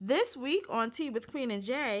This week on Tea with Queen and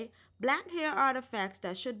Jay, black hair artifacts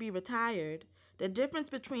that should be retired, the difference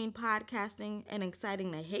between podcasting and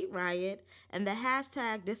inciting a hate riot, and the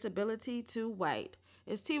hashtag disability to white.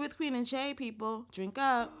 It's Tea with Queen and Jay, people. Drink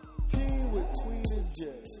up. Tea with Queen and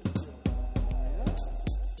Jay.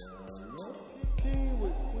 Tea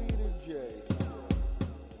with Queen and Jay.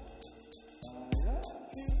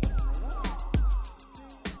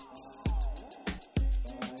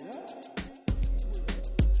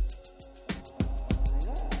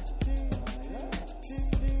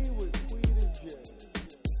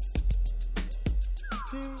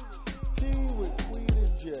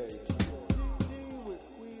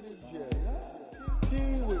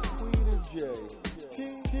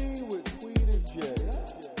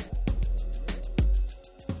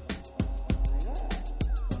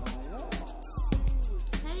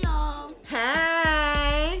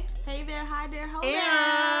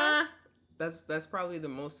 That's probably the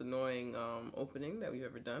most annoying opening that we've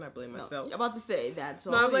ever done. I blame myself. I'm about to say that's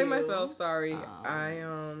all. No, I blame myself. Sorry. I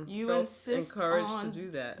you felt insist encouraged on, to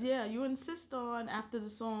do that. Yeah, you insist on after the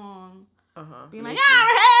song. Being like,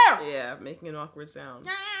 yeah, yeah, making an awkward sound.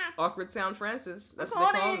 Yeah. Awkward sound Francis. That's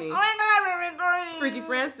what they call me. Oh my God, Freaky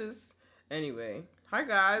Francis. Anyway, hi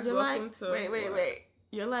guys. Welcome to. Wait.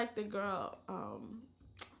 You're like the girl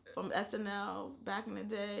from SNL back in the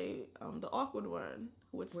day, the awkward one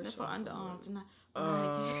who would sniff her underarms and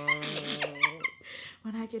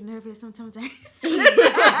when I get nervous, sometimes I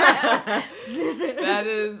That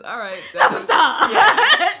is all right. Superstar.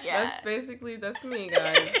 Yeah. That's me,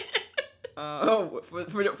 guys.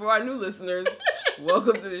 For our new listeners,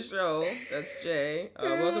 welcome to the show. That's Jay.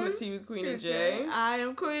 Welcome to Tea with Queen and Jay. I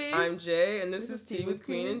am Queen. I'm Jay, and this is Tea with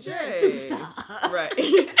Queen and Jay. Superstar. Right.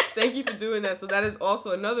 Thank you for doing that. So that is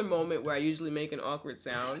also another moment where I usually make an awkward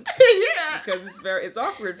sound. Yeah. Because it's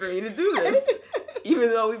awkward for me to do this, even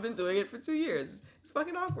though we've been doing it for 2 years. It's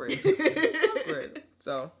fucking awkward. It's awkward.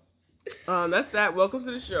 So. That's that. Welcome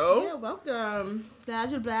to the show. Yeah, welcome.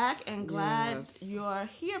 Glad you're black and glad you're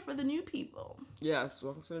here for the new people. Yes,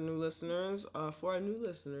 welcome to the new listeners. For our new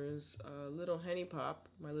listeners, little Henny Pop,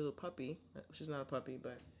 my little puppy. She's not a puppy,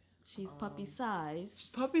 but she's puppy size. She's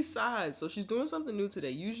puppy size. So she's doing something new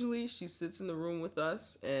today. Usually she sits in the room with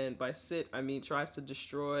us, and by sit I mean tries to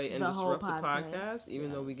destroy and disrupt the podcast,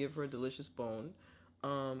 even though we give her a delicious bone.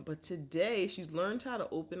 But today she's learned how to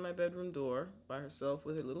open my bedroom door by herself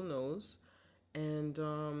with her little nose, and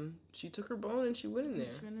she took her bone and she went in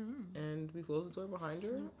there. She went in the room. And we closed the door behind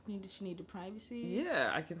her. She needed privacy.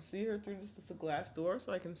 Yeah, I can see her through just a glass door,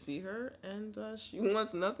 so I can see her, and she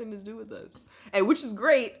wants nothing to do with us, and which is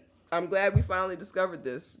great. I'm glad we finally discovered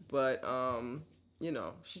this, but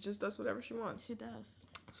she just does whatever she wants. She does.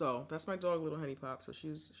 So that's my dog, little Henny Pop. So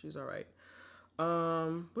she's all right.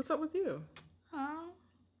 What's up with you?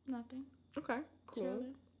 Nothing. Okay, cool.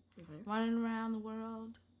 Chilling. Nice. Running around the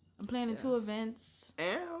world. I'm playing in 2 events.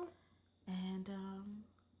 Ow. And,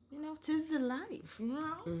 tis the life,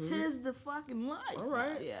 Mm-hmm. Tis the fucking life. All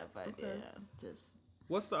right. Yeah, but just...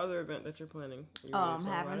 What's the other event that you're planning?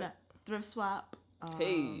 Having a thrift swap.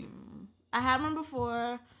 Hey. I had one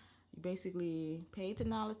before. You basically pay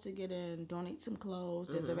 $10 to get in, donate some clothes.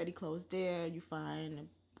 There's already clothes there. You find...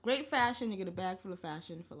 great fashion. You get a bag full of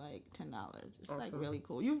fashion for like $10. It's awesome. Like really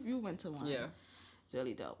cool. You went to one. Yeah. It's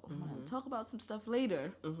really dope. I'm gonna talk about some stuff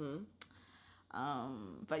later.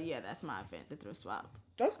 But yeah, that's my event, the thrift swap.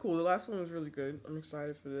 That's cool. The last one was really good. I'm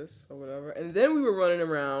excited for this or whatever. And then we were running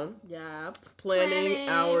around. Yeah. Planning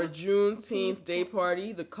our Juneteenth day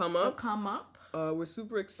party, the Come Up. The Come Up. We're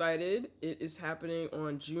super excited. It is happening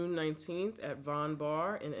on June 19th at Von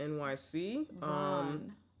Bar in NYC.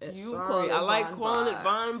 Sorry, I like calling it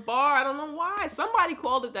Von Bar. I don't know why. Somebody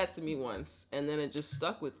called it that to me once, and then it just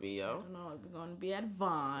stuck with me, yo. I don't know. We're gonna be at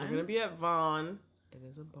Von. We're gonna be at Von. It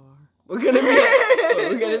is a bar. We're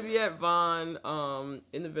gonna be at Von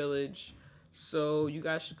in the Village. So you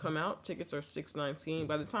guys should come out. Tickets are $6.19.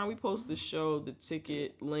 By the time we post the show, the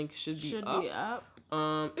ticket link should be up.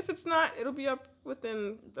 If it's not, it'll be up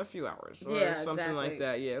within a few hours or something like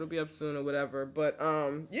that. Yeah, it'll be up soon or whatever. But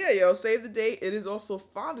save the date. It is also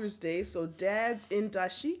Father's Day, so dads in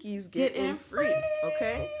dashikis get in free.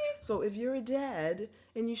 Okay? So if you're a dad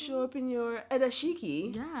and you show up in your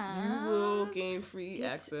dashiki, you will gain free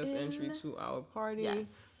entry to our party. Yes.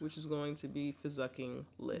 Which is going to be fizzucking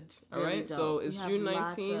lit. All really right? Dope. So it's June 19th.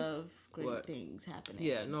 Lots of great things happening.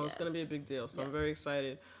 Yeah, no, it's going to be a big deal. So I'm very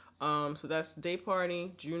excited. So that's day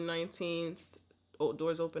party, June 19th.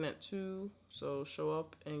 Doors open at 2. So show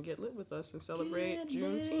up and get lit with us and celebrate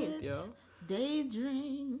Juneteenth, yo.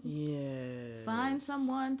 Daydream. Yeah. Find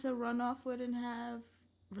someone to run off with and have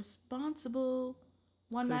responsible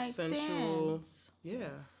one night consensual, stands. yeah,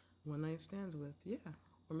 one night stands with, yeah.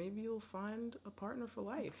 Or maybe you'll find a partner for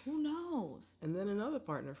life. Who knows? And then another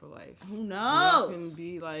partner for life. Who Y'all knows? can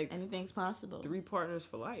be like Anything's possible. 3 partners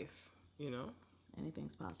for life, you know?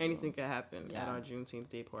 Anything's possible. Anything can happen at Yeah. our Juneteenth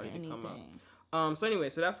Day party to come up. Anything. So anyway,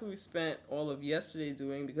 so that's what we spent all of yesterday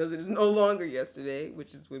doing, because it is no longer yesterday,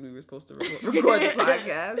 which is when we were supposed to record the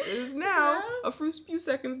podcast. It is now a few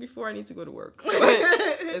seconds before I need to go to work. But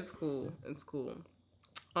it's cool. It's cool.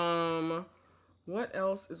 What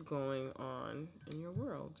else is going on in your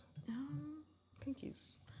world?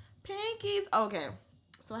 Pinkies. Pinkies. Okay.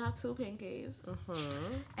 So I have 2 pinkies.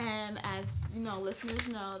 And as you know, listeners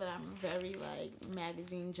know that I'm very like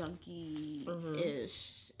magazine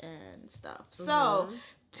junkie-ish and stuff. So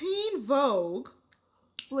Teen Vogue,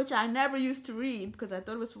 which I never used to read because I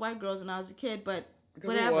thought it was for white girls when I was a kid, but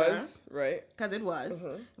whatever. It was, right? Because it was.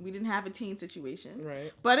 We didn't have a teen situation.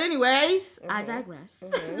 Right. But anyways, I digress.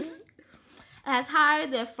 Has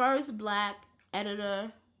hired their first black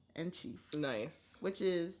editor-in-chief. Nice. Which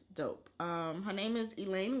is dope. Her name is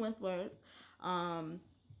Elaine Wentworth. The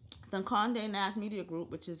Condé Nast Media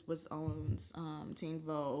Group, which is what owns Teen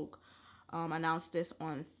Vogue, announced this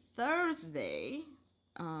on Thursday.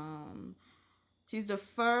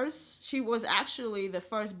 She was actually the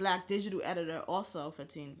first black digital editor also for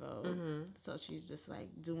Teen Vogue. So she's just like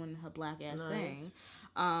doing her black ass thing.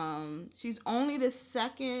 She's only the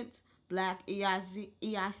second black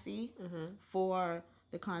EIC for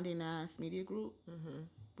the Condé Nast Media Group,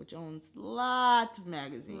 which owns lots of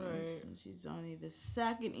magazines. Right. And she's only the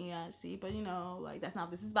second EIC, but you know, like that's not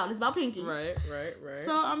what this is about. It's about pinkies. Right.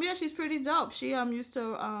 So yeah, she's pretty dope. She used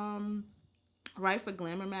to write for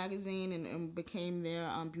Glamour magazine and became their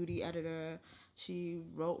beauty editor. She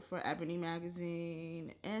wrote for Ebony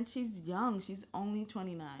magazine, and she's young. She's only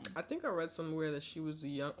 29. I think I read somewhere that she was the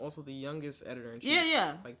youngest editor in chief.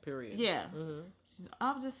 Yeah. Like period. Yeah.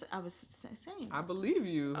 I was saying. I believe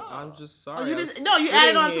you. I'm just sorry. Oh, you I just was you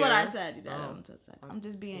added on to sitting what I here. said. You added on to what I said. I'm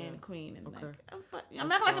just being queen and Okay. but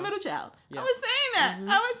I'm acting like a middle child. Yeah. I was saying that.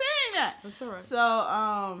 I was saying that. That's all right.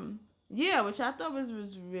 So yeah, which I thought was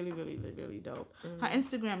really, really, really dope. Her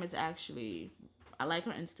Instagram is actually, I like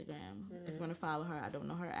her Instagram. If you want to follow her, I don't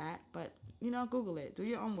know her at, but you know, Google it. Do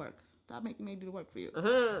your own work. Stop making me do the work for you.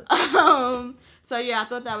 So yeah, I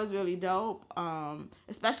thought that was really dope.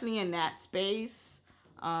 Especially in that space.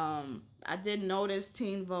 I did notice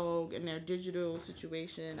Teen Vogue in their digital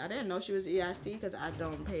situation. I didn't know she was EIC because I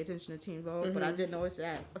don't pay attention to Teen Vogue, but I did notice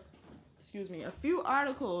that. A few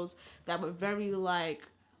articles that were very like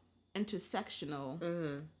intersectional.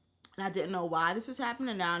 And I didn't know why this was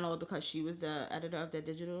happening. Now I know because she was the editor of their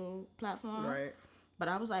digital platform. Right. But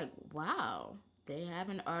I was like, wow, they have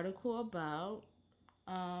an article about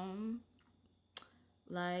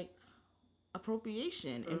like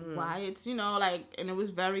appropriation and why it's, you know, like, and it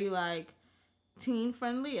was very like teen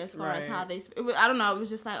friendly as far as how they I don't know, it was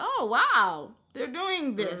just like, oh wow, they're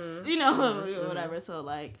doing this, you know, whatever. So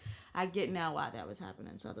like I get now why that was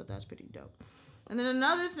happening. So I thought that was pretty dope. And then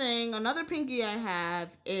another pinky I have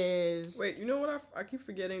is... Wait, you know what? I keep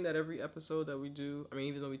forgetting that every episode that we do, I mean,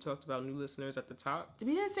 even though we talked about new listeners at the top.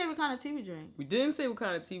 We didn't say what kind of tea we drink. We didn't say what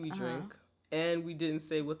kind of tea we drink. And we didn't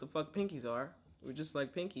say what the fuck pinkies are. We're just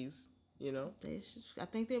like pinkies, you know? I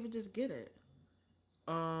think they would just get it.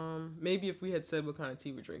 Maybe if we had said what kind of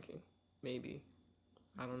tea we're drinking. Maybe.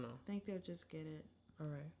 I don't know. I think they'll just get it. All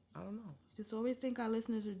right. I don't know. Just always think our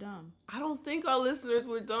listeners are dumb. I don't think our listeners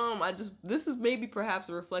were dumb. This is maybe perhaps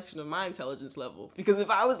a reflection of my intelligence level. Because if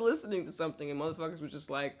I was listening to something and motherfuckers were just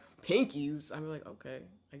like, pinkies, I'd be like, okay,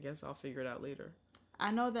 I guess I'll figure it out later.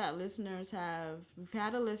 I know that we've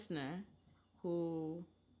had a listener who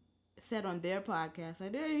said on their podcast,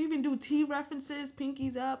 like, they even do tea references,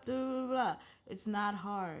 pinkies up, blah, blah, blah. It's not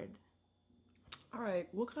hard. All right,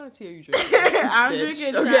 what kind of tea are you drinking? I'm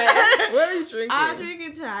drinking chai. What are you drinking? I'm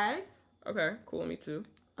drinking chai. Okay, cool, me too.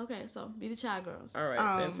 Okay, so be the chai girls. All right,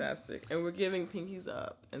 fantastic. And we're giving pinkies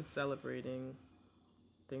up and celebrating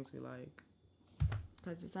things we like.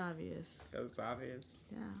 Because it's obvious. Because it's obvious.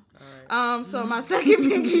 Yeah. All right. So my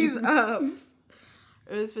second pinkies up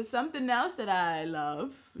is for something else that I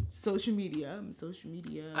love. Social media.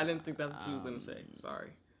 I didn't think that's what you were going to say. Sorry.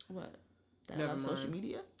 What? That Never I love mind. social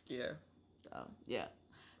media? Yeah. Oh, yeah.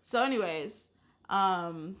 So anyways,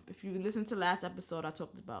 if you listen to last episode, I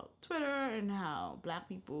talked about Twitter and how black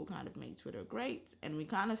people kind of make Twitter great. And we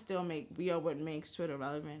kind of still we are what makes Twitter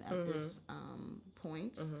relevant at this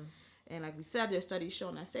point. And like we said, there's studies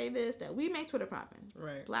showing that we make Twitter poppin'.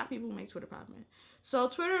 Right. Black people make Twitter poppin'. So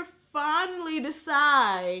Twitter finally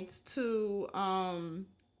decides to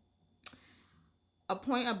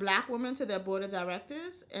appoint a black woman to their board of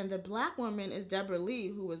directors, and the black woman is Deborah Lee,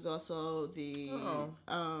 who was also the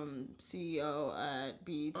CEO at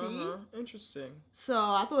BET. Interesting. So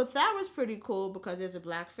I thought that was pretty cool because there's a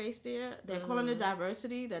black face there. They're calling it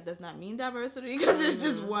diversity. That does not mean diversity because it's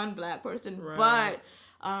just one black person. Right. But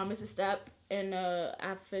it's a step in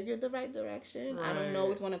I figured the right direction. Right. I don't know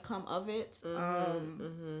what's gonna come of it.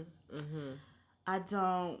 I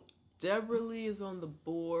don't. Deborah Lee is on the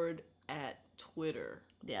board at Twitter.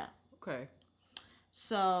 Yeah. Okay.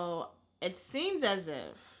 So it seems as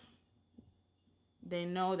if they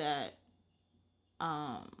know that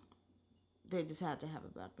they just had to have a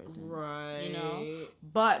black person. Right. You know?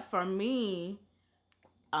 But for me,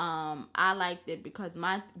 I liked it because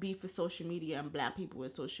my beef with social media and black people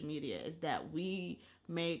with social media is that we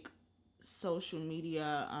make social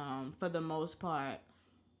media, for the most part,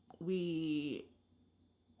 we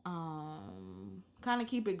kind of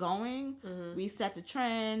keep it going. We set the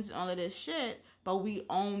trends, all of this shit, but we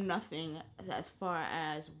own nothing as far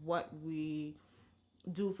as what we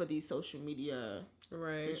do for these social media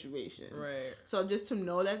situations. Right. So just to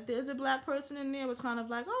know that there's a black person in there was kind of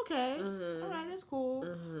like, okay, all right, that's cool.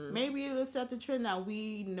 Maybe it'll set the trend that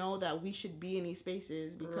we know that we should be in these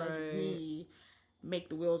spaces because we make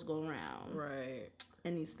the wheels go around. Right.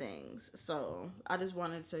 And these things. So I just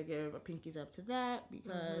wanted to give a pinkies up to that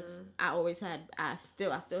because I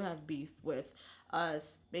still have beef with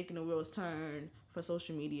us making the wheels turn for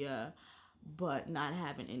social media but not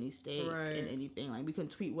having any stake in anything. Like, we can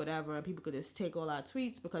tweet whatever and people could just take all our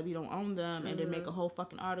tweets because we don't own them and then make a whole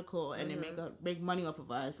fucking article and then make money off of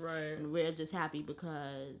us. Right. And we're just happy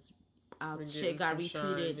because our We're shit got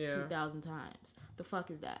retweeted shine, 2,000 times. The fuck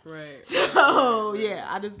is that? Right. So, yeah,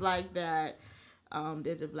 I just like that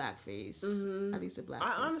there's a black face. At least a black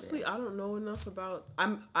face. Honestly, I don't know enough about...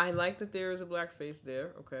 I like that there is a black face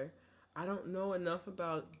there, okay? I don't know enough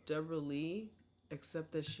about Deborah Lee,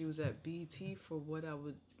 except that she was at BET for what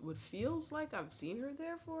feels like I've seen her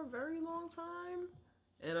there for a very long time.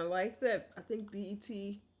 And I like that I think BET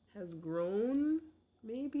has grown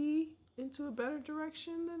maybe into a better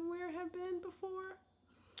direction than where it had been before.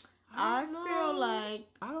 I feel like...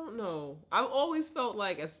 I don't know. I've always felt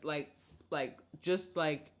like as just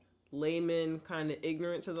layman kind of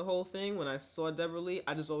ignorant to the whole thing. When I saw Deborah Lee,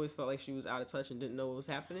 I just always felt like she was out of touch and didn't know what was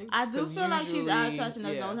happening. I do feel like she's out of touch and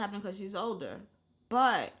doesn't know what's happening because she's older.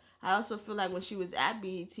 But I also feel like when she was at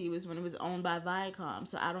BET was when it was owned by Viacom.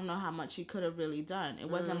 So I don't know how much she could have really done. It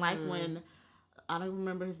wasn't like when, I don't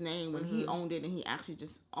remember his name, when he owned it and he actually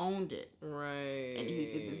just owned it. Right. And he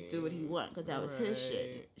could just do what he wanted because that was his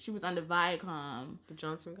shit. She was under Viacom. The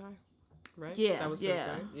Johnson guy? Right? Yeah, that was his,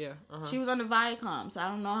 right? Yeah. She was under Viacom, so I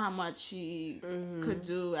don't know how much she could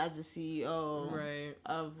do as the CEO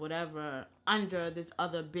of whatever under this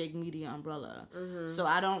other big media umbrella. So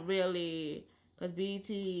I don't really, because BET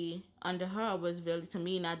under her was really, to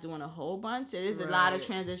me, not doing a whole bunch. It is a lot of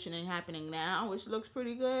transitioning happening now, which looks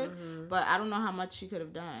pretty good, but I don't know how much she could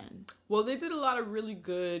have done. Well, they did a lot of really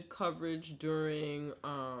good coverage during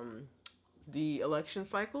the election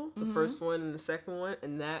cycle, the first one and the second one,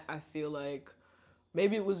 and that I feel like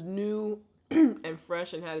maybe it was new and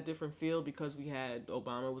fresh and had a different feel because we had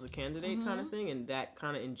Obama was a candidate kind of thing, and that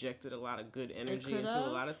kind of injected a lot of good energy into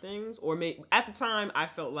a lot of things. Or at the time, I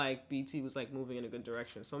felt like BT was like moving in a good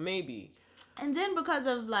direction, so maybe. And then because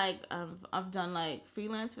of I've done like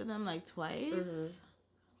freelance for them like twice,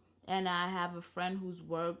 and I have a friend who's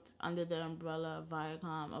worked under the umbrella of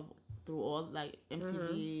Viacom through all like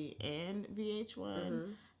MTV and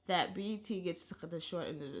VH1, that BET gets the short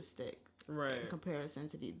end of the stick. Right. In comparison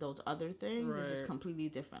to those other things, it's just completely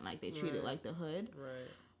different. Like, they treat it like the hood. Right.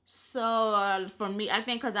 So for me, I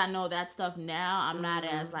think because I know that stuff now, I'm not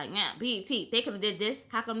as like, BET, they could have did this.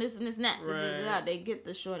 How come this and this and that? Right. They get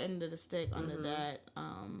the short end of the stick under that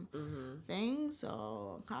thing.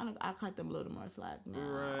 So I cut them a little more slack now.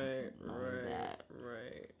 Right.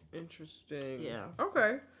 Interesting. Yeah.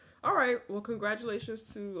 Okay. All right. Well,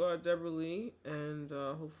 congratulations to Deborah Lee, and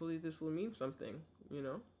hopefully this will mean something. You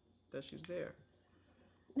know, that she's there.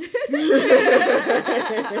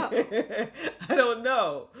 I don't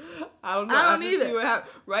know. I don't either. See what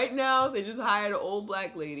happens. Right now, they just hired an old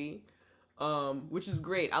black lady, which is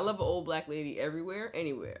great. I love an old black lady everywhere,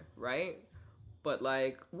 anywhere, right? But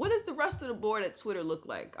like, what does the rest of the board at Twitter look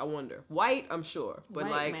like? I wonder. White, I'm sure, but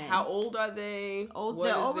White like, man. how old are they? Old. What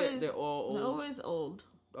They're is always. they're all old. They're always old.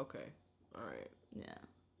 Okay. All right. Yeah.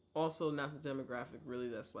 Also, not the demographic really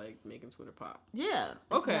that's like making Twitter pop. Yeah.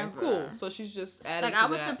 Okay, cool. So she's just adding. Like, I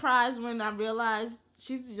was surprised when I realized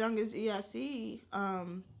she's as young as EIC.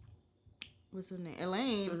 What's her name?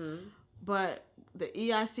 Elaine. But the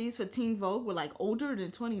EICs for Teen Vogue were like older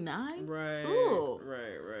than 29. Right. Ooh.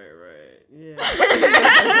 Right. Yeah.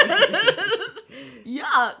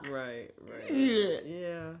 Yuck. Right.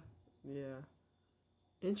 Yeah. Yeah.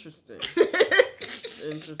 Interesting.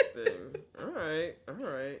 All right.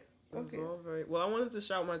 That's Okay. all very well. I wanted to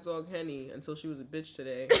shout my dog Henny until she was a bitch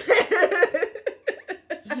today.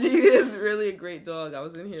 She is really a great dog. I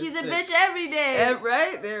was in here. She's sick. a bitch every day.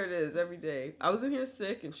 Right? There it is, every day. I was in here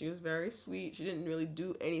sick and she was very sweet. She didn't really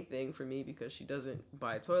do anything for me because she doesn't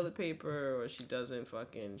buy toilet paper or she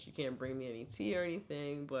can't bring me any tea or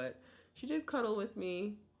anything, but she did cuddle with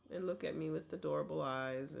me and look at me with adorable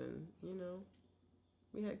eyes and,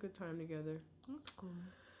 we had a good time together. That's cool.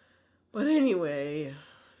 But anyway,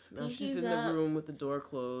 now she's Pinky's in the up room with the door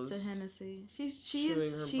closed. To Hennessy. She chewing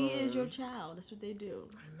her is your bone. child. That's what they do.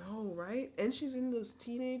 I know, right? And she's in those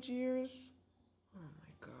teenage years. Oh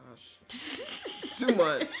my gosh. It's too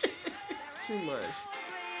much. It's too much.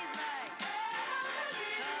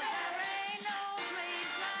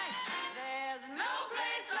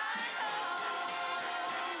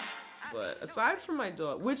 But aside from my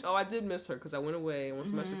dog, I did miss her because I went away. I went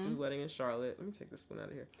to my sister's wedding in Charlotte. Let me take this spoon out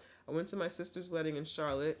of here. I went to my sister's wedding in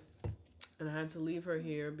Charlotte, and I had to leave her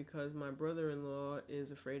here because my brother-in-law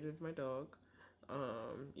is afraid of my dog,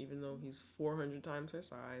 even though he's 400 times her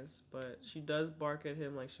size. But she does bark at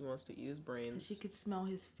him like she wants to eat his brains. She could smell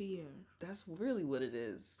his fear. That's really what it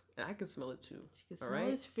is. And I can smell it too. She could smell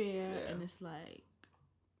his fear, and it's like,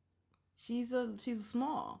 she's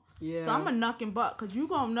small. Yeah. So I'm a knucking buck because you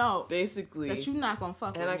gonna know basically that you not gonna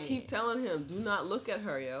fuck with me. me. And I keep telling him, do not look at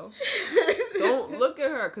her, yo. Don't look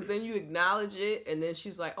at her, because then you acknowledge it, and then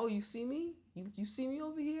she's like, oh, you see me? You see me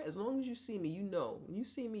over here? As long as you see me, you know. When you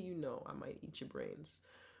see me, you know I might eat your brains.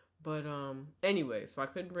 But anyway, so I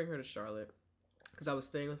couldn't bring her to Charlotte because I was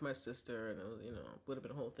staying with my sister, and it was, would have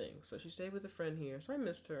been a whole thing. So she stayed with a friend here, so I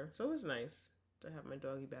missed her. So it was nice to have my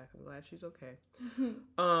doggy back. I'm glad she's okay.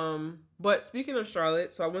 But speaking of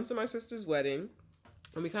Charlotte, so I went to my sister's wedding,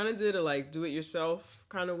 and we kind of did a do-it-yourself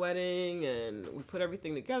kind of wedding, and we put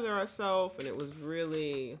everything together ourselves, and it was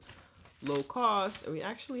really low cost, and we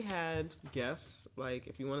actually had guests. Like,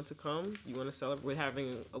 if you wanted to come, you want to celebrate, we're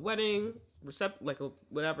having a wedding,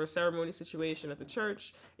 whatever ceremony situation at the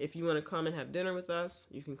church. If you want to come and have dinner with us,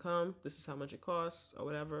 you can come. This is how much it costs, or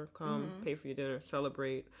whatever. Come, pay for your dinner,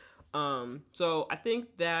 celebrate. So I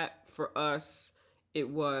think that for us, it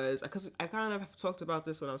was, because I kind of talked about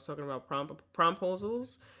this when I was talking about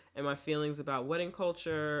promposals and my feelings about wedding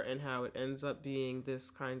culture and how it ends up being this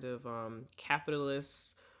kind of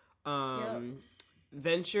capitalist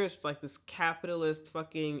venture. It's like this capitalist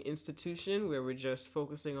fucking institution where we're just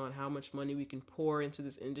focusing on how much money we can pour into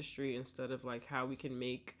this industry instead of like how we can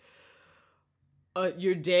make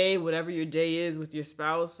your day, whatever your day is with your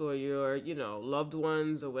spouse or your, loved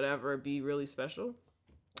ones or whatever, be really special.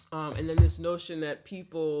 And then this notion that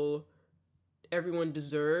everyone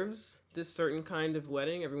deserves this certain kind of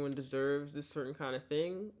wedding, everyone deserves this certain kind of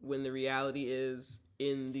thing, when the reality is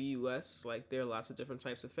in the U.S., like, there are lots of different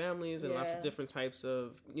types of families and lots of different types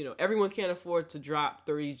of, everyone can't afford to drop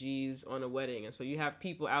 30 G's on a wedding. And so you have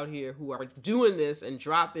people out here who are doing this and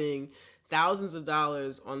dropping thousands of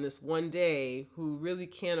dollars on this one day who really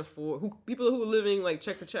can't afford, people who are living like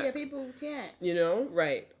check to check. Yeah, people who can't.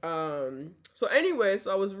 Right. So anyway,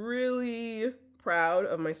 so I was really proud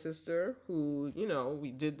of my sister who,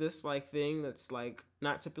 we did this like thing that's like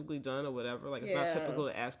not typically done or whatever. Like, it's not typical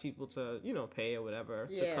to ask people to, pay or whatever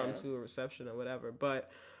to come to a reception or whatever. But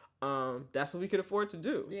that's what we could afford to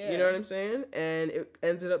do. You know what I'm saying? And it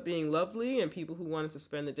ended up being lovely, and people who wanted to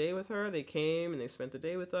spend the day with her, they came and they spent the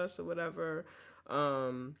day with us or whatever.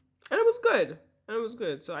 And it was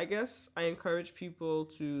good. So I guess I encourage people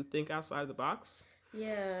to think outside the box.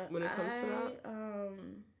 Yeah. When it comes to that.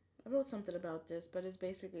 I wrote something about this, but it's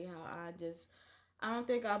basically how I don't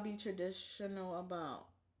think I'll be traditional about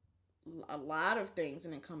a lot of things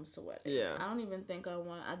when it comes to wedding. Yeah. I don't even think I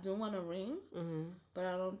do want a ring, but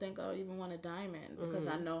I don't think I'll even want a diamond because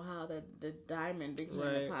I know how the diamond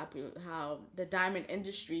became how the diamond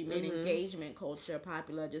industry made engagement culture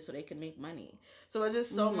popular just so they can make money. So it's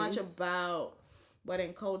just so much about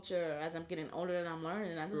wedding culture as I'm getting older and I'm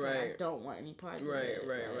learning. I just I don't want any parts of it.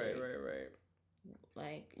 Right.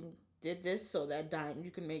 Like, you did this so that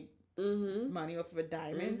you can make money off of a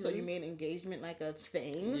diamond, so you made engagement like a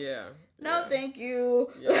thing. No, thank you.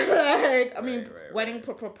 Like, I mean, wedding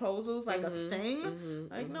proposals like a thing.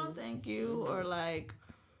 Like, no, thank you. Or like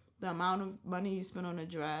the amount of money you spend on a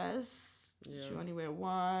dress. You only wear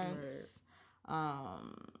once.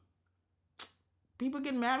 people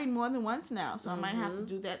get married more than once now, so I might have to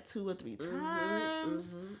do that 2 or 3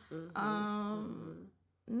 times.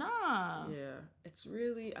 Nah. Yeah, it's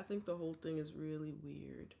really, I think the whole thing is really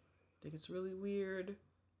weird. I think it's really weird.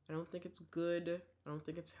 I don't think it's good. I don't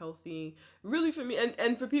think it's healthy. Really, for me,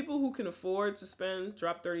 and for people who can afford to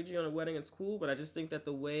drop 30G on a wedding, it's cool, but I just think that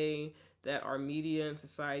the way that our media and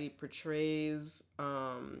society portrays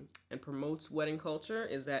and promotes wedding culture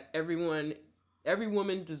is that every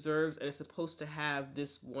woman deserves and is supposed to have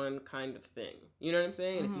this one kind of thing. You know what I'm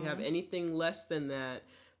saying? And if you have anything less than that,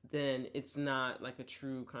 then it's not like a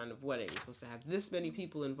true kind of wedding. You're supposed to have this many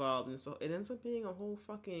people involved, and so it ends up being a whole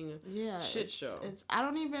fucking shit show. I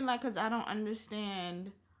don't even because I don't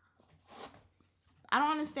understand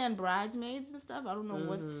bridesmaids and stuff. I don't know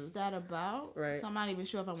what's that about. Right. So I'm not even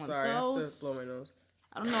sure if I want Sorry, those. I have to blow my nose.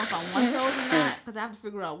 I don't know if I want those or not because I have to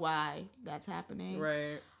figure out why that's happening.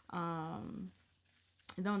 Right. I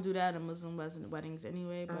don't do that in Muslim weddings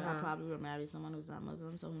anyway, but I probably would marry someone who's not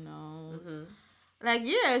Muslim, so who knows? Like,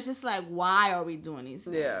 yeah, it's just like, why are we doing these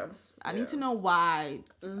things? Yeah. I need to know why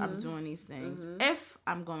I'm doing these things if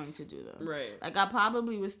I'm going to do them. Right. Like, I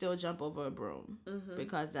probably would still jump over a broom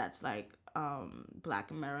because that's like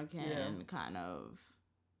Black American kind of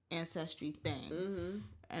ancestry thing.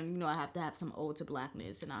 And, you know, I have to have some ode to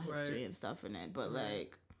Blackness and our history and stuff in it. But,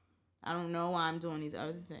 like, I don't know why I'm doing these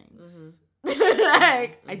other things.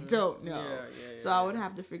 Like, I don't know. So I would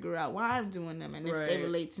have to figure out why I'm doing them and if they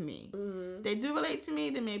relate to me. If they do relate to me,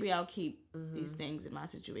 then maybe I'll keep these things in my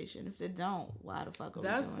situation. If they don't, why the fuck are we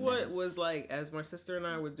doing this? That's what was like, as my sister and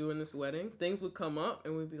I were doing this wedding, things would come up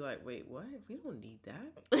and we'd be like, wait, what? We don't need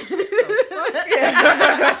that.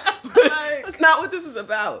 That's not what this is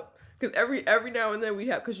about. Because every now and then we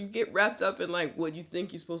have, because you get wrapped up in like what you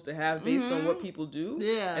think you're supposed to have based on what people do.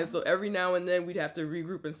 Yeah. And so every now and then we'd have to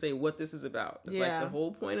regroup and say what this is about. It's like the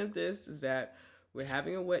whole point of this is that we're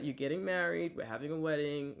having a you're getting married, we're having a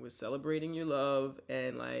wedding, we're celebrating your love,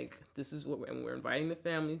 and like this is what and we're inviting the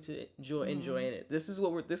family to enjoy it. This is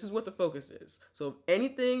what the focus is. So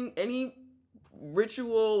any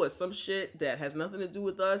ritual or some shit that has nothing to do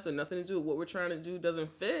with us or nothing to do with what we're trying to do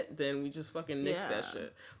doesn't fit, then we just fucking nix that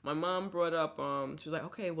shit. My mom brought up, she was like,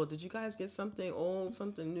 okay, well, did you guys get something old,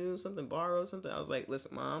 something new, something borrowed, something? I was like,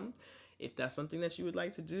 listen, Mom, if that's something that you would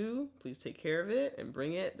like to do, please take care of it and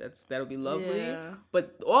bring it. That'll be lovely. Yeah.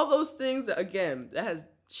 But all those things, again, that has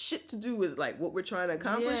shit to do with like what we're trying to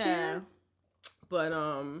accomplish here. But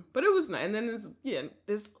it was nice. And then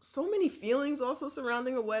there's so many feelings also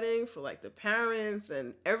surrounding a wedding for like the parents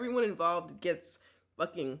and everyone involved. It gets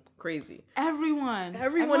fucking crazy. Everyone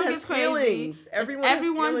has feelings. Everyone's has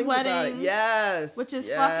feelings wedding. About it. Yes. Which is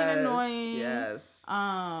fucking annoying. Yes.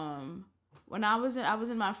 When I was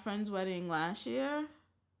in my friend's wedding last year,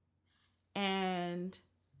 and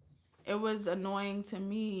it was annoying to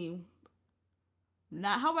me.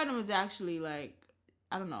 Her wedding was actually like,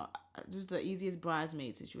 I don't know. It was the easiest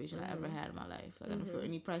bridesmaid situation I ever had in my life. Like, I don't feel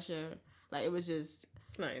any pressure. Like, it was just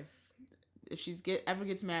nice. If she's ever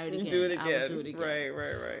gets married again, I would do it again.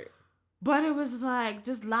 Right. But it was like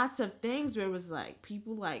just lots of things where it was like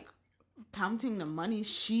people like counting the money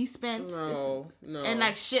she spent. No. And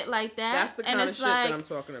like shit like that. That's the kind of shit that I'm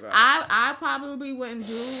talking about. I probably wouldn't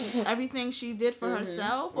do everything she did for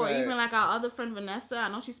herself, or even like our other friend Vanessa. I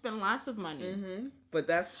know she spent lots of money. But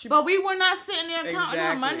we were not sitting there counting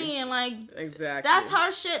her money and like that's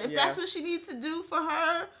her shit. If that's what she needs to do for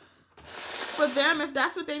her, for them, if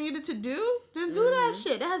that's what they needed to do, then do that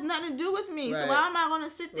shit. That has nothing to do with me. So why am I gonna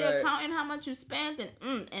sit there counting how much you spent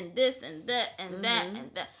and this and that and that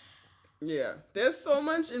and that? Yeah, there's so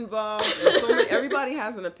much involved. And everybody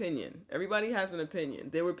has an opinion.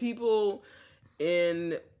 There were people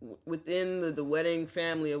within the wedding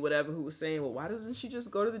family or whatever who was saying, well, why doesn't she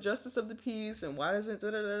just go to the justice of the peace, and why doesn't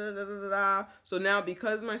da-da-da-da-da-da-da? So now,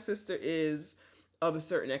 because my sister is of a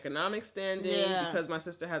certain economic standing, because my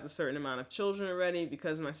sister has a certain amount of children already,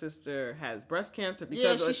 because my sister has breast cancer,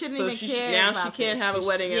 because she can't have a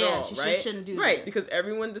wedding at all, right? She shouldn't do this. Because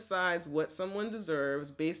everyone decides what someone deserves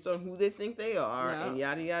based on who they think they are, and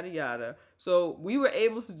yada yada yada. So we were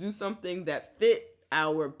able to do something that fit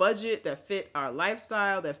our budget, that fit our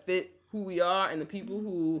lifestyle, that fit who we are and the people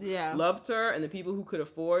who loved her and the people who could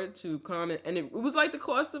afford to come. And it was like the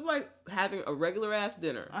cost of like having a regular ass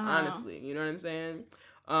dinner, honestly. You know what I'm saying?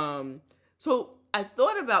 So I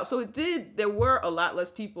thought about, there were a lot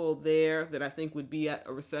less people there that I think would be at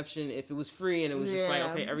a reception if it was free and it was just like,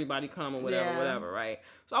 okay, everybody come or whatever, right?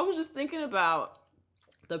 So I was just thinking about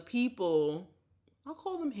the people I'll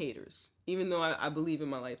call them haters, even though I believe in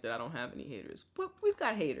my life that I don't have any haters. But we've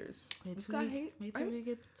got haters. Wait till we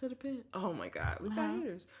get to the pit. Oh my God, we've got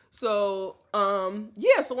haters. So,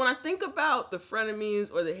 yeah. So when I think about the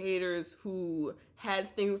frenemies or the haters who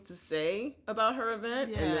had things to say about her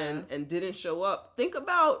event and didn't show up, think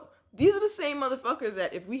about. These are the same motherfuckers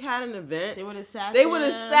that if we had an event, they would have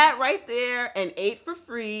sat right there and ate for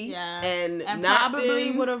free. And not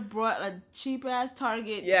probably would have brought a cheap ass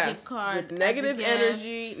Target gift card. With negative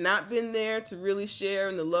energy, not been there to really share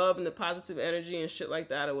in the love and the positive energy and shit like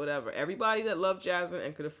that or whatever. Everybody that loved Jasmine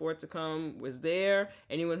and could afford to come was there.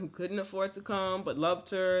 Anyone who couldn't afford to come but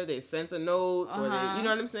loved her, they sent a note or they, you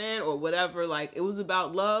know what I'm saying? Or whatever. Like, it was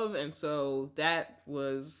about love, and so that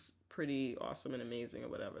was pretty awesome and amazing or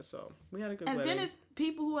whatever. So we had a good wedding. And then it's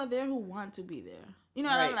people who are there who want to be there. You know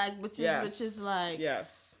what I like? Which is like,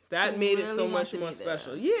 yes, that made it so much more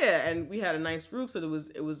special. Yeah, and we had a nice group, so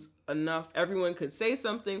it was enough. Everyone could say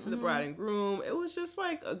something to the bride and groom. It was just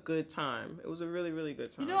like a good time. It was a really, really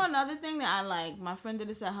good time. You know, another thing that I like, my friend did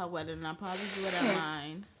this at her wedding, and I'll probably do it at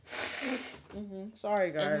mine.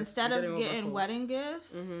 Sorry, guys. Is instead of getting wedding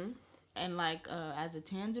gifts. And like as a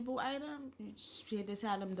tangible item, she just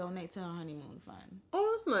had them donate to her honeymoon fund.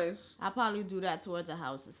 Oh, that's nice. I'll probably do that towards a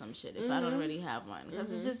house or some shit if I don't already have one,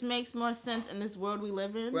 because it just makes more sense in this world we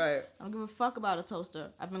live in. Right. I don't give a fuck about a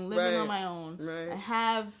toaster. I've been living on my own. Right. I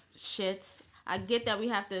have shit. I get that we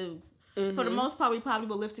have to. For the most part, we probably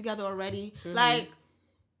will live together already. Like.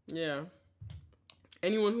 Yeah.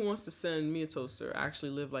 Anyone who wants to send me a toaster, I actually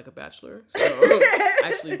live like a bachelor. So I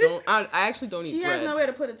actually don't eat bread. She has nowhere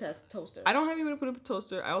to put a toaster. I don't have anywhere to put a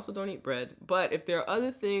toaster. I also don't eat bread. But if there are other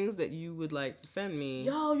things that you would like to send me,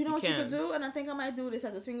 yo, you know what you could do? And I think I might do this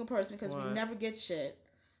as a single person because we never get shit.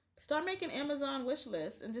 Start making Amazon wish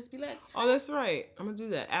lists and just be like, oh, that's right. I'm going to do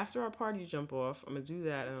that. After our party jump off, I'm going to do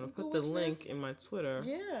that. And I'm going to put the link in my Twitter.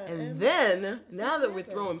 Yeah. And then, now that we're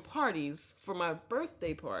throwing parties for my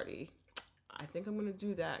birthday party, I think I'm going to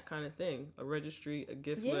do that kind of thing. A registry, a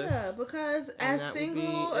gift list. Yeah, because as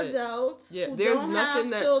single adults who don't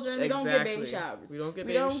have children, we don't get baby showers. We don't get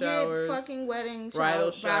baby showers. We don't get fucking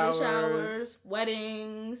bridal showers,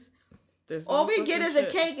 weddings. There's all we get is a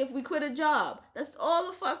cake if we quit a job. That's all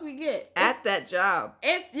the fuck we get. At that job.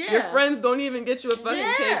 Your friends don't even get you a fucking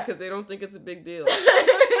cake because they don't think it's a big deal.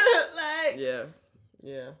 Like.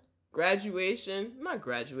 Yeah. Graduation. I'm not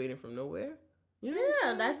graduating from nowhere. You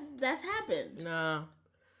know that's happened. Nah.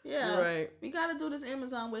 Yeah. You're right. We gotta do this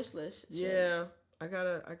Amazon wish list. Shit. Yeah. I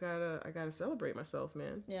gotta celebrate myself,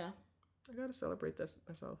 man. Yeah. I gotta celebrate that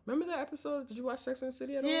myself. Remember that episode? Did you watch Sex and the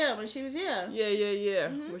City at all? Yeah, when she was Yeah.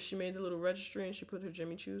 Mm-hmm. Where she made the little registry and she put her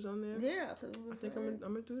Jimmy Choos on there. Yeah. I think I'm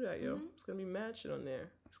gonna do that, yo. It's gonna be mad shit on there.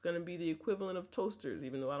 It's gonna be the equivalent of toasters,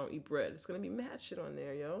 even though I don't eat bread. It's gonna be mad shit on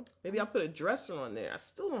there, yo. Maybe I'll put a dresser on there. I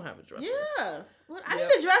still don't have a dresser. Yeah. Well, I need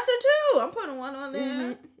a dresser too. I'm putting one on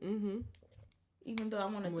there. Mm-hmm. Even though I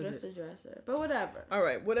want to thrift a dresser, but whatever. All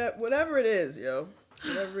right, whatever it is, yo.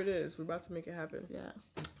 Whatever it is, we're about to make it happen. Yeah.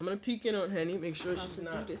 I'm gonna peek in on Henny, make sure she's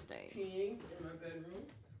not do this thing. peeing in my bedroom.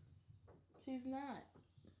 She's not.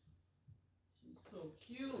 She's so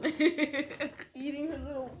cute. Eating her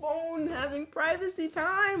little bone, having privacy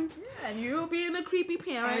time. Yeah, and you being the creepy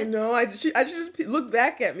parent. I know. I just look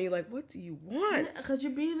back at me like, what do you want? Because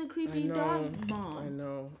you're being the creepy dog mom. I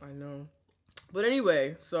know. But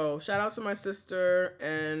anyway, so shout out to my sister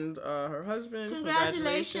and her husband.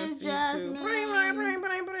 Congratulations, Jasmine.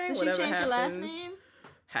 Did she change her last name?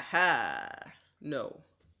 Haha. No.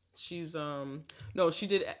 She's no, she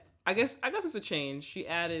did. I guess it's a change. She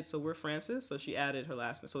added, so we're Francis, so she added her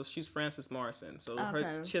last name. So she's Francis Morrison. So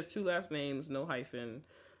she has two last names, no hyphen.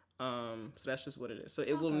 So that's just what it is. So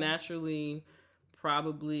it will naturally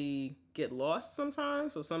probably get lost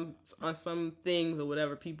sometimes. So on some things or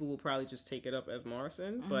whatever, people will probably just take it up as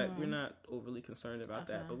Morrison, but we're not overly concerned about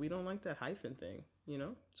that. But we don't like that hyphen thing, you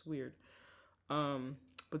know? It's weird.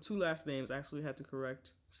 But two last names, I actually had to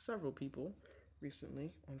correct several people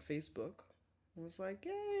recently on Facebook. It was like,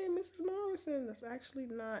 yay, Mrs. Morrison. That's actually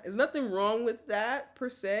not. There's nothing wrong with that per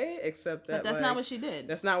se, except that. But that's not what she did.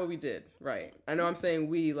 That's not what we did, right? I know I'm saying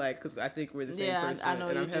we, like, because I think we're the same person, I know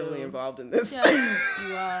and I'm heavily involved in this. Yes,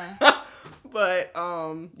 you are. But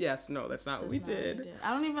yes, no, that's not what we did.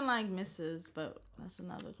 I don't even like Mrs., but that's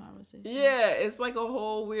another conversation. Yeah, it's like a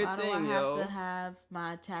whole weird thing, yo. Why do I have to have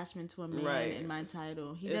my attachment to a man in my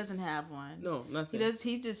title? He doesn't have one. No, nothing.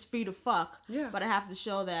 He's just free to fuck. Yeah. But I have to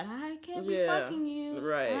show that I can't be fucking you.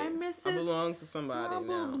 Right. I'm Mrs. I belong to somebody blah,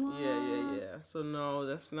 blah, now. blah. Yeah. So no,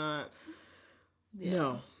 that's not.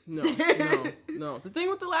 Yeah. No. The thing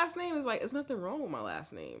with the last name is like, there's nothing wrong with my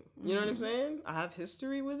last name. You know what I'm saying? I have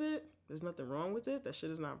history with it. there's nothing wrong with it. That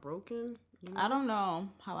shit is not broken. You know? I don't know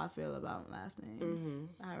how I feel about last names.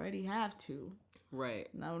 I already have two. Right.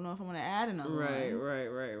 And I don't know if I'm gonna add another one. Right.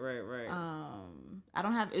 I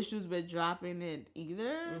don't have issues with dropping it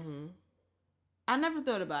either. I never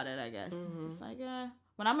thought about it. I guess it's just like,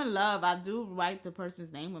 when I'm in love, I do write the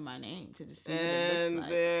person's name with my name to just see what it looks like.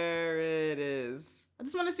 And there it is. I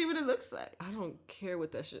just want to see what it looks like. I don't care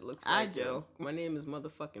what that shit looks I like, do. yo. My name is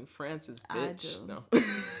motherfucking Francis, I bitch. do. No.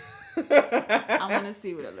 I want to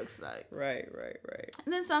see what it looks like. Right.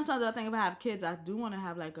 And then sometimes I think if I have kids, I do want to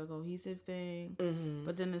have like a cohesive thing.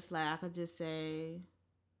 But then it's like I could just say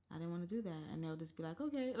I didn't want to do that, and they'll just be like,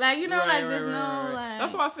 okay, like like there's no like.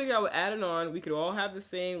 That's why I figured I would add it on. We could all have the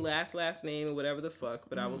same last name or whatever the fuck,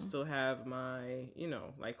 but I will still have my,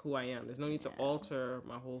 like who I am. There's no need to alter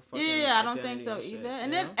my whole fucking. Yeah, I don't think so either.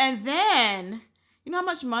 And then. You know how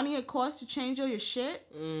much money it costs to change all your shit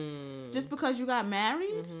just because you got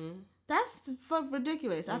married? That's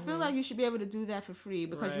ridiculous. I feel like you should be able to do that for free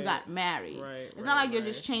because you got married. It's not like you're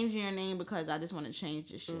just changing your name because I just want to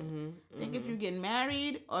change this shit. I think if you're getting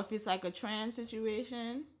married or if it's like a trans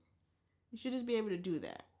situation, you should just be able to do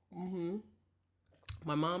that.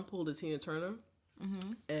 My mom pulled a Tina Turner.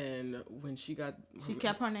 And when she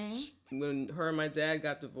kept her name? When her and my dad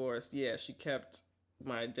got divorced, she kept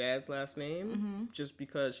my dad's last name just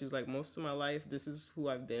because she was like, most of my life this is who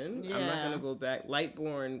I've been. I'm not gonna go back.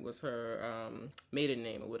 Lightborn was her maiden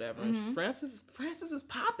name or whatever. And Francis is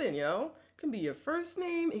popping, yo. It can be your first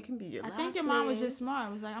name, it can be your last name. I think your mom was just smart.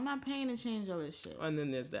 It was like, I'm not paying to change all this shit. And then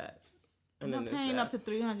there's that. And I'm not paying up to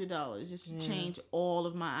 $300 just to change all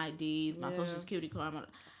of my IDs, my social security card. I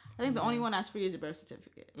think the only one that's free is a birth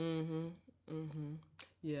certificate.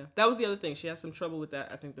 Yeah, that was the other thing. She had some trouble with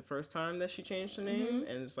that, I think, the first time that she changed her name.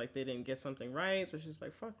 And it's like they didn't get something right. So she's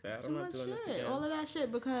like, fuck that. I'm not doing this again. All of that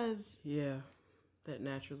shit because... Yeah, that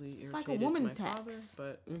naturally irritated like a woman my tax.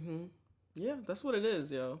 father. But, yeah, that's what it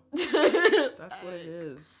is, yo. That's what it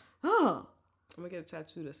is. Oh. I'm going to get a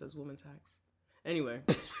tattoo that says woman tax. Anyway.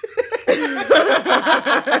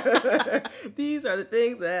 These are the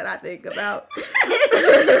things that I think about.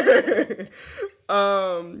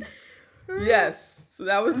 Yes, so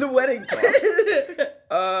that was the wedding talk.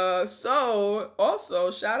 So also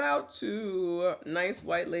shout out to Nice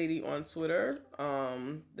White Lady on Twitter.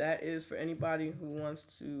 That is for anybody who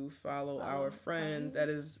wants to follow our friend. That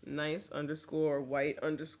is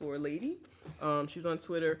nice_white_lady. She's on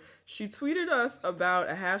Twitter. She tweeted us about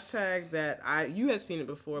a hashtag that you had seen it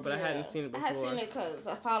before, but I hadn't seen it before. I had seen it because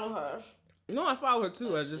I follow her. No, I follow her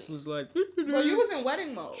too. I just was like... Well, you was in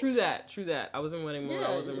wedding mode. True that. I was in wedding mode.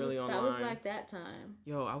 I wasn't really online. That was like that time.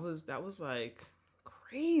 Yo, that was like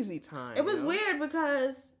crazy time. It was weird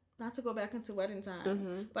because, not to go back into wedding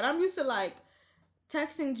time, but I'm used to like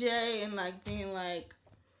texting Jay and like being like,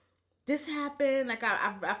 this happened. Like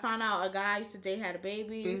I found out a guy I used to date had a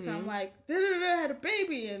baby. So I'm like, had a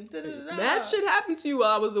baby and da-da-da-da. That shit happened to you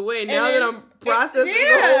while I was away. Now that I'm processing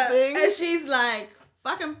the whole thing. And she's like,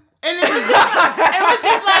 fuck him. And it was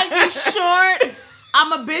just like this short,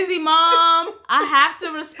 I'm a busy mom, I have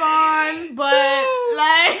to respond, but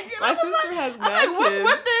like... My sister has mad I'm like, what's kids.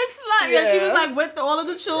 with this? Like, and she was like with all of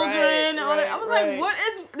the children. I was like,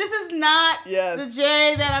 this is not the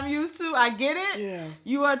Jay that I'm used to. I get it. Yeah.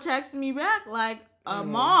 You are texting me back like a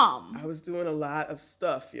mom. I was doing a lot of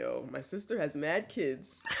stuff, yo. My sister has mad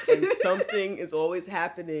kids, and something is always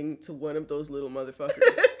happening to one of those little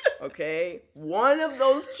motherfuckers. Okay? One of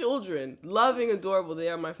those children, loving, adorable, they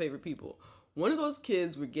are my favorite people. One of those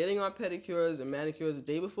kids were getting our pedicures and manicures the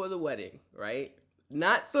day before the wedding, right?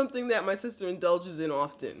 Not something that my sister indulges in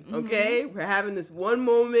often, okay? We're having this one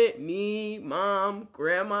moment, me, mom,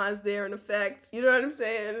 grandma's there in effect. You know what I'm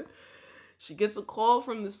saying? She gets a call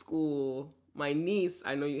from the school. My niece,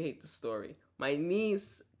 I know you hate the story. My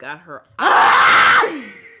niece got her...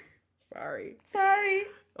 Sorry.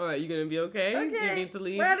 All right, you gonna be okay? Okay. Do you need to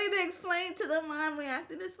leave? Well, I need to explain to them why I'm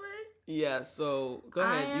reacting this way. Yeah, so go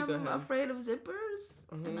ahead. You go ahead. I am afraid of zippers,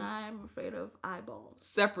 and I am afraid of eyeballs.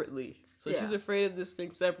 Separately. So she's afraid of this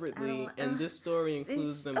thing separately, and this story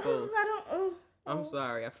includes them both. I'm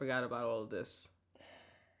sorry, I forgot about all of this.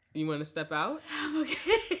 You want to step out? I'm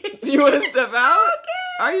okay. Do you want to step out?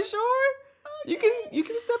 Okay. Are you sure? You can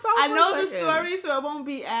step out. I know the story, so it won't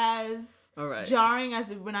be as jarring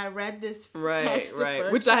as when I read this text.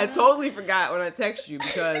 Right. Which I had totally forgot when I text you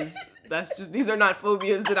because these are not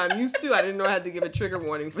phobias that I'm used to. I didn't know I had to give a trigger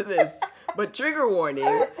warning for this. But trigger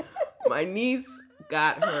warning, my niece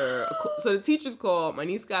got her. So the teacher's called. My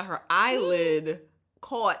niece got her eyelid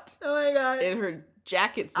caught. Oh my God. In her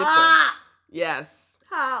jacket zipper. Yes.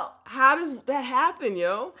 How? How does that happen,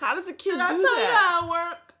 yo? How does a kid do that? Did I tell you how I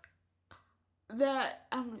work? that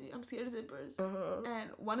I'm scared of zippers. Uh-huh. And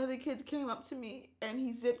one of the kids came up to me and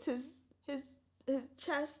he zipped his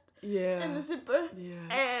chest Yeah. in the zipper. Yeah.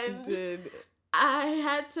 And you did. I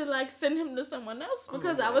had to like send him to someone else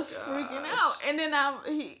because Oh I my was freaking gosh. out. And then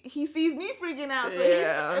he sees me freaking out, so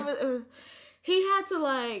Yeah. he had to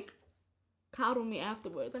like coddle me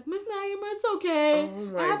afterwards. Like, Miss Naima, it's okay. Oh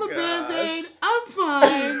my I have a gosh. Band-Aid. I'm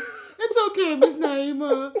fine. It's okay, Miss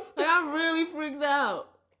Naima. Like, I really freaked out.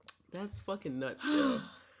 That's fucking nuts, yo.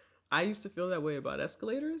 I used to feel that way about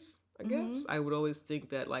escalators, I guess. I would always think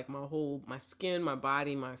that, like, my skin, my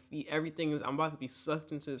body, my feet, everything I'm about to be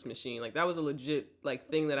sucked into this machine. Like, that was a legit, like,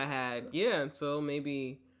 thing that I had. Yeah, and so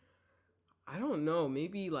maybe, I don't know,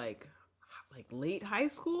 maybe, like late high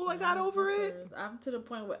school, I got over it. I'm to the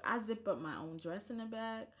point where I zip up my own dress in the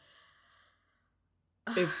bag.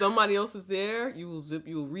 If somebody else is there, you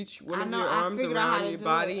will reach one of your arms around your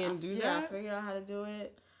body and do that. Yeah, I figured out how to do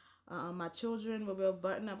it. My children will wear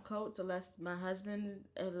button-up coats unless my husband,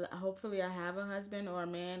 hopefully I have a husband or a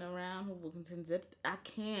man around who can zip. I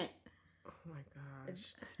can't. Oh my gosh.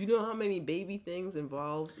 You know how many baby things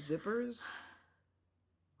involve zippers?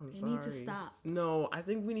 I'm sorry. You need to stop. No, I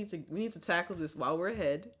think we need to tackle this while we're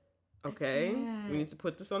ahead. Okay? We need to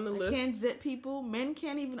put this on the list. I can't zip people. Men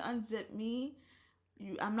can't even unzip me.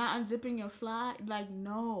 I'm not unzipping your fly. Like,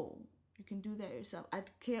 no. You can do that yourself. I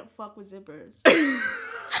can't fuck with zippers.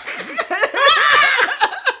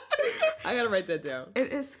 I gotta write that down.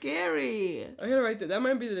 It is scary. I gotta write that. That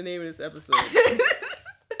might be the name of this episode.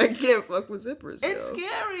 I can't fuck with zippers. It's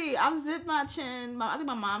scary. I've zipped my chin. I think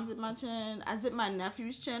my mom zipped my chin. I zipped my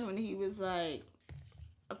nephew's chin when he was like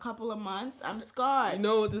a couple of months. I'm scarred. You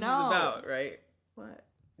know what this is about, right? What?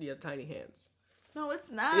 You have tiny hands. No,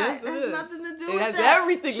 it's not. Yes, it has is. nothing to do It with has that.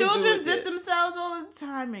 everything to do Children with zip it. themselves all the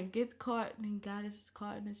time and get caught, and God is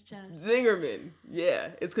caught in his chest. Zingerman. Yeah.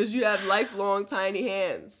 It's because you have lifelong tiny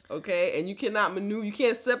hands, okay? And you cannot maneuver. You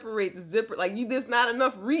can't separate the zipper. Like, there's not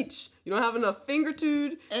enough reach. You don't have enough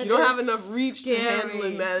fingertude. You don't have enough reach to handle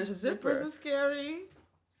and manage a zipper. Zippers are scary.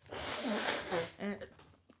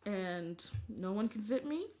 And no one can zip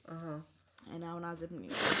me. Uh-huh. And now I'm not zipping you.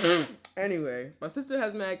 Anyway, my sister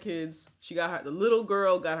has mad kids. The little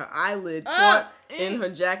girl got her eyelid caught in her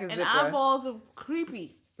jacket And zipper. eyeballs are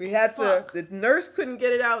creepy. We had the nurse couldn't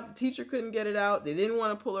get it out. The teacher couldn't get it out. They didn't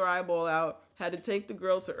want to pull her eyeball out. Had to take the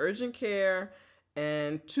girl to urgent care.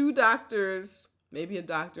 And 2 doctors, maybe a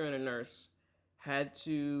doctor and a nurse, had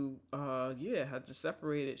to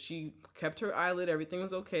separate it. She kept her eyelid. Everything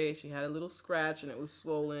was okay. She had a little scratch and it was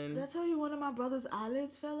swollen. Did I tell you one of my brother's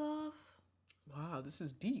eyelids fell off? Wow, this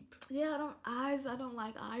is deep. Yeah, I don't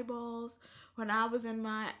like eyeballs. When I was in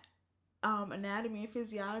my anatomy and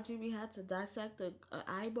physiology, we had to dissect an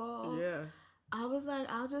eyeball. Yeah. I was like,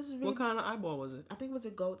 I'll just read. What kind of eyeball was it? I think it was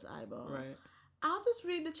a goat's eyeball. Right. I'll just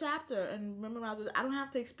read the chapter and memorize it. I don't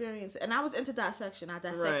have to experience it. And I was into dissection. I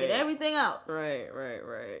dissected Right. everything else. Right.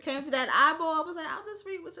 Came to that eyeball. I was like, I'll just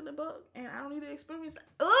read what's in the book. And I don't need to experience it.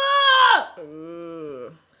 Ugh!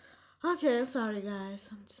 Ugh. Okay, I'm sorry, guys.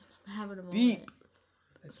 I'm having a moment. Deep.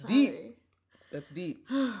 That's Sorry. deep. That's deep.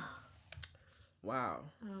 Wow.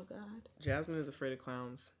 Oh, God. Jasmine is afraid of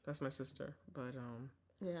clowns. That's my sister. But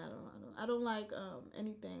Yeah, I don't like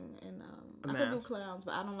anything, and I can do mask. clowns,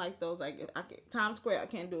 but I don't like those. Like Times Square, I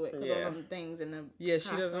can't do it because Yeah. all them things and the yeah,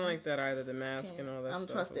 she doesn't like costumes. that either. The mask and all that I'm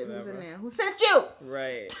stuff. trusted. or Who's in whatever. there? Who sent you?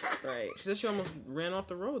 Right. She said she almost ran off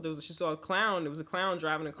the road. She saw a clown. There was a clown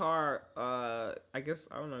driving a car. I guess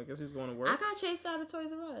he was going to work. I got chased out of Toys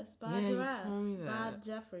R Us by a Yeah, you giraffe. told me By that.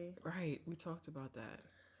 Jeffrey. Right. We talked about that.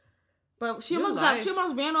 But she Your almost life. she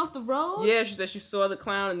almost ran off the road. Yeah, she said she saw the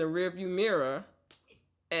clown in the rearview mirror.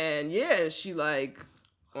 And yeah, she like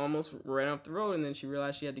almost ran off the road, and then she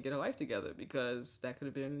realized she had to get her life together because that could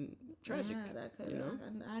have been tragic. Yeah, that could. You know?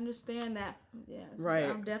 I understand that. Yeah. Right.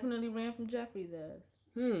 I definitely ran from Jeffrey's ass.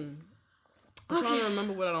 I'm trying to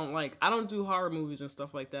remember what I don't like. I don't do horror movies and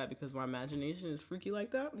stuff like that because my imagination is freaky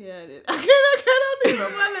like that. Yeah, it is. I don't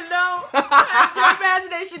even want to know what your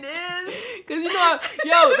imagination is.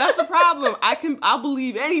 Cause that's the problem. I'll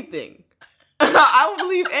believe anything. I will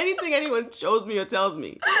believe anything anyone shows me or tells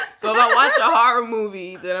me. So if I watch a horror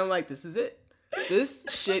movie, then I'm like, this is it. This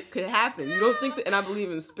shit could happen. You don't think that? And I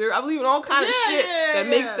believe in spirit. I believe in all kind of shit that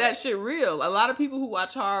makes that shit real. A lot of people who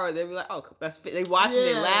watch horror, they be like, oh, that's they watch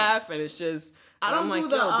it, they laugh, and it's just. I don't I'm do like,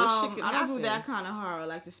 the this shit could I don't happen. do that kind of horror,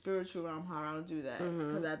 like the spiritual realm horror. I don't do that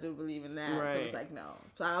because I do believe in that. So Right. it's like no.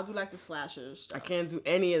 So I'll do like the slashers. I can't do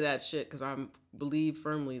any of that shit because I believe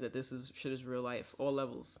firmly that shit is real life, all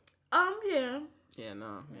levels. Yeah. Yeah,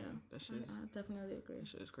 no, man, that shit is I definitely agree.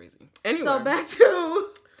 crazy. Anyway, So back to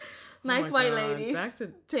Nice my white God. ladies. Back to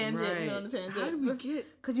Tangent, right. you know, the tangent. How did we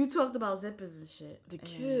get Because you talked about zippers and shit. the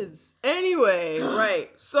kids? Anyway, right.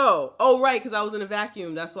 So, because I was in a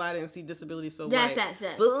vacuum. That's why I didn't see disability so white. Yes.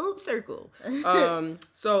 Full circle.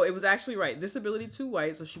 So it was actually right. Disability too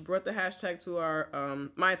white. So she brought the hashtag to our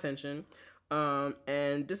my attention.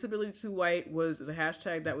 And disability too white is a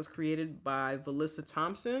hashtag that was created by Valissa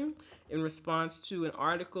Thompson in response to an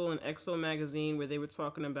article in Exo magazine where they were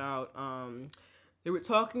talking about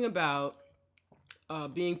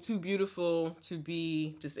being too beautiful to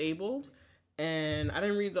be disabled. And I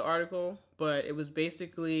didn't read the article, but it was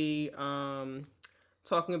basically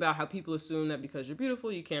talking about how people assume that because you're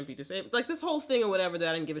beautiful, you can't be disabled. Like this whole thing or whatever that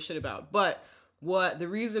I didn't give a shit about. But the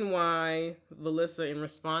reason why Valissa, in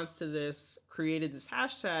response to this, created this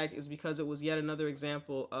hashtag is because it was yet another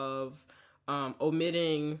example of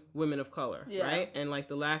omitting women of color, right? And like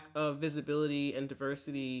the lack of visibility and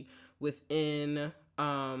diversity within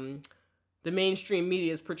the mainstream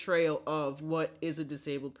media's portrayal of what is a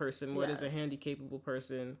disabled person, what is a handy-capable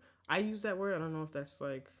person. I use that word. I don't know if that's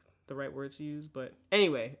like the right word to use, but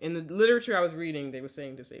anyway, in the literature I was reading, they were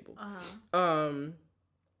saying disabled.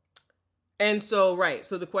 And so,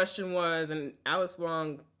 so the question was, and Alice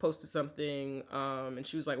Wong posted something, and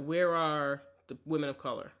she was like, where are the women of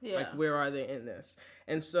color? Like, where are they in this?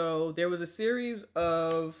 And so there was a series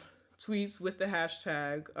of tweets with the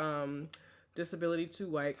hashtag disability too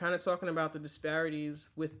white, kind of talking about the disparities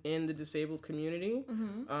within the disabled community,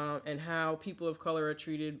 and how people of color are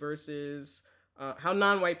treated versus how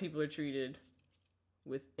non-white people are treated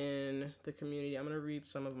within the community. I'm going to read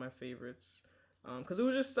some of my favorites. Because it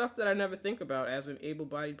was just stuff that I never think about as an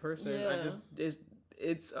able-bodied person.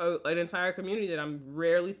 It's an entire community that I'm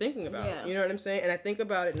rarely thinking about. You know what I'm saying? And I think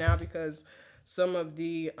about it now because some of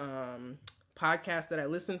the podcasts that I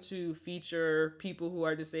listen to feature people who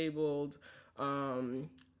are disabled and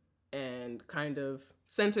kind of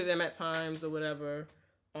center them at times or whatever.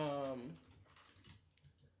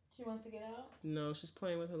 She wants to get out? No, she's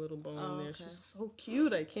playing with her little bone there. Okay. She's so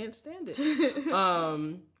cute. I can't stand it.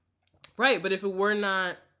 Right, but if it were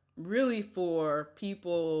not really for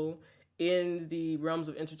people in the realms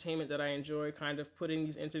of entertainment that I enjoy, kind of putting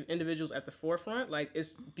these individuals at the forefront, like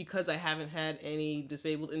it's because I haven't had any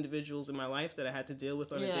disabled individuals in my life that I had to deal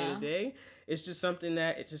with on a day-to-day. It's just something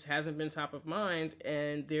that it just hasn't been top of mind,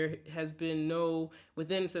 and there has been no,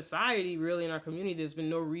 within society, really in our community, there's been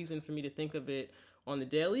no reason for me to think of it on the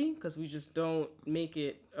daily, because we just don't make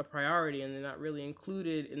it a priority, and they're not really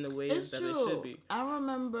included in the ways that they should be. I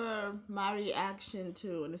remember my reaction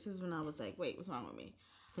to, and this is when I was like, wait, what's wrong with me?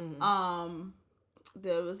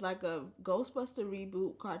 There was like a Ghostbuster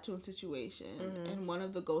reboot cartoon situation, and one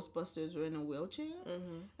of the Ghostbusters were in a wheelchair,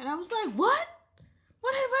 and I was like, what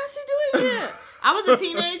is he doing here? I was a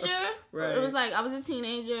teenager. Right. It was like I was a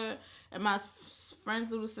teenager, and my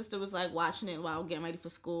friend's little sister was like watching it while getting ready for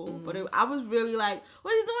school. But I was really like,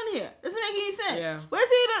 what is he doing here? Doesn't make any sense. Yeah. What is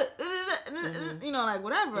he doing? You know, like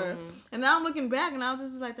whatever. And now I'm looking back and I was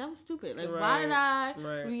just like, that was stupid. Like, why did I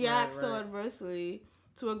react so adversely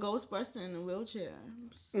to a Ghostbuster in a wheelchair?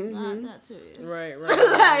 It's not that serious.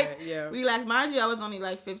 Relax. Mind you, I was only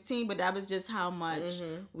like 15, but that was just how much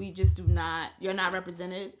we just you're not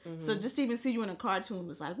represented. So just to even see you in a cartoon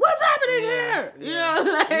was like, what's happening here? You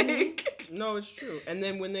know, like. No, it's true. And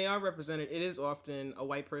then when they are represented, it is often a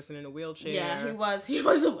white person in a wheelchair. Yeah, he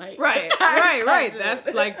was a white. Right. That's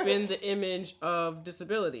like been the image of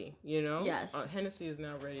disability, you know? Yes. Hennessy is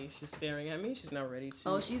now ready. She's staring at me. She's now ready to.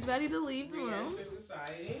 Oh, she's ready to leave the room. Re-enter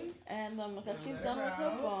society. And because she's done with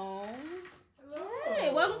her phone. Hello.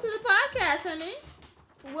 Hey, welcome to the podcast, honey.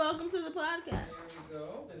 Welcome to the podcast. There we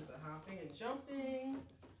go. There's the hopping and jumping.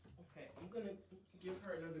 Okay, I'm gonna give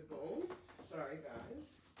her another bone. Sorry,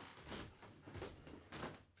 guys.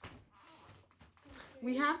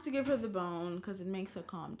 We have to give her the bone because it makes her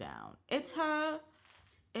calm down. It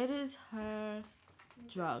is her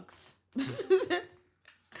drugs.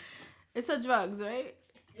 It's her drugs, right?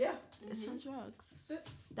 Yeah. It's her drugs. Sit.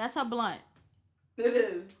 That's her blunt. It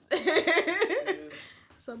is.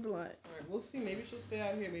 It's her blunt. All right, we'll see. Maybe she'll stay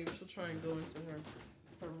out here. Maybe she'll try and go into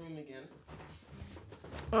her room again.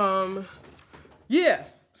 Yeah.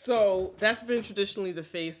 So that's been traditionally the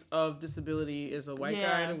face of disability is a white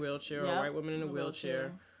guy in a wheelchair or a white woman in a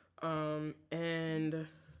wheelchair. And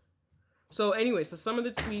so anyway, so some of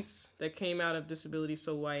the tweets that came out of Disability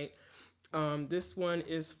So White, this one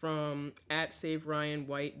is from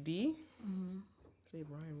 @SaveRyanWhiteD. Save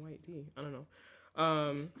Ryan White D. I don't know.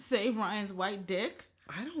 Save Ryan's white dick?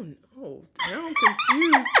 I don't know. Now I'm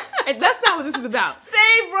confused. And that's not what this is about.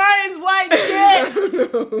 Save Ryan's white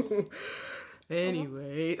dick!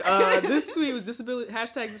 Anyway, this tweet was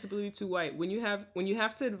 #disability too white. When you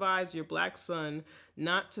have to advise your black son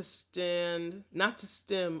not to stem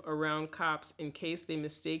around cops in case they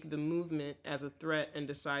mistake the movement as a threat and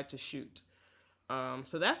decide to shoot.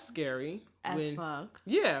 So that's scary. Fuck.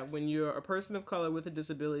 Yeah, when you're a person of color with a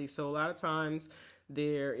disability. So a lot of times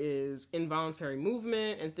there is involuntary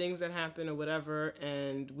movement and things that happen or whatever,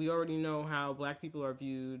 and we already know how black people are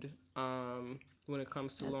viewed when it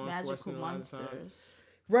comes to law enforcement a lot of the time.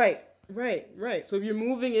 Right. So if you're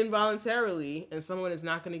moving involuntarily and someone is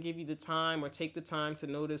not going to give you the time or take the time to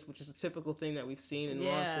notice, which is a typical thing that we've seen in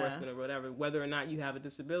law enforcement or whatever, whether or not you have a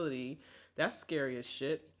disability, that's scary as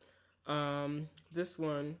shit. This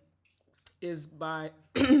one is by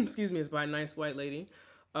is by a nice white lady.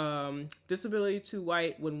 Disability too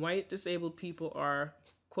white. When white disabled people are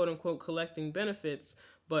quote unquote collecting benefits,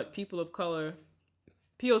 but people of color,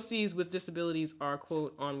 POCs with disabilities are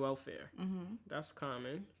quote on welfare. Mm-hmm. That's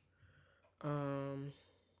common.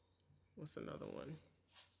 What's another one?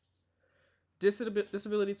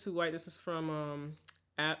 Disability too white. This is from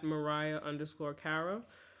at Mariah_Cara.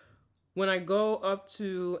 When I go up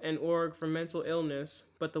to an org for mental illness,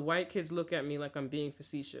 but the white kids look at me like I'm being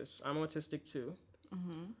facetious. I'm autistic too.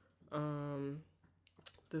 Mm-hmm.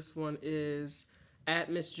 This one is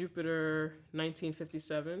at Miss Jupiter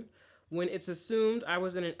 1957. When it's assumed I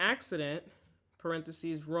was in an accident,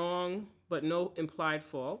 parentheses, wrong, but no implied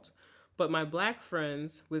fault, but my black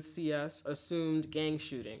friends with CS assumed gang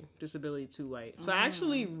shooting, disability too white. So I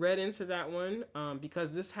actually read into that one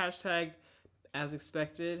because this hashtag, as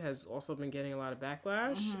expected, has also been getting a lot of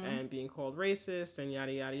backlash and being called racist and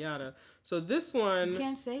yada, yada, yada. So this one... You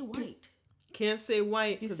can't say white. Can't say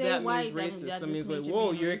white because that means racist. That means like,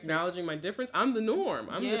 whoa, you're acknowledging my difference? I'm the norm.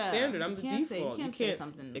 I'm the standard. I'm the default. You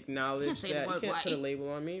can't acknowledge that. You can't put a label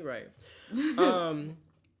on me. Right.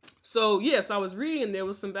 So I was reading and there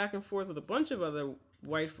was some back and forth with a bunch of other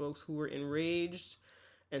white folks who were enraged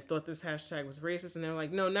and thought this hashtag was racist. And they're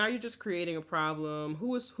like, no, now you're just creating a problem.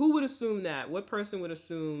 Who would assume that? What person would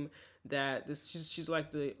assume that she's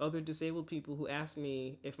like the other disabled people who asked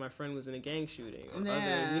me if my friend was in a gang shooting? Or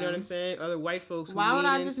other, you know what I'm saying? Other white folks who Why would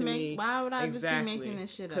I just be making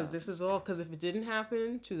this shit up? Because this is all, because if it didn't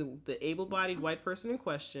happen to the able-bodied white person in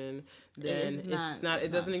question, then it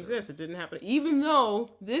doesn't exist. It didn't happen. Even though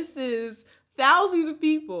this is thousands of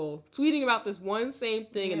people tweeting about this one same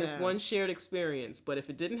thing and this one shared experience. But if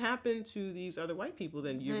it didn't happen to these other white people,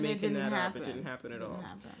 then you're making that up. It didn't happen at all.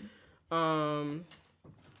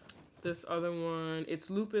 This other one, it's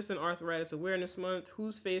Lupus and Arthritis Awareness Month.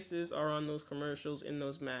 Whose faces are on those commercials in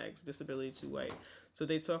those mags? Disability too white. So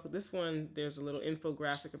they talk, this one, there's a little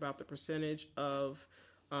infographic about the percentage of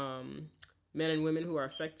men and women who are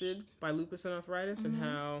affected by lupus and arthritis and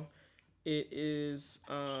how it is...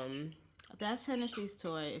 That's Hennessy's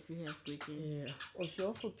toy if you hear squeaking. Yeah. Oh, she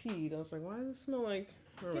also peed. I was like, why does it smell like...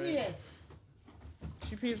 All Give me this.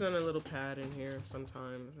 She pees on a little pad in here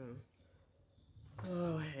sometimes and...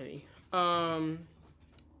 Oh, Henny.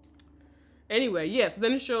 Anyway, so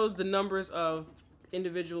then it shows the numbers of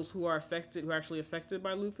individuals who are actually affected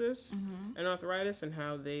by lupus and arthritis and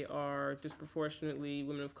how they are disproportionately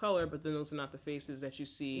women of color, but then those are not the faces that you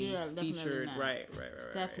see featured. Not. Right.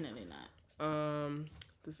 Definitely not.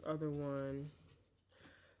 This other one.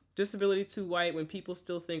 Disability too white, when people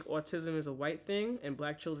still think autism is a white thing and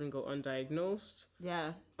black children go undiagnosed.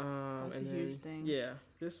 Yeah. That's a huge thing. Yeah.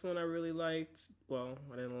 This one I really liked. Well,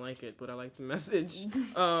 I didn't like it, but I liked the message.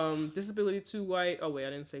 Disability too white. Oh, wait, I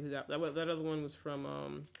didn't say who that other one was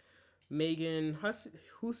from. Megan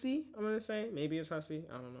Hussey, I'm going to say. Maybe it's Hussey.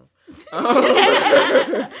 I don't know.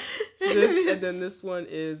 And then this one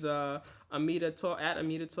is Amita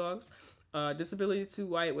Talks. Disability too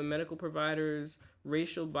white, when medical providers'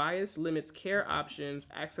 racial bias limits care options,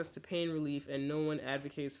 access to pain relief, and no one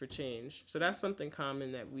advocates for change. So that's something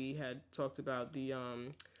common that we had talked about, the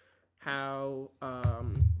how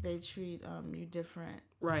they treat you different.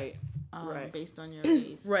 Right. Based on your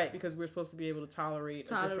race. Right, because we're supposed to be able to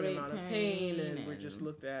tolerate a different amount of pain and we're just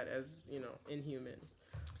looked at as, inhuman.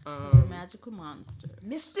 You're a magical monster.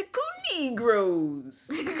 Mystical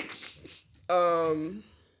Negroes.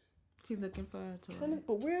 She's looking for a toy.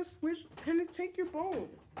 But where's Penny? Take your bone.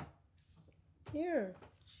 Here.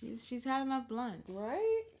 She's had enough blunts.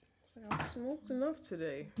 Right? I smoked enough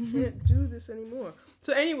today. Can't do this anymore.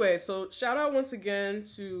 So anyway, shout out once again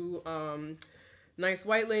to Nice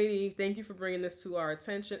White Lady. Thank you for bringing this to our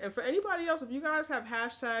attention. And for anybody else, if you guys have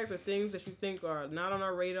hashtags or things that you think are not on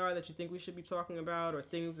our radar that you think we should be talking about, or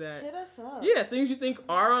things that... Hit us up. Yeah, things you think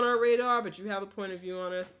are on our radar, but you have a point of view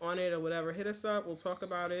on it or whatever, hit us up. We'll talk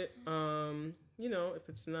about it. if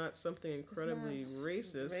it's not something incredibly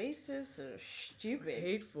racist or stupid,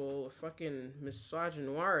 hateful, or fucking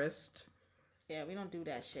misogynoirist. Yeah, we don't do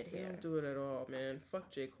that shit We here. don't do it at all, man. Fuck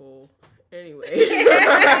J. Cole. Anyway.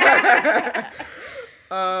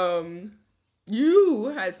 You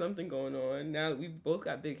had something going on. Now that we've both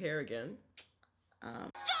got big hair again.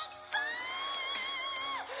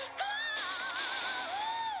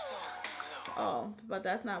 Oh, but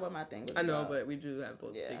that's not what my thing was I know, about. but we do have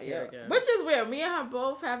both big hair again. Which is weird. Me and her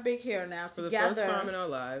both have big hair now For together. the first time in our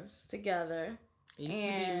lives. Together. It used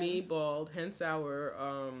to be me bald, hence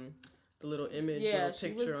our the little image, little picture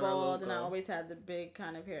she was on our bald, logo. and I always had the big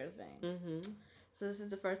kind of hair thing. Mm-hmm. So this is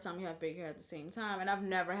the first time you have big hair at the same time, and I've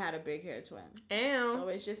never had a big hair twin. So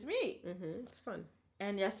it's just me. Mm-hmm. It's fun.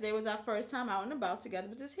 And yesterday was our first time out and about together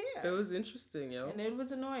with this hair. It was interesting, yo. And it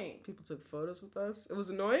was annoying. People took photos with us. It was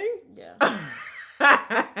annoying? Yeah.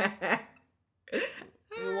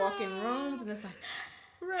 We walk in rooms, and it's like...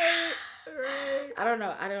 Right. I don't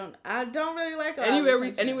know. I don't really like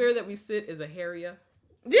anywhere that we sit is a hairier.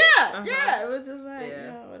 Yeah, yeah. It was just like,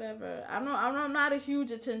 whatever. I'm not a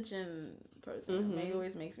huge attention person. It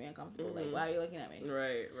always makes me uncomfortable. Like, why are you looking at me?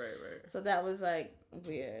 Right. So that was like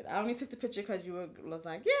weird. I only took the picture because you was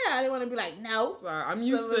like, yeah. I didn't want to be like, no. Sorry, I'm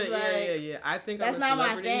used to it. Yeah. I think that's I'm a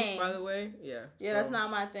celebrity, not my thing. by the way. Yeah. Yeah, that's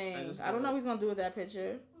not my thing. I don't know what he's gonna do with that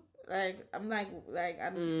picture. Like, I'm like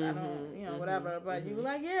I don't, whatever. But you were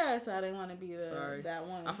like, yeah, so I didn't want to be that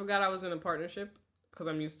one. I forgot I was in a partnership because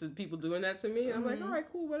I'm used to people doing that to me. I'm like, all right,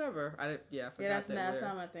 cool, whatever. I forgot that's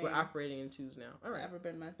not my thing. We're operating in twos now. All right. Never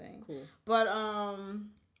been my thing. Cool. But,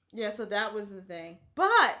 yeah, so that was the thing.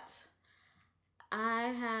 But I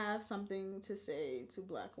have something to say to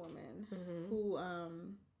Black women who,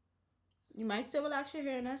 you might still relax your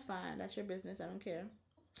hair, and that's fine. That's your business. I don't care.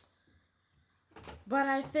 But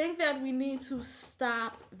I think that we need to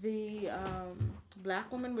stop the Black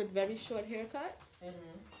women with very short haircuts.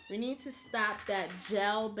 We need to stop that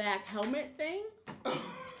gel back helmet thing.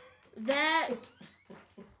 That,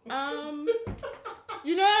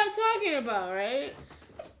 you know what I'm talking about, right?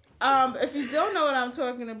 If you don't know what I'm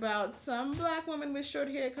talking about, some Black women with short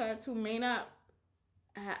haircuts who may not,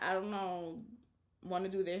 I don't know, want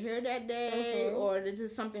to do their hair that day, or it's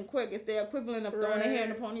just something quick. It's the equivalent of throwing their hair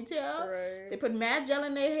in a ponytail. Right. They put mad gel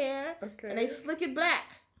in their hair, and they slick it black.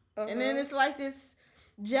 And then it's like this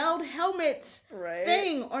gelled helmet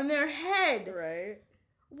thing on their head. Right.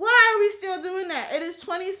 Why are we still doing that? It is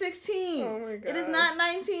 2016. Oh my gosh. It is not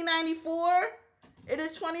 1994. It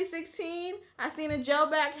is 2016. I seen a gel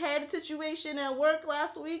back head situation at work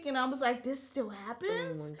last week, and I was like, this still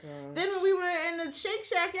happens? Oh my god. Then when we were in the Shake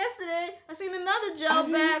Shack yesterday, I seen another gel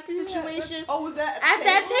back situation. Was that at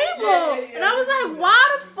that table? Yeah, and I was like,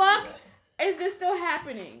 why the fuck is this still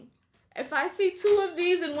happening? If I see 2 of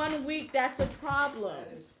these in 1 week, that's a problem.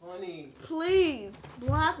 That is funny. Please,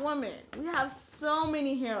 Black women, we have so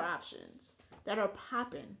many hair options that are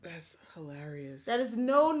popping. That's hilarious. That is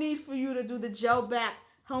no need for you to do the gel back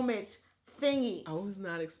helmet thingy. I was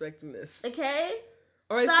not expecting this. Okay?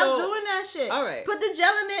 All right, Stop doing that shit. All right. Put the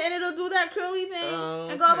gel in it and it'll do that curly thing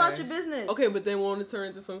and go about your business. Okay, but then won't it turn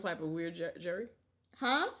into some type of weird Jerry?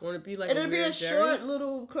 Huh? Won't it be like it'll a be a Jerry? Short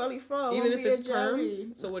little curly fro. Even if it's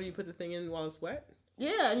permed? So what do you put the thing in while it's wet?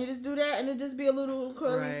 Yeah, and you just do that, and it just be a little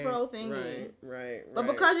curly fro thingy. Right. But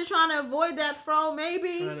because you're trying to avoid that fro,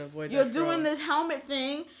 maybe you're doing this helmet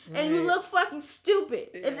thing, and you look fucking stupid.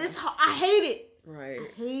 Yeah. I hate it. Right. I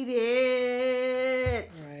hate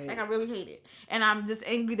it. Right. Like, I really hate it. And I'm just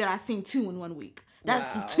angry that I seen 2 in 1 week.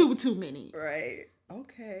 That's too many. Right.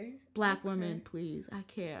 Okay. Black women, please. I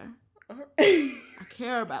care. I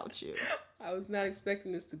care about you. I was not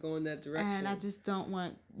expecting this to go in that direction. And I just don't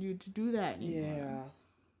want you to do that anymore. Yeah.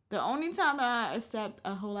 The only time I accept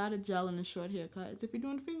a whole lot of gel in a short haircut is if you're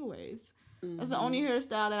doing finger waves. That's the only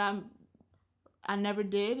hairstyle that I never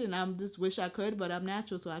did, and I just wish I could, but I'm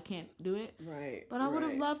natural, so I can't do it. Right. But I would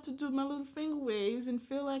have loved to do my little finger waves and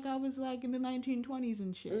feel like I was like in the 1920s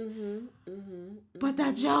and shit. But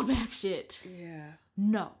that gel back shit. Yeah.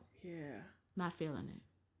 No. Yeah. Not feeling it.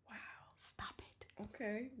 Wow. Stop it.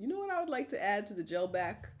 Okay. You know what I would like to add to the gel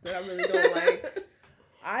back that I really don't like?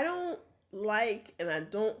 I don't like, and I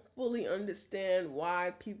don't fully understand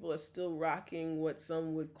why people are still rocking what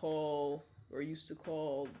some would call, or used to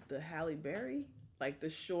call, the Halle Berry. Like the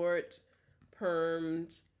short,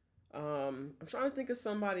 permed. I'm trying to think of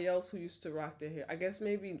somebody else who used to rock their hair. I guess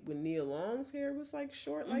maybe when Nia Long's hair was like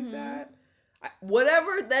short like that.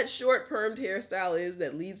 Whatever that short permed hairstyle is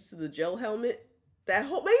that leads to the gel helmet, maybe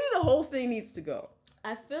the whole thing needs to go.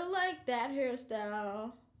 I feel like that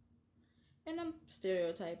hairstyle, and I'm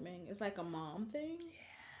stereotyping, it's like a mom thing.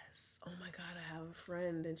 Yes. Oh my God, I have a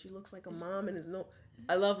friend and she looks like a mom and is no.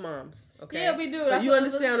 I love moms. Okay. Yeah, we do. But That's you what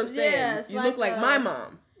understand what I'm saying? yes, You look like my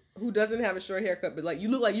mom, who doesn't have a short haircut, but like you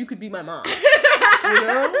look like you could be my mom. You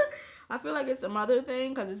know? I feel like it's a mother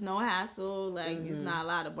thing because it's no hassle. Like it's not a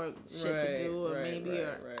lot of work shit to do, or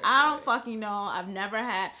I don't fucking know. I've never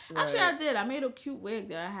had. Actually, I did. I made a cute wig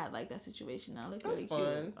that I had like that situation. I looked really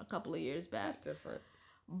cute a couple of years back. That's different.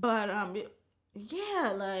 But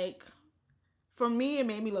yeah, like. For me, it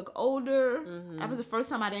made me look older. That was the first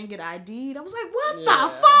time I didn't get ID'd. I was like, what the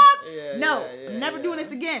fuck? Yeah, no, I'm never doing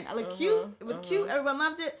this again. I look cute. It was cute. Everyone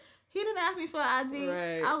loved it. He didn't ask me for an ID.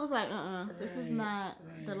 Right. I was like, this is not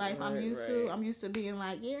the life I'm used to. I'm used to being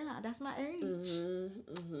like, yeah, that's my age.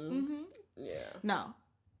 Yeah. No.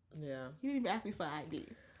 Yeah. He didn't even ask me for an ID.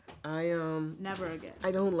 Never again. I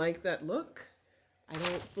don't like that look. I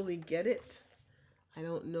don't fully get it. I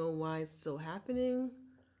don't know why it's still happening.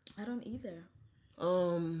 I don't either.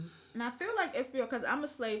 And I feel like because I'm a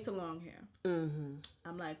slave to long hair.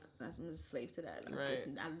 I'm like, I'm a slave to that.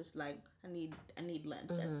 I'm just like, I need length.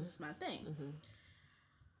 That's just my thing.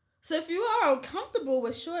 So if you are comfortable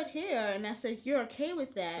with short hair and you're okay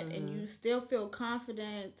with that and you still feel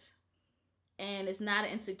confident and it's not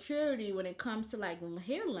an insecurity when it comes to like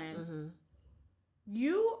hair length,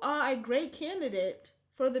 you are a great candidate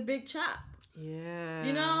for the big chop. Yeah.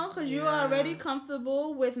 You know, because you're already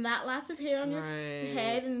comfortable with not lots of hair on your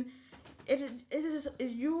head, and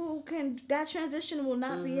that transition will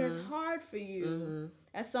not be as hard for you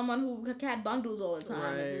as someone who had bundles all the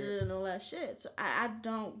time and all that shit. So I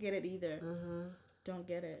don't get it either. Don't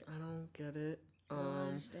get it. I don't get it. I don't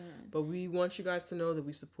understand. But we want you guys to know that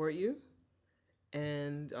we support you,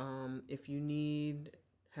 and if you need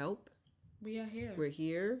help, we are here. We're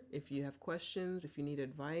here. If you have questions, if you need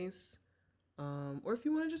advice. Or if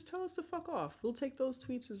you want to just tell us to fuck off, we'll take those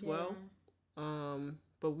tweets as well.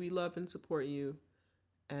 But we love and support you.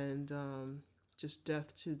 And just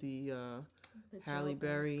death to the Halle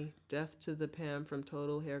Berry, death to the Pam from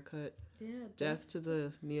Total haircut, death to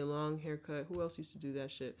the Nia Long haircut. Who else used to do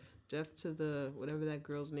that shit? Death to the whatever that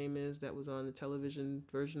girl's name is that was on the television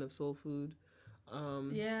version of Soul Food.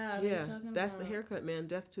 That's the haircut, man.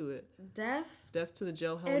 Death to it. Death to the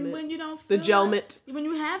gel helmet. And when you don't feel the gelmet. When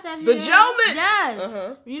you have that hair, the gelmet.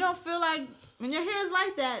 Yes. You don't feel like when your hair is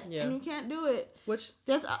like that and you can't do it.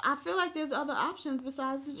 I feel like there's other options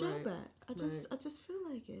besides the gel back. I just feel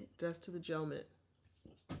like it. Death to the gelmet.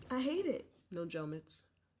 I hate it. No gelmets.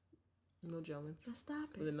 No gelmets. Let's stop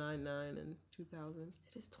it. For the 99 and 2000.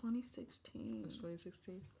 It is 2016. It's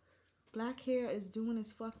 2016. Black hair is doing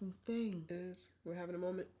its fucking thing. It is. We're having a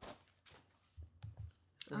moment.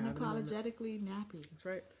 Unapologetically nappy. That's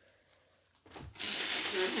right.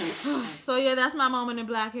 So yeah, that's my moment in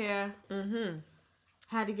black hair.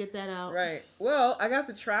 Had to get that out. Right. Well, I got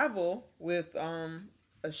to travel with a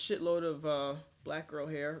shitload of black girl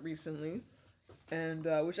hair recently, and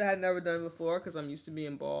which I had never done before because I'm used to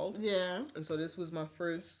being bald. Yeah. And so this was my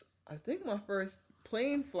first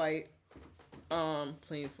plane flight.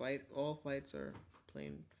 Plane flight. All flights are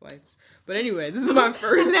plane flights. But anyway, this is my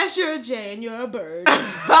first. Unless you're a Jay and you're a bird. And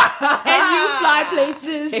you fly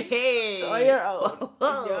places. Hey. On your own.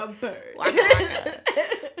 You're a bird.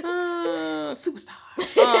 Superstar.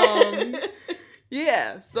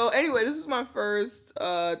 Yeah. So anyway, this is my first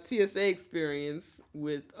TSA experience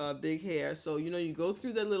with big hair. So you go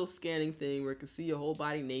through that little scanning thing where you can see your whole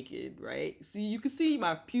body naked, right? You can see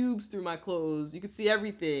my pubes through my clothes. You can see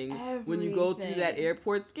everything when you go through that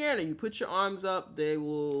airport scanner. You put your arms up, they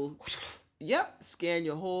will, scan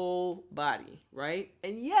your whole body, right?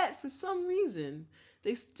 And yet, for some reason,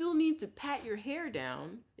 they still need to pat your hair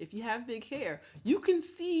down if you have big hair. You can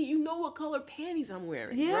see, what color panties I'm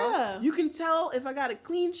wearing. Yeah. Bro. You can tell if I got a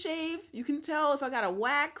clean shave. You can tell if I got a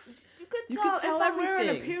wax. You could tell if I'm wearing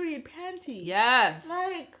a period panty. Yes.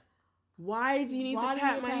 Like, why do you need to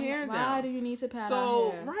pat my hair down? Why do you need to pat my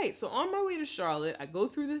hair? Right. So on my way to Charlotte, I go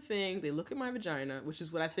through the thing. They look at my vagina, which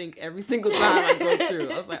is what I think every single time I go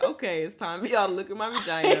through. I was like, okay, it's time for y'all to look at my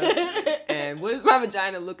vagina. And what is my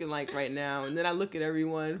vagina looking like right now? And then I look at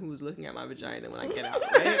everyone who's looking at my vagina when I get out,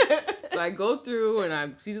 right? So I go through and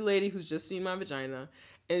I see the lady who's just seen my vagina.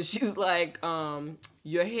 And she's like,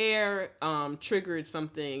 your hair triggered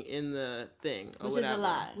something in the thing. Or Which whatever. is a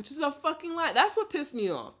lie. Which is a fucking lie. That's what pissed me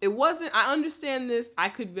off. It wasn't, I understand this. I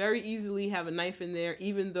could very easily have a knife in there,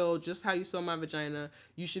 even though just how you saw my vagina,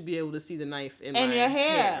 you should be able to see the knife in my your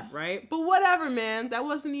hair. Right? But whatever, man. That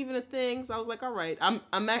wasn't even a thing. So I was like, all right. And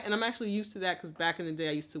I'm actually used to that because back in the day,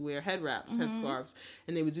 I used to wear head wraps, head scarves,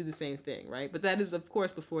 and they would do the same thing, right? But that is, of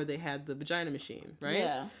course, before they had the vagina machine, right?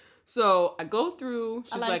 Yeah. So I go through.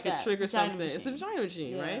 She's like that. it triggers Vagina something. It's a machine. vagina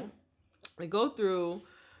machine, Yeah. right? I go through.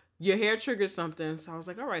 Your hair triggered something. So I was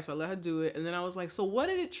like, all right. So I let her do it. And then I was like, so what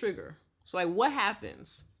did it trigger? So like, what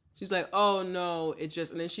happens? She's like, oh no, it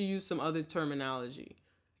just, and then she used some other terminology.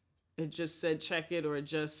 It just said check it, or it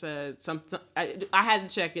just said something. I had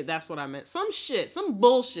to check it. That's what I meant. Some shit, some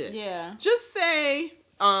bullshit. Yeah. Just say,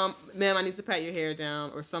 ma'am, I need to pat your hair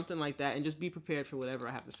down, or something like that, and just be prepared for whatever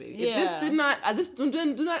I have to say. Yeah. Do not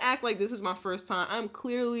act like this is my first time. I'm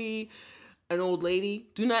clearly an old lady.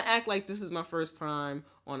 Do not act like this is my first time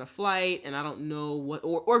on a flight and I don't know what,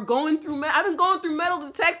 or going through, I've been going through metal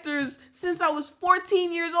detectors since I was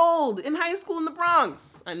 14 years old in high school in the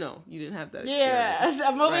Bronx. I know you didn't have that experience. Yeah,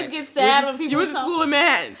 I'm always right? get sad when people you went to talk. school in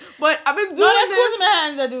Manhattan, but I've been doing No, there's this. schools in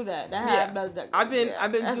Manhattan that do that. That have metal detectors.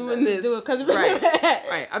 I've been doing this. Do it 'cause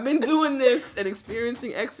right. I've been doing this and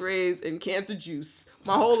experiencing X-rays and cancer juice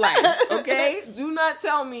my whole life. Okay, do not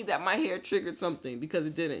tell me that my hair triggered something because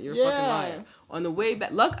it didn't. You're a fucking liar. On the way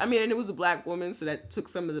back, and it was a black woman, so that took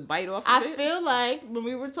some of the bite off of I it. feel like when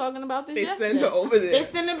we were talking about this They yesterday, send her over there. They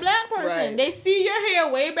send a black person. Right. They see your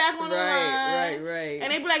hair way back on the line. Right.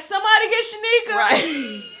 And they be like, somebody get Shanika.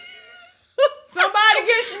 Right. Somebody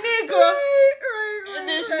get Shanika. Right. And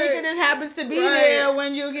then Shanika just happens to be there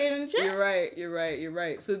when you're getting checked. You're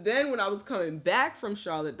right. So then when I was coming back from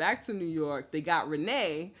Charlotte, back to New York, they got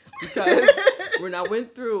Renee because when I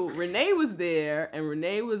went through, Renee was there and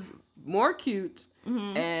Renee was more cute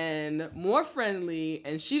and more friendly,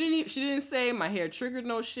 and she didn't say my hair triggered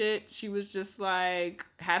no shit. She was just like,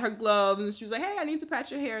 had her gloves and she was like, hey, I need to pat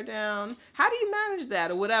your hair down. How do you manage that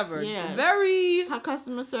or whatever? Yeah. Her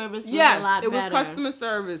customer service was yes, a lot it was better. customer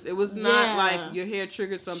service. It was not like your hair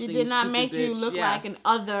triggered something. She did not stupid make you bitch. look Yes. like an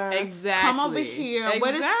other. Exactly. Come over here.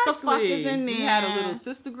 What the fuck is in there? We had a little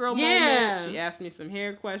sister girl moment. She asked me some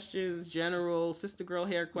hair questions, general sister girl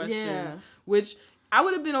hair questions, which I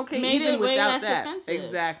would have been okay Made even it way without less that. offensive.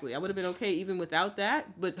 Exactly. I would have been okay even without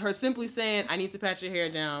that. But her simply saying, I need to pat your hair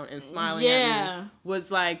down and smiling at me was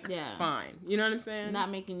like, fine. You know what I'm saying? Not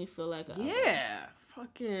making you feel like a... Yeah.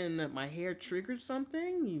 Fucking, my hair triggered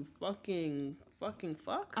something? You fucking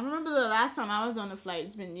fuck? I remember the last time I was on a flight.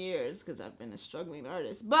 It's been years because I've been a struggling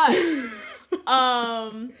artist. But,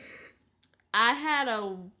 I had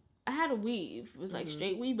a weave. It was like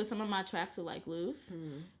straight weave, but some of my tracks were like loose.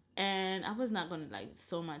 And I was not gonna like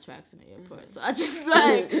sew my tracks in the airport, so I just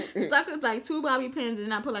like stuck with like 2 bobby pins,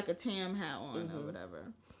 and I put like a tam hat on or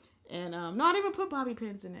whatever. And no, I didn't even put bobby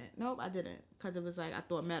pins in it. Nope, I didn't, because it was like I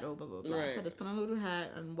thought metal, blah blah blah. Right. So I just put on a little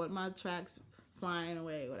hat and what my tracks flying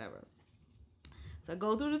away, whatever. So I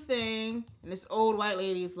go through the thing, and this old white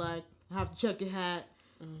lady is like, "I have to check your hat."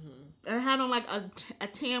 And I had on like a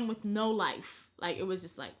tam with no life, like it was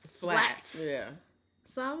just like flats. Yeah.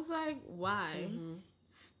 So I was like, why?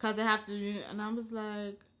 Because I have to, and I was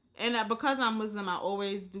like, and because I'm Muslim, I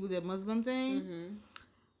always do the Muslim thing.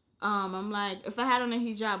 I'm like, if I had on a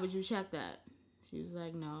hijab, would you check that? She was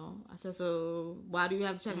like, no. I said, so why do you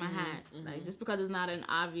have to check my hat? Like, just because it's not an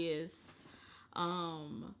obvious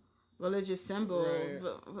religious symbol,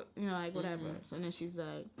 but, you know, like whatever. So then she's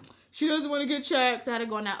like, she doesn't want to get checked. So I had to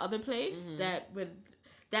go in that other place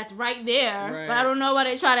that's right there. Right. But I don't know why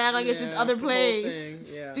they try to act like it's this other it's a whole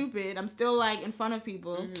place. thing. Yeah. Stupid. I'm still like in front of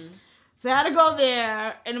people. So I had to go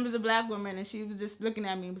there, and it was a black woman, and she was just looking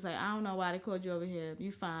at me and was like, I don't know why they called you over here.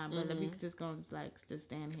 You fine, but we could just go and just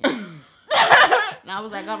stand here. And I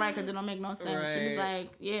was like, all right, because it don't make no sense. She was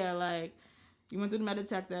like, yeah, like, you went through the metal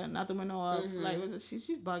detector, nothing went off. Like,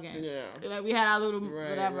 she's bugging. Yeah. Like, we had our little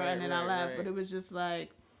whatever, and then I left. But it was just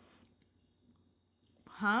like,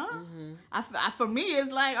 huh? For me,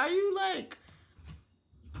 it's like, are you like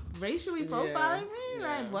racially profiling me?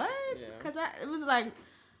 Like, what? Because it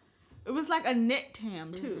was like a knit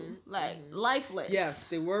tam too, like lifeless. Yes,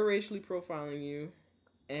 they were racially profiling you,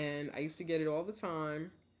 and I used to get it all the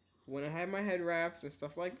time when I had my head wraps and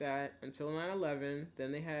stuff like that until 9/11.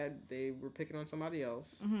 Then they were picking on somebody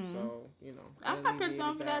else. So you know, I got picked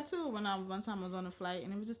on for that too when one time I was on a flight,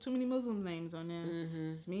 and it was just too many Muslim names on there.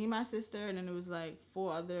 It's me and my sister, and then it was like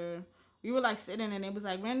 4 other. We were like sitting, and it was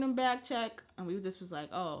like random bag check, and we just was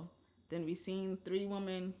like, oh. Then we seen 3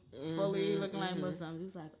 women fully looking like Muslims. We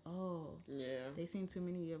was like, oh, they seen too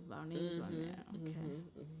many of our names on there.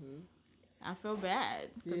 Okay, I feel bad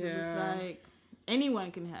because it was like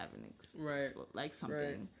anyone can have like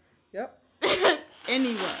something. Yep.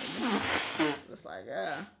 Anyone. It's like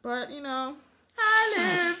but you know, I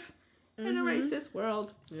live in a racist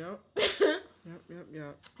world. Yep.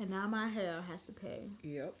 Yep. And now my hair has to pay.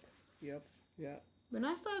 Yep. When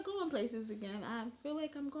I start going places again, I feel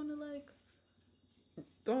like I'm gonna like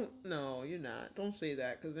No, you're not. Don't say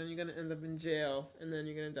that, because then you're gonna end up in jail, and then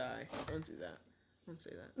you're gonna die. Don't do that. Don't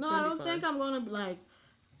say that. No, I don't think I'm gonna like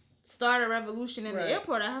start a revolution in the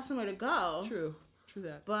airport. I have somewhere to go. True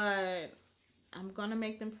that. But I'm gonna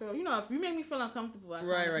make them feel. If you make me feel uncomfortable, I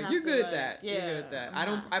Right. You're good at that. Yeah, you're good at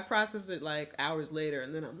that. I process it like hours later,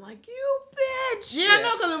 and then I'm like, you bitch. Yeah, I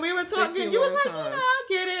know, because when we were talking, you was like, I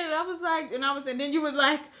get it. And I was like, and then you was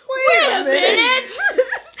like, wait a minute.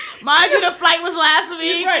 Mind you, the flight was last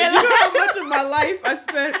week. Right. You know how much of my life I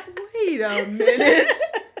spent. Wait a minute.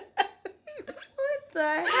 What the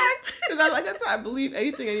heck? Because like I said, I believe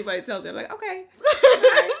anything anybody tells me. I'm like, okay.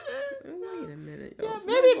 Wait a minute. Yo,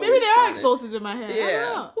 maybe there are explosives in my head.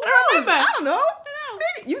 Yeah. I don't know. I don't know.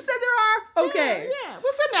 Maybe you said there are. Okay. Yeah.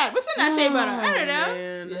 What's in that shea butter? I don't know.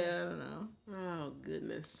 Man. Yeah, I don't know. Oh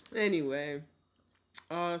goodness. Anyway,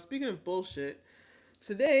 speaking of bullshit,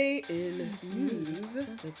 today in news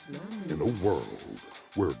that's not. In a world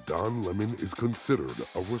where Don Lemon is considered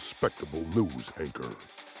a respectable news anchor.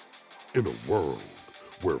 In a world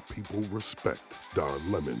where people respect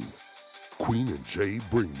Don Lemon, Queen and Jay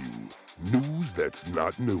bring you news that's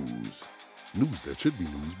not news. News that should be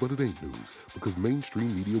news, but it ain't news, because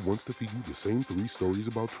mainstream media wants to feed you the same 3 stories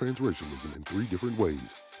about transracialism in 3 different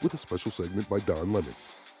ways, with a special segment by Don Lemon.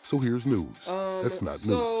 So here's news. That's not news.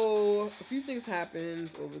 So, a few things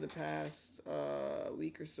happened over the past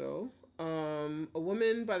week or so. A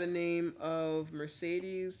woman by the name of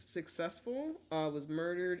Mercedes Successful was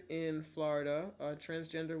murdered in Florida. A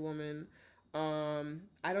transgender woman.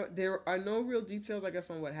 There are no real details, I guess,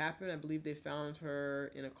 on what happened. I believe they found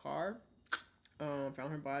her in a car. Found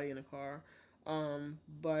her body in a car.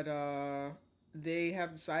 But they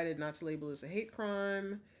have decided not to label this a hate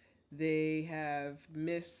crime. They have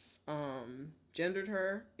misgendered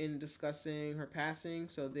her in discussing her passing.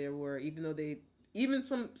 So there were, even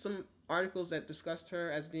some articles that discussed her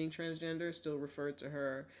as being transgender still referred to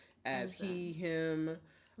her as he, him.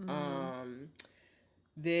 Mm-hmm.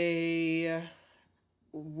 There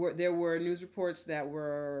were news reports that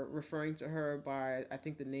were referring to her by, I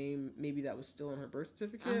think, the name maybe that was still on her birth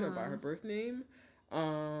certificate or by her birth name.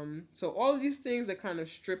 So all of these things that kind of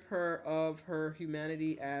strip her of her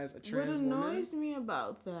humanity as a trans woman. What annoys me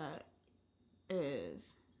about that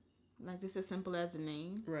is, like, just as simple as a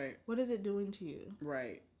name. Right. What is it doing to you?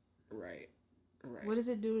 Right. What is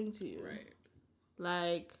it doing to you? Right.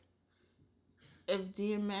 Like, if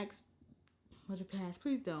DMX were to pass,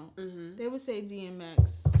 please don't. Mm-hmm. They would say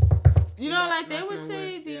DMX. They would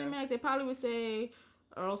say DMX. Yeah. They probably would say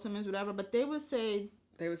Earl Simmons, whatever, but they would say...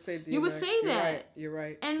 They would say DMX. You would say that. You're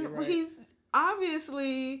right. And he's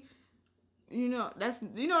obviously, that's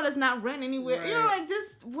not written anywhere. Right.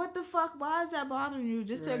 Just what the fuck? Why is that bothering you?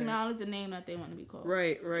 Just to acknowledge the name that they want to be called.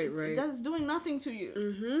 Right. That's doing nothing to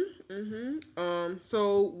you.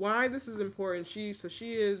 So why this is important? She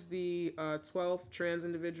is the 12th trans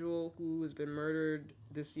individual who has been murdered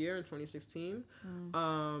this year in 2016.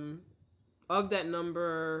 Of that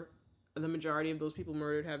number, the majority of those people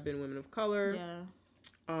murdered have been women of color. Yeah.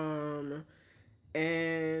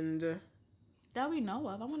 And that we know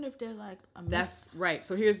of. I wonder if they're like that's right.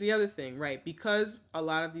 So here's the other thing, right? Because a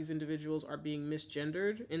lot of these individuals are being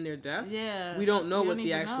misgendered in their death. Yeah. We don't know what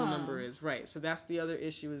the actual number is, right? So that's the other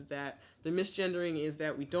issue, is that the misgendering is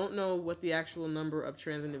that we don't know what the actual number of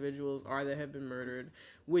trans individuals are that have been murdered,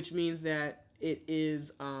 which means that it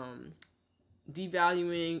is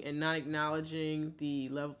devaluing and not acknowledging the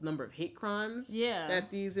number of hate crimes that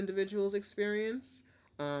these individuals experience.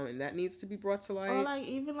 And that needs to be brought to light. Or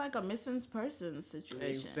even a missing person situation.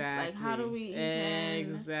 Exactly. Like, how do we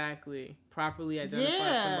even... Exactly. Properly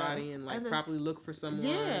identify somebody and properly look for someone.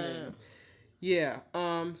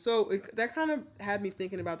 So that kind of had me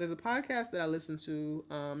thinking about, there's a podcast that I listen to.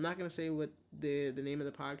 I'm not going to say what the name of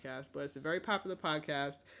the podcast, but it's a very popular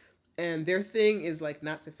podcast. And their thing is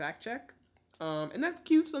not to fact check. And that's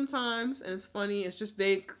cute sometimes. And it's funny. It's just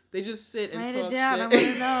they just sit and talk shit. I want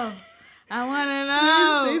to know. I want to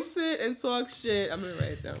know. They sit and talk shit. I'm going to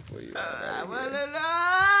write it down for you. I want to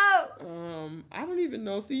know. I don't even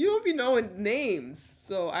know. See, you don't be knowing names.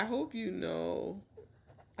 So I hope you know.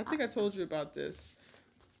 I think I told you about this.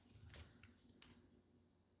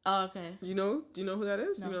 Oh, okay. Do you know who that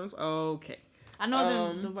is? No. Do you know? Okay. I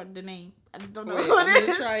know the name. I just don't know who it is. I'm going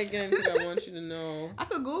to try again because I want you to know. I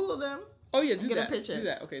could Google them. Oh, yeah. Do get that. A picture. Do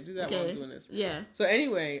that. Okay. Do that while I'm doing this. Yeah. So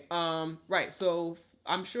anyway, right. So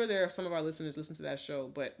I'm sure there are some of our listeners listen to that show,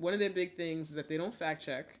 but one of their big things is that they don't fact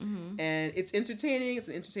check, and it's entertaining. It's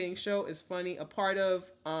an entertaining show. It's funny. A part of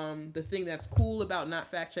the thing that's cool about not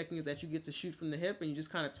fact checking is that you get to shoot from the hip, and you're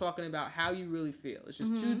just kind of talking about how you really feel. It's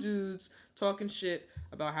just two dudes talking shit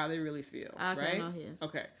about how they really feel, right?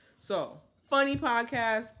 Okay, so funny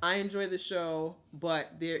podcast. I enjoy the show,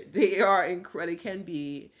 but they can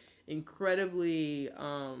be incredibly,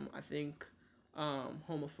 I think,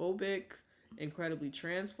 homophobic, incredibly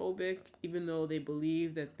transphobic, even though they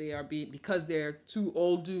believe that they are because they're two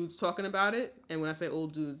old dudes talking about it. And when I say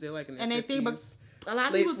old dudes, they're like in their 50s, they think, a lot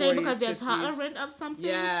of late people think 40s, because they're 50s. tolerant of something,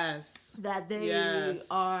 that they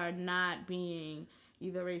are not being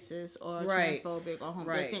either racist or transphobic or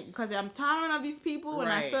homophobic. They think because I'm tolerant of these people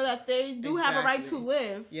and I feel that they do have a right to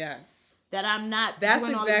live. Yes. That I'm not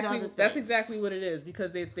doing all these other things. That's exactly what it is,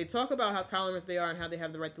 because they talk about how tolerant they are and how they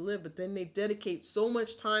have the right to live, but then they dedicate so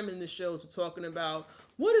much time in the show to talking about,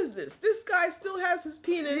 what is this? This guy still has his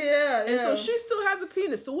penis, and so she still has a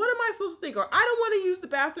penis. So what am I supposed to think? Or I don't want to use the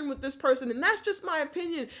bathroom with this person, and that's just my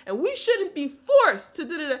opinion, and we shouldn't be forced to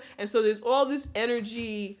da-da-da. And so there's all this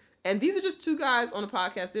energy. And these are just two guys on a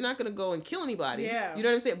podcast. They're not going to go and kill anybody. Yeah. You know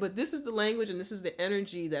what I'm saying? But this is the language and this is the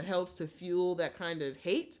energy that helps to fuel that kind of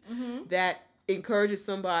hate that encourages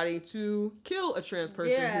somebody to kill a trans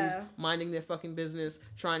person who's minding their fucking business,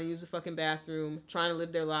 trying to use the fucking bathroom, trying to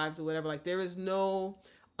live their lives or whatever. Like, there is no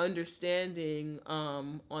understanding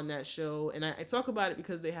on that show. And I talk about it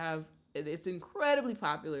because it's incredibly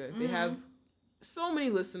popular. They have so many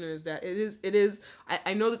listeners that it is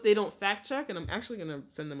I know that they don't fact check, and I'm actually gonna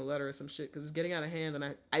send them a letter or some shit because it's getting out of hand,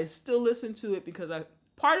 and I still listen to it because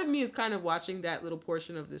part of me is kind of watching that little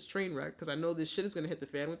portion of this train wreck because I know this shit is gonna hit the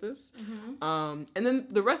fan with this, and then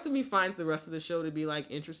the rest of me finds the rest of the show to be like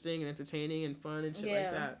interesting and entertaining and fun and shit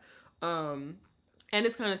like that, and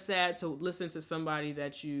it's kind of sad to listen to somebody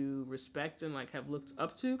that you respect and like have looked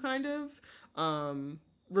up to kind of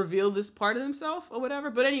reveal this part of themselves or whatever.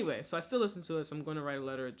 But anyway, so I still listen to it, so I'm going to write a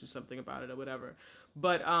letter or do something about it or whatever.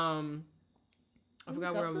 But I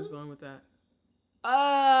forgot where I was going with that.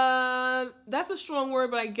 That's a strong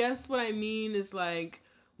word, but I guess what I mean is like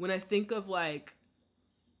I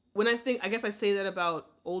guess I say that about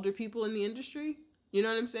older people in the industry, you know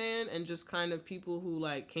what I'm saying? And just kind of people who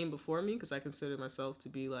like came before me, because I consider myself to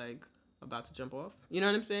be like about to jump off, you know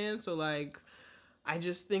what I'm saying? So like I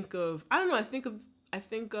just think of, I don't know, I think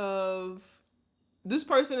of this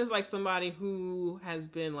person as like somebody who has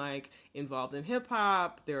been like involved in hip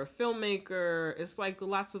hop. They're a filmmaker. It's like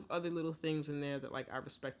lots of other little things in there that like I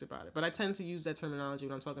respect about it. But I tend to use that terminology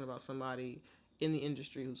when I'm talking about somebody in the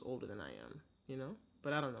industry who's older than I am, you know?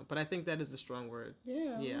 But I don't know. But I think that is a strong word.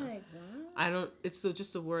 Yeah. Like, what? It's still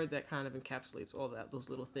just a word that kind of encapsulates all those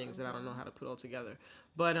little things that I don't know how to put all together.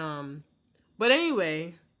 But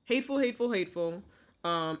anyway, hateful.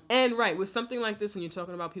 And right, with something like this, when you're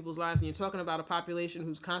talking about people's lives and you're talking about a population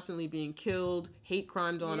who's constantly being killed, hate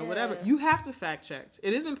crimed on, or whatever, you have to fact check.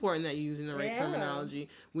 It is important that you're using the right terminology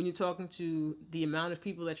when you're talking to the amount of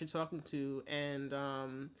people that you're talking to,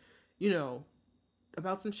 and you know,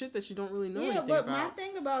 about some shit that you don't really know anything about. Yeah, but my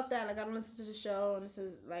thing about that, like, I don't listen to the show, and this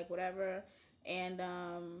is like whatever, and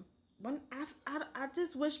when I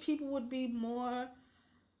just wish people would be more.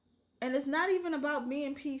 And it's not even about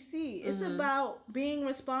being PC. It's about being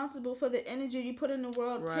responsible for the energy you put in the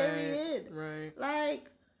world, period. Right. Like,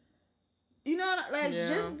 you know, like,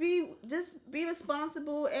 just be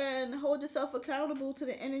responsible and hold yourself accountable to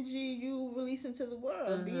the energy you release into the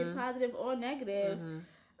world, be it positive or negative.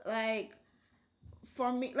 Like,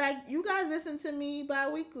 for me, like, you guys listen to me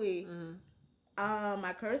bi-weekly.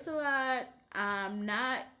 I curse a lot. I'm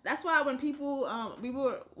not. That's why when people,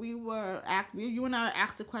 you and I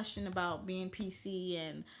asked a question about being PC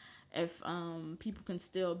and if people can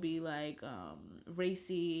still be like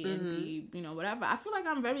racy and be, you know, whatever. I feel like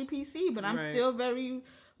I'm very PC, but I'm still very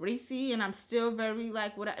racy, and I'm still very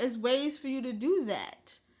like There's ways for you to do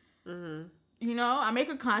that. You know, I make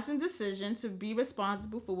a constant decision to be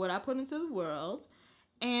responsible for what I put into the world,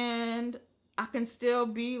 and I can still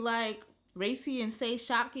be like racy and say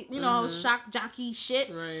shock jockey shit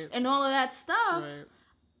and all of that stuff.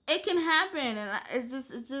 It can happen, and it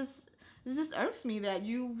just irks me that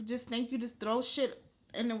you just think you just throw shit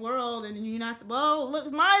in the world and you're not. Well, look,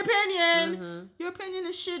 it's my opinion. Your opinion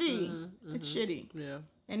is shitty. It's shitty. Yeah.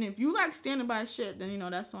 And if you like standing by shit, then you know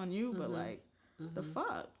that's on you. But like, the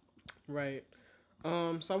fuck. Right.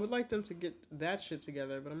 So I would like them to get that shit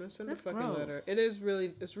together, but I'm gonna send a fucking letter. It's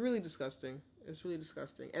really disgusting. It's really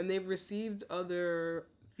disgusting. And they've received other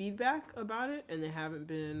feedback about it, and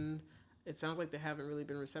it sounds like they haven't really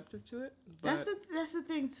been receptive to it. But that's the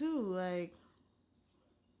thing too. Like,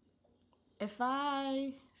 if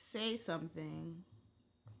I say something,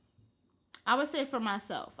 I would say for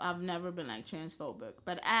myself, I've never been like transphobic,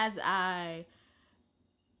 but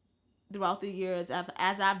throughout the years,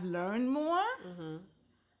 as I've learned more,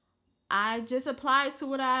 I just apply it to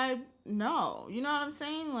what I know. You know what I'm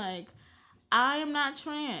saying? Like, I am not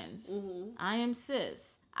trans. I am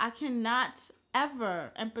cis. I cannot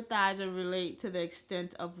ever empathize or relate to the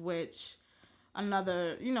extent of which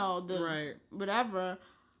another, whatever.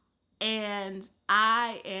 And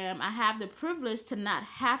I have the privilege to not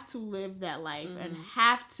have to live that life and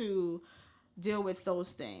have to deal with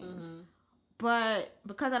those things. But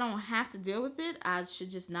because I don't have to deal with it, I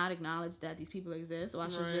should just not acknowledge that these people exist, or I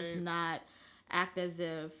should just not act as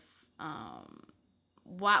if,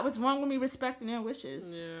 what's wrong with me respecting their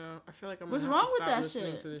wishes? Yeah, I feel like I'm what's gonna wrong have to with stop that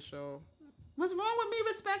listening shit? to this show. What's wrong with me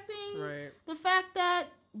respecting Right. the fact that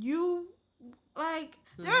you, like,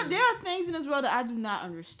 there are things in this world that I do not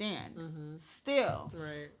understand still.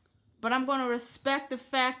 Right. But I'm going to respect the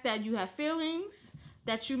fact that you have feelings,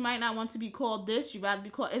 that you might not want to be called this. You'd rather be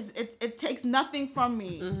called... It takes nothing from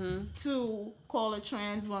me to call a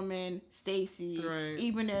trans woman Stacy. Right.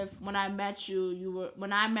 Even if when I met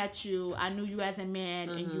you, I knew you as a man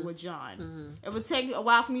and you were John. It would take a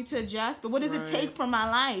while for me to adjust, but what does it take from my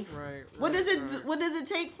life? Right. What does it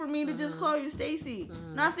take for me to just call you Stacy?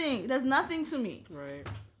 Nothing. It does nothing to me. Right.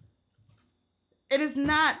 It is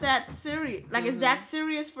not that serious. Like, it's that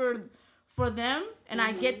serious for them, and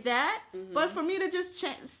I get that. But for me to just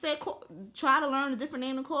try to learn a different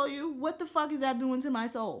name to call you, what the fuck is that doing to my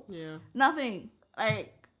soul? Yeah. Nothing.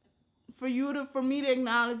 Like, for me to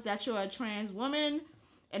acknowledge that you're a trans woman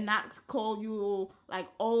and not call you like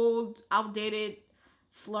old, outdated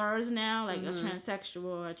slurs now, like a transsexual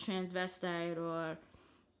or a transvestite, or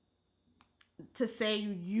to say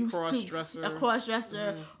you used Cross-dresser. to a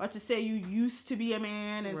cross-dresser, or to say you used to be a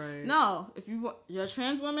man. And no, if you're a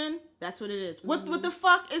trans woman, that's what it is. What the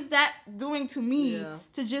fuck is that doing to me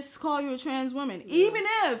to just call you a trans woman? Even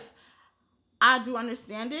if I do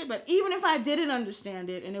understand it, but even if I didn't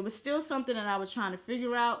understand it and it was still something that I was trying to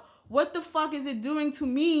figure out, what the fuck is it doing to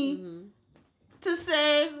me to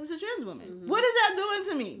say it's a trans woman? What is that doing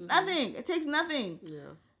to me? Nothing. It takes nothing.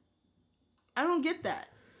 Yeah. I don't get that.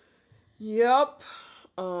 Yep.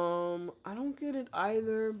 I don't get it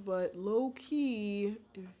either, but low key,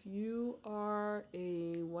 if you are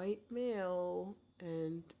a white male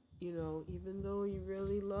and, even though you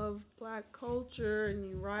really love black culture and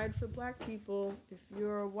you ride for black people, if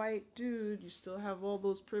you're a white dude, you still have all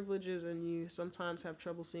those privileges and you sometimes have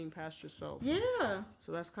trouble seeing past yourself. Yeah.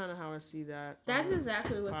 So that's kind of how I see that. That's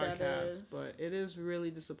exactly what podcast, that is. But it is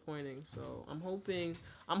really disappointing. So I'm hoping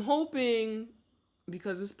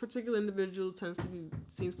because this particular individual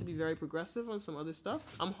seems to be very progressive on some other stuff.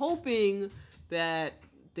 I'm hoping that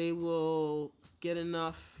they will get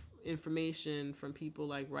enough information from people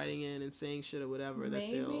like writing in and saying shit or whatever that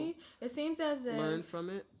they'll it seems as if learn from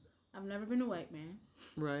it. I've never been a white man.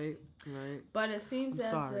 Right. But it seems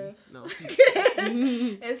if No.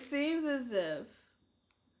 it seems as if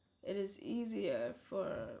it is easier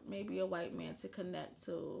for maybe a white man to connect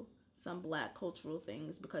to some black cultural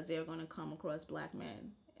things because they're going to come across black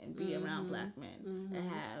men and be around black men and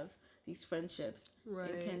have these friendships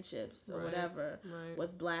and kinships or whatever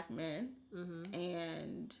with black men.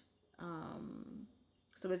 And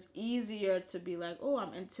so it's easier to be like, oh,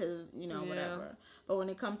 I'm into, whatever. But when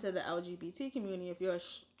it comes to the LGBT community, if you're a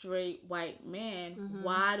straight white man,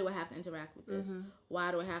 why do I have to interact with this? Why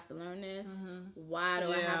do I have to learn this? Why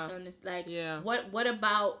do I have to learn this? Like, what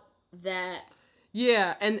about that?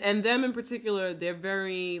 Yeah, and them in particular, they're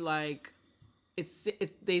very like,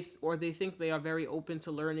 they think they are very open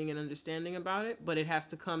to learning and understanding about it, but it has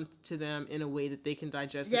to come to them in a way that they can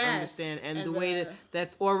digest and understand, and the way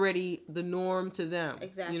that's already the norm to them.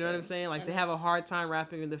 Exactly. You know what I'm saying? Like, they have a hard time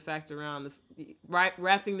wrapping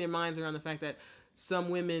wrapping their minds around the fact that some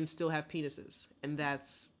women still have penises, and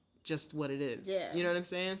that's just what it is. Yeah. You know what I'm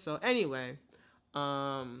saying? So anyway,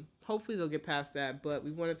 hopefully they'll get past that, but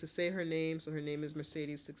we wanted to say her name, so her name is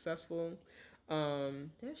Mercedes Successful.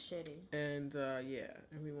 They're shitty. And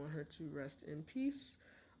and we want her to rest in peace.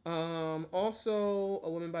 Also, a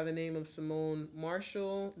woman by the name of Simone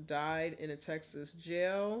Marshall died in a Texas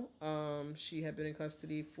jail. She had been in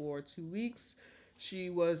custody for 2 weeks. She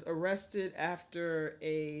was arrested after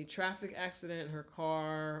a traffic accident. Her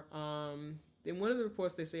car, in one of the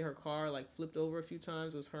reports, they say her car like flipped over a few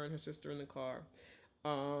times. It was her and her sister in the car.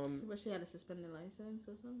 But she had a suspended license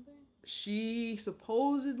or something? She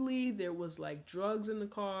supposedly, there was like drugs in the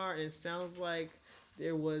car, and it sounds like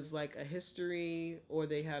there was like a history, or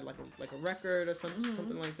they had like a record or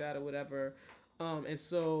something like that or whatever. And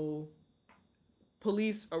so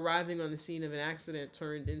police arriving on the scene of an accident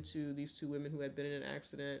turned into these two women who had been in an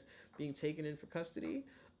accident being taken in for custody.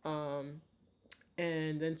 And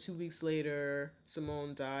then 2 weeks later,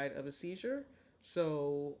 Simone died of a seizure.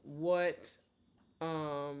 So what,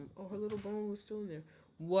 her little bone was still in there.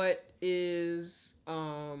 What is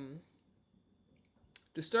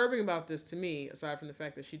disturbing about this to me, aside from the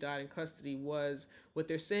fact that she died in custody, was what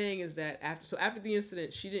they're saying is that after the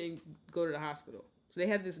incident, she didn't go to the hospital. So they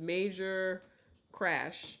had this major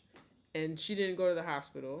crash, and she didn't go to the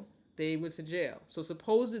hospital. They went to jail. So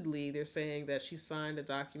supposedly they're saying that she signed a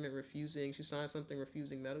document refusing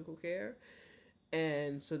medical care.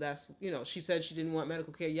 And so that's, she said she didn't want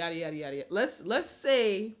medical care, yada, yada, yada, yada. Let's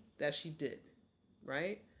say that she did,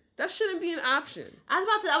 right? That shouldn't be an option. I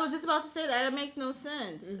was just about to say that. It makes no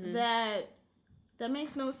sense. Mm-hmm. That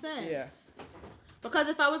makes no sense. Yeah. Because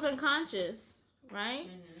if I was unconscious, right,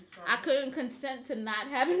 I couldn't consent to not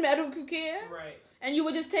having medical care. Right. And you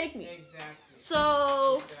would just take me. Exactly.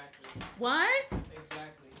 So, Exactly. what? Exactly.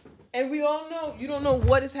 And we all know, you don't know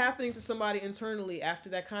what is happening to somebody internally after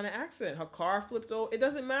that kind of accident. Her car flipped over. It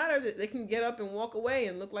doesn't matter that they can get up and walk away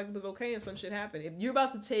and look like it was okay and some shit happened. If you're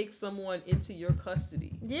about to take someone into your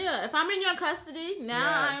custody. Yeah, if I'm in your custody,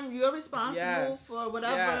 now you're responsible for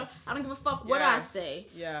whatever. Yes. I don't give a fuck what I say.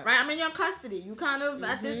 Yeah. Right? I'm in your custody. You kind of,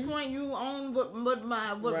 at this point, you own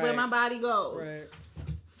where my body goes. Right.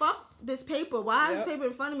 Fuck this paper. Why is this paper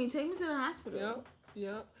in front of me? Take me to the hospital.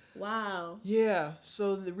 Yep. Wow. Yeah.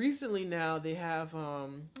 So recently now they have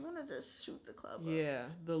I'm gonna just shoot the club up.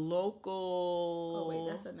 the local. Oh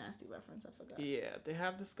wait, that's a nasty reference. I forgot. Yeah, they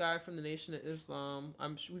have this guy from the Nation of Islam.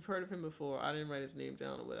 We've heard of him before. I didn't write his name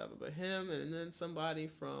down or whatever, but him and then somebody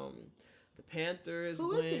from the Panthers.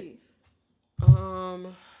 Who is he? Let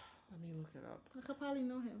me look it up. I could probably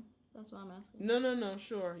know him. That's why I'm asking. No.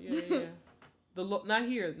 Sure. Yeah. Not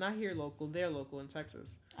here local. They're local in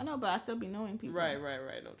Texas. I know, but I still be knowing people. Right.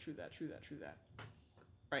 No, true that.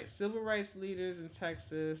 Right, civil rights leaders in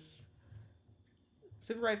Texas.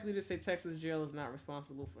 Civil rights leaders say Texas jail is not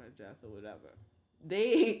responsible for her death or whatever.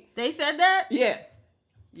 They said that?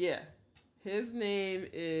 Yeah. His name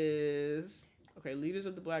is leaders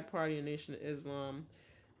of the Black Party and Nation of Islam.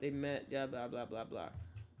 They met, blah blah blah blah blah.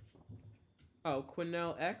 Oh,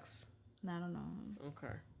 Quinnell X. I don't know him.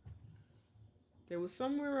 Okay. There was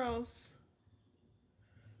somewhere else.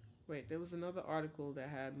 Wait, there was another article that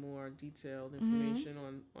had more detailed information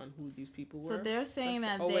on who these people were. So they're saying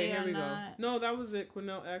that they are not... No, that was it.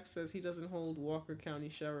 Quinnell X says he doesn't hold Walker County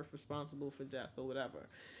Sheriff responsible for death or whatever.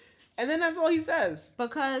 And then that's all he says.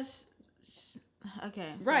 Because...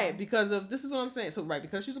 Okay. So. Right, because of... This is what I'm saying. So, right,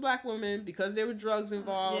 because she's a black woman, because there were drugs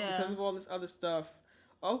involved, because of all this other stuff.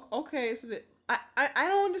 Okay, so that... I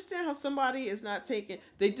don't understand how somebody is not taking...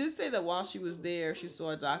 They did say that while she was there, she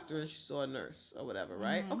saw a doctor and she saw a nurse or whatever,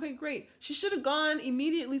 right? Mm-hmm. Okay, great. She should have gone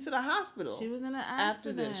immediately to the hospital. She was in an accident.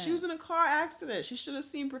 After this. She was in a car accident. She should have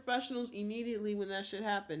seen professionals immediately when that shit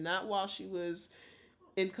happened, not while she was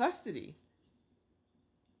in custody.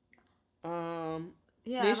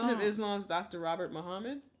 Nation of Islam's Dr. Robert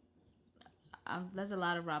Muhammad? There's a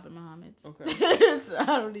lot of Robert Muhammads. Okay. So I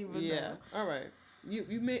don't even know. Yeah, all right.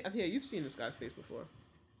 You've seen this guy's face before.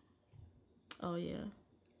 Oh yeah,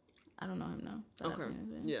 I don't know him now. Okay,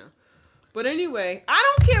 yeah, but anyway,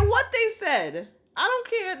 I don't care what they said. I don't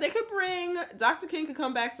care. They could bring Dr. King could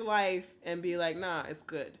come back to life and be like, nah, it's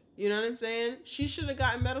good. You know what I'm saying? She should have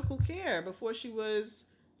gotten medical care before she was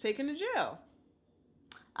taken to jail.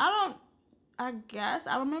 I guess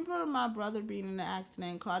I remember my brother being in an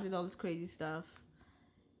accident. Car did all this crazy stuff.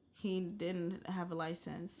 He didn't have a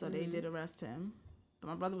license, so they did arrest him. But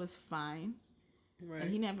my brother was fine. Right. And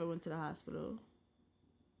he never went to the hospital.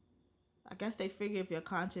 I guess they figure if you're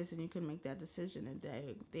conscious and you can make that decision, and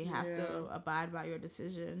they have to abide by your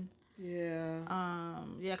decision. Yeah.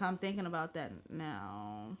 Yeah, 'cause I'm thinking about that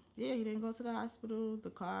now. Yeah, he didn't go to the hospital. The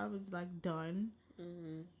car was like done.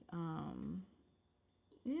 Mm-hmm.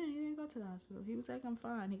 Yeah, he didn't go to the hospital. He was like, I'm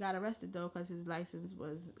fine. He got arrested though because his license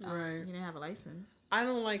was right. He didn't have a license. I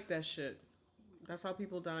don't like that shit. That's how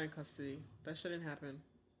people die in custody. That shouldn't happen.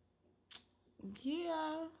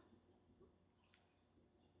 Yeah.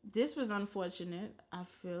 This was unfortunate. I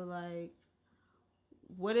feel like,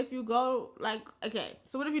 what if you go, like, okay,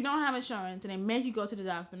 so what if you don't have insurance and they make you go to the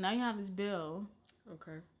doctor? Now you have this bill.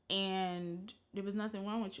 Okay. And there was nothing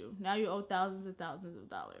wrong with you. Now you owe thousands and thousands of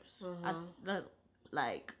dollars.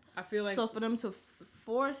 I feel like, so for them to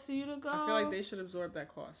force you to go, I feel like they should absorb that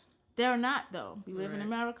cost. They're not, though. We live in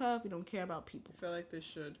America. We don't care about people. I feel like they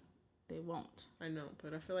should. They won't. I know,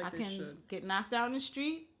 but I feel like I they can should. get knocked out in the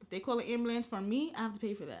street. If they call an ambulance for me, I have to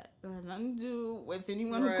pay for that. It has nothing to do with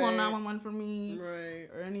anyone who called 911 for me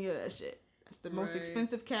or any of that shit. That's the most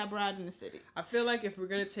expensive cab ride in the city. I feel like if we're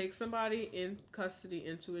going to take somebody in custody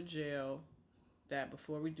into a jail, that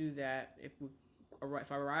before we do that, if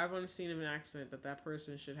I arrive on the scene of an accident, that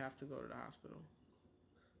person should have to go to the hospital.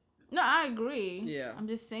 No, I agree. Yeah. I'm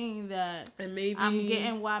just saying that and maybe I'm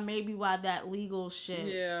getting why that legal shit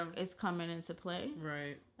is coming into play.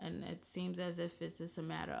 Right. And it seems as if it's just a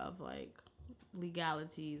matter of like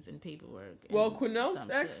legalities and paperwork. Well, Quinnell's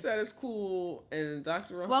ex said it's cool, and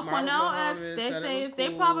Dr. Well, Quinnell ex, they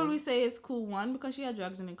cool. probably say it's cool. One, because she had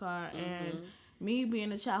drugs in the car, and me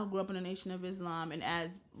being a child who grew up in the Nation of Islam, and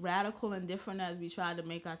as radical and different as we tried to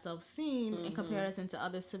make ourselves seem in comparison to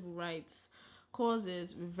other civil rights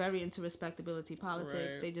causes, we're very into respectability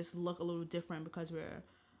politics. Right. They just look a little different because we're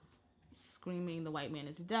screaming the white man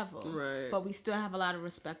is the devil. Right. But we still have a lot of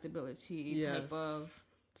respectability type of.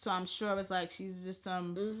 So I'm sure it's like she's just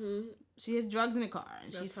some. She has drugs in the car,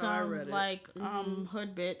 and she's some like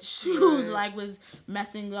hood bitch who's like was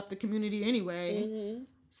messing up the community anyway.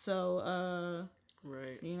 So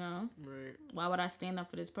you know, why would I stand up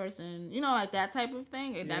for this person? You know, like that type of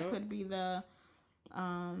thing. Yep. That could be the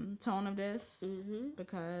tone of this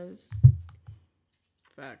because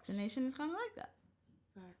facts. The nation is kind of like that.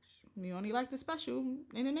 Facts. We only like the special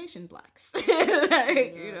in the nation blacks.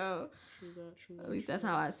 Like, you know. True that, at least that's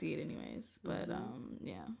how I see it anyways. But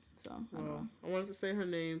yeah. So I wanted to say her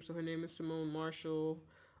name. So her name is Simone Marshall.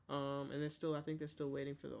 And I think they're still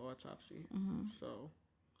waiting for the autopsy. So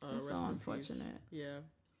that's rest so in unfortunate. Peace. Yeah.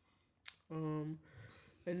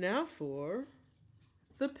 And now for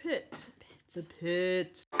The Pit. The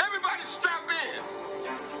Pit. Everybody strap in.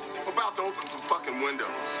 We're about to open some fucking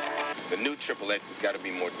windows. The new Triple X has got to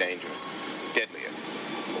be more dangerous, deadlier,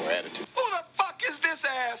 more attitude. Who the fuck is this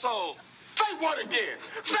asshole? Say what again?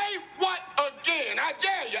 Say what again? I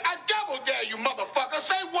dare you. I double dare you, motherfucker.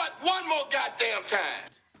 Say what one more goddamn time.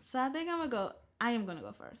 So I think I am gonna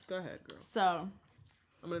go first. Go ahead, girl. So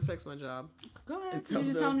I'm gonna text my job. Go ahead. You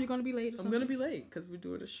just tell them you're gonna be late. I'm gonna be late because we're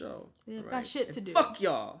doing a show. Yeah, I've got shit to do. Fuck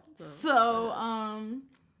y'all. So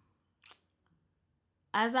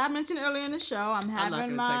as I mentioned earlier in the show, I'm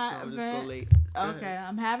having my event. I'm just go late. Okay,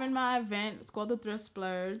 I'm having my event. It's called the Thrift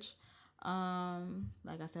Splurge.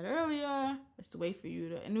 Like I said earlier, it's the way for you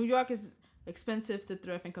to. In New York is expensive to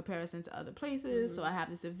thrift in comparison to other places. So I have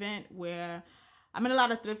this event where I'm in a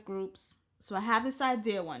lot of thrift groups. So I have this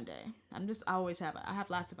idea one day. I have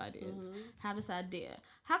lots of ideas. Have this idea.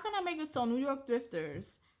 How can I make it so New York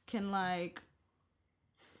thrifters can like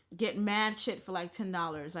get mad shit for like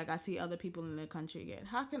 $10 like I see other people in the country get?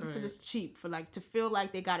 How can for just cheap for like to feel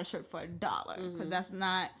like they got a shirt for $1 because that's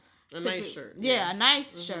not a nice shirt. Yeah, a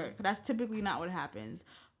nice shirt. Cause that's typically not what happens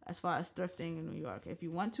as far as thrifting in New York. If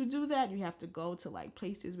you want to do that, you have to go to like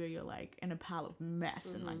places where you're like in a pile of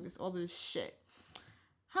mess and like all this shit.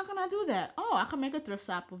 How can I do that? Oh, I can make a thrift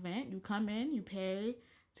shop event. You come in, you pay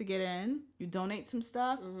to get in, you donate some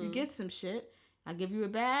stuff, you get some shit. I give you a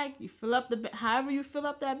bag. You fill up however you fill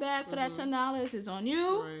up that bag for that $10 is on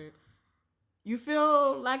you. Right. You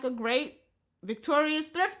feel like a great victorious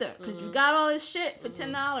thrifter because you got all this shit for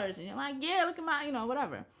 $10 and you're like, yeah, look at my,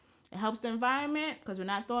 whatever. It helps the environment because we're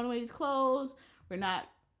not throwing away these clothes. We're not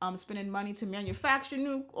spending money to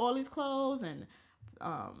manufacture all these clothes and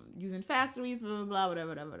using factories, blah, blah, blah,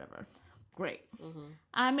 whatever. Great.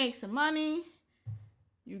 I make some money.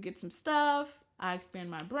 You get some stuff. I expand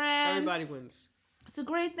my brand. Everybody wins. It's a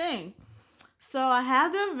great thing. So I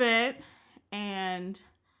had the event, and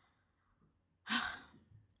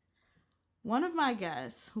one of my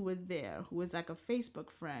guests who was there, who was like a Facebook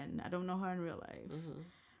friend, I don't know her in real life,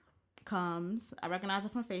 comes. I recognize her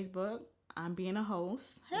from Facebook. I'm being a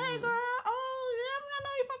host. Hey, girl. Oh, yeah, I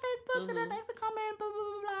know you from Facebook. Thanks for coming.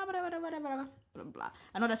 Blah, blah, blah, whatever. Blah, blah, blah.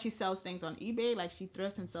 I know that she sells things on eBay. Like, she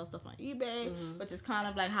thrifts and sells stuff on eBay. Which is kind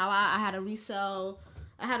of like how I had a resell.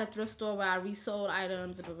 I had a thrift store where I resold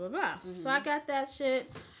items and blah, blah, blah. So I got that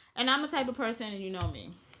shit. And I'm the type of person, and you know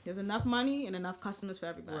me. There's enough money and enough customers for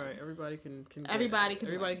everybody. Right. Everybody can Everybody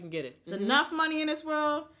can get it. There's enough money in this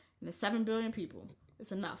world, and there's 7 billion people.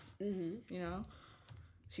 It's enough. You know?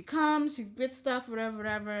 She comes, she gets stuff,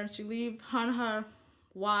 whatever. She leave her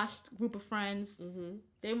washed group of friends.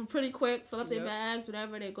 They were pretty quick, fill up their bags,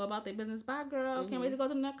 whatever. They go about their business. Bye, girl. Can't wait to go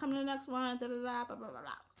to the next, come to the next one. Da, da, da, blah, blah, blah,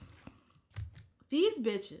 blah. These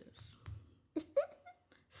bitches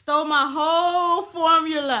stole my whole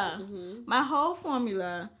formula. My whole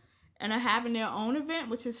formula. And are having their own event,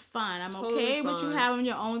 which is fine. I'm okay with you having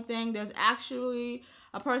your own thing. There's actually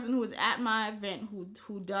a person who was at my event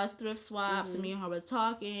who does thrift swaps, and me and her was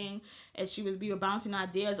talking, and we were bouncing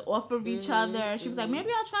ideas off of each other. She was like, maybe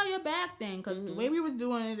I'll try your bag thing, because the way we was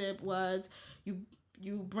doing it was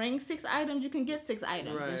you bring 6 items, you can get 6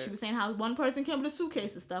 items. Right. And she was saying how one person came with a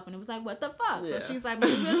suitcase and stuff, and it was like, what the fuck? Yeah. So she's like,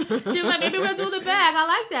 maybe we'll do the bag. I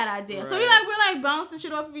like that idea. Right. So we're like bouncing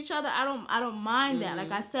shit off of each other. I don't mind that.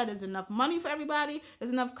 Like I said, there's enough money for everybody.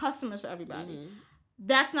 There's enough customers for everybody.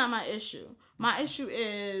 That's not my issue. My issue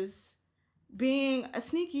is being a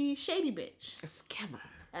sneaky, shady bitch. A scammer.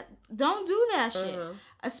 Don't do that shit.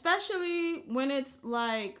 Especially when it's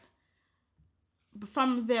like,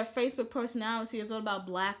 from their Facebook personality, it's all about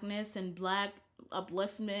blackness and black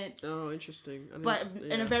upliftment. Oh, interesting. But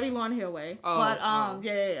in a very long hair way. Oh, but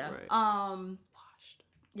yeah. Right. Washed.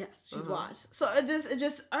 Yes, she's washed. So it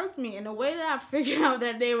just irked me. And the way that I figured out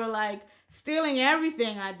that they were like stealing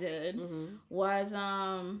everything I did was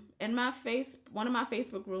in one of my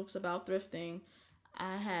Facebook groups about thrifting.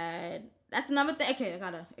 That's another thing. Okay, I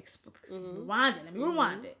gotta rewind it. Let me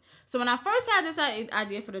rewind it. So when I first had this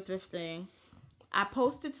idea for the thrift thing, I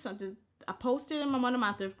posted something. I posted in one of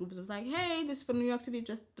my thrift groups. It was like, hey, this is for New York City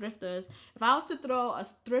thrifters. If I was to throw a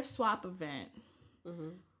thrift swap event,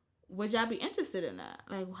 would y'all be interested in that?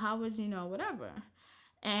 Like, how would whatever?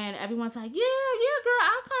 And everyone's like, yeah, girl,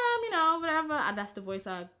 I'll come, whatever. That's the voice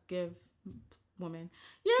I give women.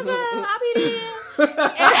 Yeah, girl, I'll be there.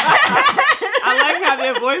 I like how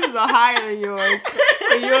their voices are higher than yours.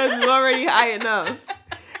 And yours is already high enough.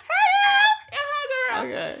 Hey, girl.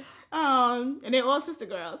 Okay. And they're all sister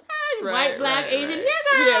girls. Hey, Right, white, black, right, Asian, right.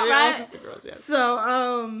 yeah, girl, Yeah, they're right? all sister girls, yes.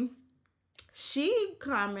 So, she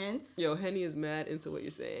comments. Yo, Henny is mad into what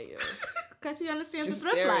you're saying, yo. Because she understands She's the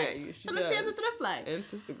thrift staring life. at you. She understands does. the thrift life. And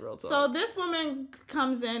sister girl talk. So this woman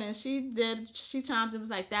comes in and she chimes and was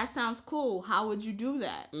like, that sounds cool. How would you do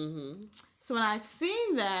that? Mm-hmm. So when I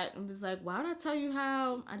seen that, it was like, why would I tell you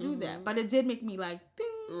how I do that? But it did make me like, ding.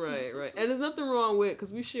 Right. And there's nothing wrong with,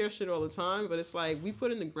 because we share shit all the time, but it's like, we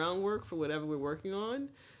put in the groundwork for whatever we're working on.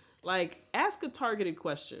 Like, ask a targeted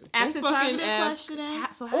question. Ask Don't a fucking targeted ask,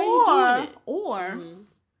 question. So how you doing it? Or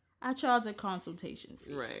I charge a consultation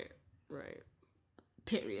fee. Right.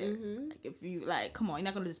 Period. Like if you come on, you're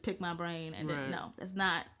not gonna just pick my brain and then no, that's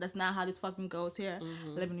not how this fucking goes here. I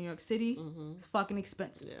live in New York City. It's fucking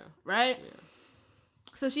expensive. Yeah. Right? Yeah.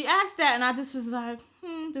 So she asked that and I just was like,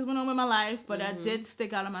 just went on with my life. But that did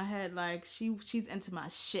stick out of my head. Like she's into my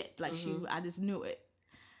shit. Like I just knew it.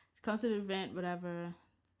 She comes to the event, whatever,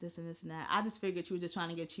 this and this and that. I just figured she was just trying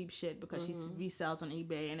to get cheap shit because she resells on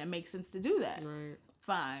eBay and it makes sense to do that. Right.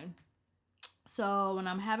 Fine. So when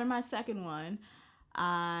I'm having my second one,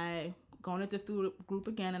 I go in the thrift group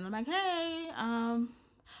again and I'm like, hey,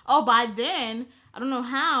 by then, I don't know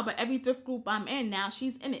how, but every thrift group I'm in now,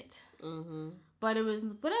 she's in it. But it was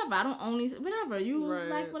whatever. I don't only, whatever. You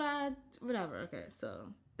like whatever. Okay,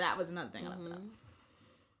 so that was another thing I left out.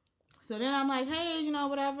 So then I'm like, hey,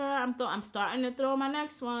 whatever. I'm starting to throw my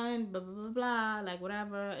next one, blah, blah, blah, blah, like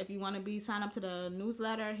whatever. If you want to sign up to the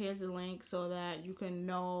newsletter, here's the link so that you can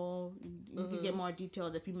know, you can get more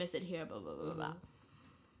details if you miss it here, blah, blah, blah, blah.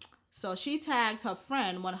 So she tags her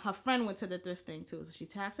friend. Her friend went to the thrift thing too. So she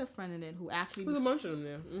tags her friend in it who actually... There's a bunch of them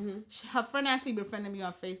there. Her friend actually befriended me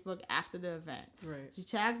on Facebook after the event. Right. She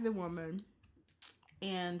tags the woman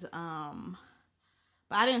and...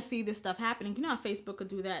 But I didn't see this stuff happening. You know how Facebook could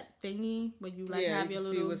do that thingy where you have your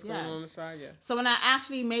little... see what's going on inside, yeah. So when I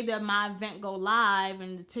actually made my event go live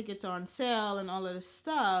and the tickets are on sale and all of this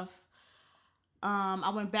stuff,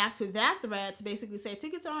 I went back to that thread to basically say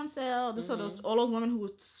tickets are on sale. Just so all those women who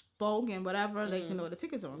spoke and whatever, they can know the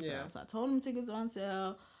tickets are on sale. So I told them tickets are on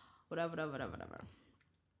sale, whatever.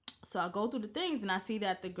 So I go through the things and I see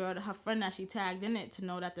that the girl, her friend that she tagged in it to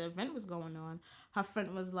know that the event was going on, her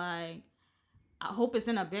friend was like, I hope it's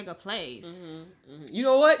in a bigger place. You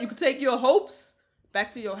know what? You can take your hopes back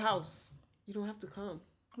to your house. You don't have to come.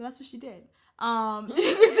 Well, that's what she did. You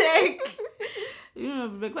can take, a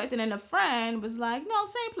big place. And then the friend was like, no,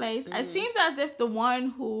 same place. It seems as if the one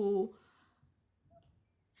who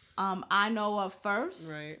I know of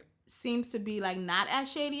first seems to be like not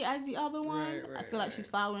as shady as the other one. I feel like she's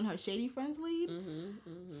following her shady friend's lead.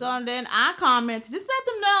 So then I comment, just let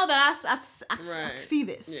them know that I see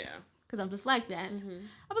this. Yeah. Because I'm just like that.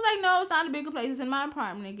 I was like, no, it's not a bigger place. It's in my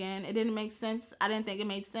apartment again. It didn't make sense. I didn't think it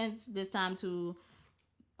made sense this time to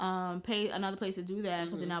pay another place to do that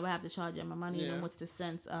because then I would have to charge them my money. And what's the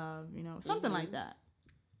sense of, something like that.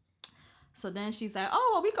 So then she's like,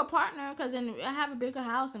 oh, well, we could partner because then I have a bigger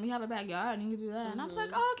house and we have a backyard and you can do that. And I was like,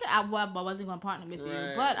 oh, okay. I wasn't going to partner with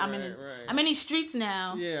you. But I'm in these streets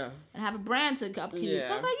now. Yeah. And have a brand to upkeep. Yeah.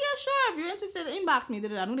 So I was like, yeah, sure. If you're interested, inbox me.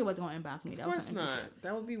 I knew they wasn't going to inbox me. That Of was course some empty not. shit.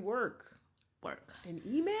 That would be work. An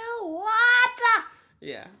email? What?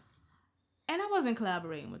 Yeah. And I wasn't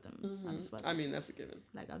collaborating with them. I just wasn't. I mean, that's a given.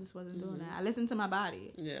 Like, I just wasn't doing that. I listened to my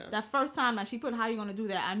body. Yeah. That first time that she put, how you going to do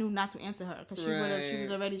that, I knew not to answer her. Because she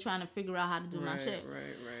was already trying to figure out how to do my shit.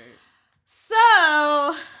 Right. So,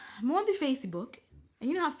 I'm on the Facebook. And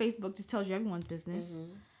you know how Facebook just tells you everyone's business.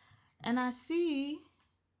 And I see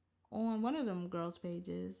on one of them girls'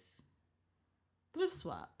 pages, Thrift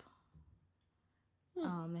Swap.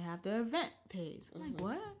 They have their event page. I'm like,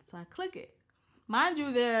 what? So I click it. Mind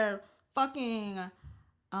you, their fucking,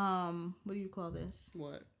 what do you call this?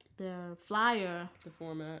 What? Their flyer. The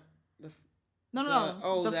format. No.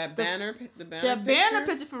 Oh, the banner. The banner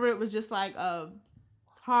picture for it was just like a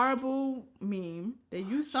horrible meme. They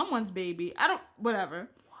used someone's baby. Whatever.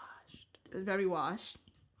 Very washed.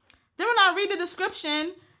 Then when I read the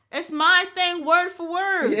description, it's my thing word for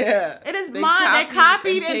word. Yeah. It is mine. They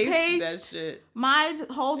copied and pasted that shit. My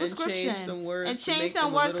whole description. And changed some words. And changed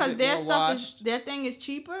some words because their thing is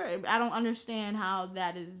cheaper. I don't understand how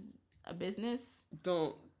that is a business.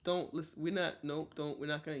 Don't listen. We're not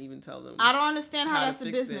gonna even tell them. I don't understand how that's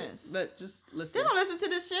a business. Just listen. They don't listen to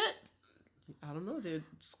this shit. I don't know. They're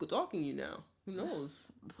stalking you now. Who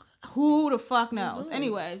knows? Who the fuck knows?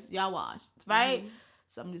 Anyways, y'all washed, right?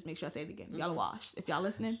 So I'm just make sure I say it again. Y'all washed. If y'all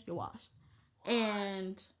listening, you're washed.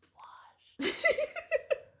 And yeah,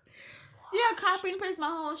 copy and paste my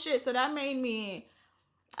whole shit. So that made me.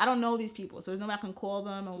 I don't know these people, so there's no way I can call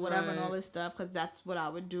them or whatever and all this stuff because that's what I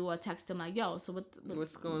would do. I text them like, "Yo, so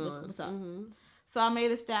what's going on? What's up?" So I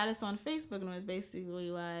made a status on Facebook and it was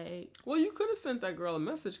basically like, well, you could have sent that girl a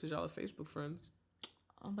message because y'all are Facebook friends.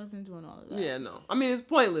 I wasn't doing all of that. Yeah, no. I mean, it's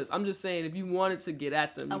pointless. I'm just saying, if you wanted to get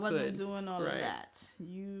at them, you could. I wasn't doing all of that.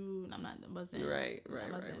 I wasn't. Right.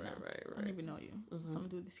 I don't even know you. So I'm going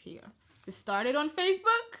to do this here. It started on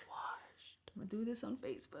Facebook. I'm going to do this on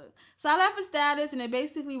Facebook. So I left a status, and it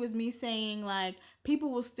basically was me saying, like,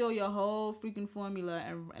 people will steal your whole freaking formula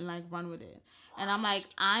and like, run with it. And I'm like,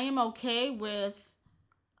 I am okay with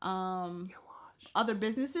other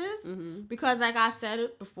businesses because, like I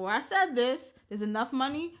said before, I said this, there's enough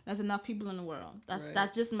money, there's enough people in the world.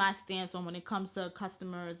 That's just my stance on when it comes to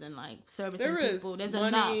customers and like servicing people. There's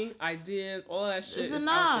money, enough ideas, all that shit. There's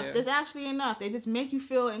enough. There's actually enough. They just make you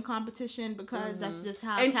feel in competition because that's just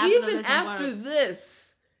how and capitalism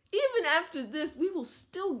even after this, we will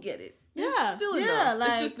still get it. There's still enough. Like,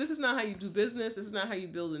 it's just, this is not how you do business. This is not how you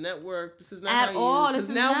build a network. This is not at how you. all. Because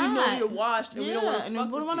now we know you're washed and we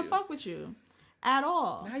don't want to fuck with you. At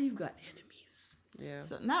all. Now you've got enemies. Yeah.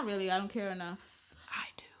 So not really. I don't care enough. I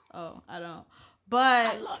do. Oh, I don't. But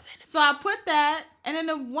I love enemies. So I put that, and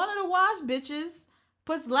then one of the wash bitches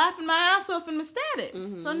puts laughing my ass off in my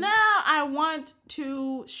status. So now I want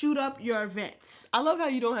to shoot up your event. I love how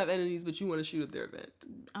you don't have enemies, but you want to shoot up their event.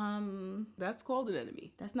 That's called an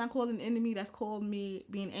enemy. That's not called an enemy. That's called me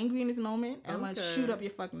being angry in this moment, and I want to shoot up your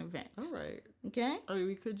fucking event. All right. Okay. I mean,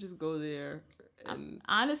 we could just go there.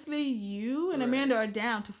 Honestly, you and Amanda are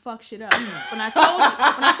down to fuck shit up. When I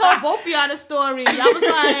told both of y'all the story, I was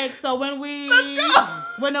like, so when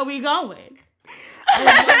are we going?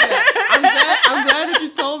 I'm glad that you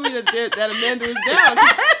told me that Amanda was down.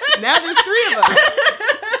 Now there's 3 of us.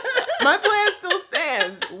 My plan still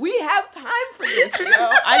stands. We have time for this, yo.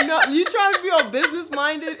 I know you trying to be all business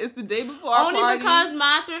minded. It's the day before our party. Only because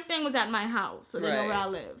my thrift thing was at my house, so they know where I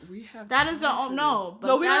live. We have that is the no.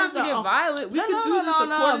 But we don't have to get violent. We can do this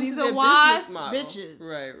according These to are their wise business model. Bitches.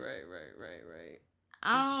 Right.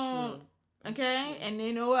 Okay, and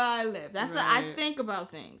they know where I live. That's how I think about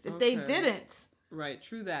things. If they didn't. Right.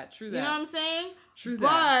 True that. You know what I'm saying? True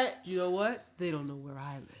that. But you know what? They don't know where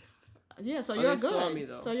I live. Yeah, so you're good. Saw me,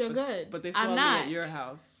 though. So you're good. But they saw me at your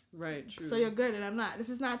house. Right, true. So you're good and I'm not. This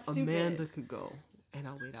is not stupid. Amanda could go and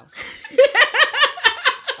I'll wait outside.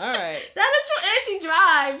 All right. That is true. And she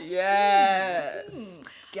drives.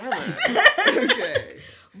 Yes. Scammer. Okay.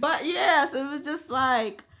 But yeah, so it was just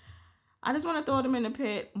like, I just want to throw them in the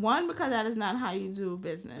pit. One, because that is not how you do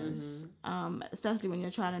business, especially when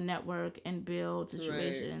you're trying to network and build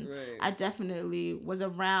situation. Right. I definitely was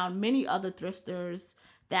around many other thrifters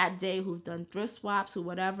that day who've done thrift swaps or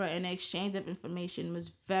whatever, and the exchange of information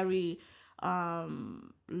was very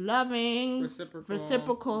loving,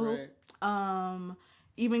 reciprocal. Right.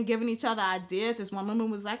 Even giving each other ideas. This one woman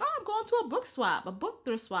was like, "Oh, I'm going to a book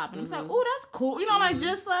thrift swap," and I was like, "Oh, that's cool." You know, like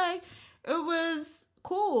just like it was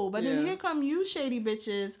cool. But then Yeah. here come you shady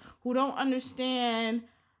bitches who don't understand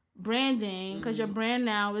branding because your brand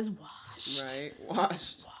now is washed. Right.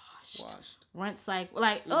 Washed. Rent cycle.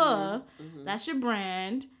 Like, that's your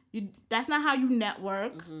brand. That's not how you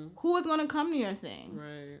network. Who is gonna come to your thing?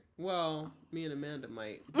 Right. Well, me and Amanda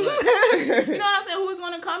might. But You know what I'm saying? Who is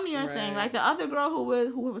gonna come to your thing? Right. Like the other girl who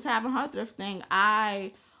was having her thrift thing,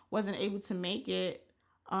 I wasn't able to make it.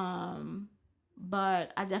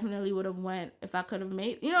 But I definitely would have went if I could have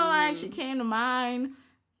made. You know, like she came to mine.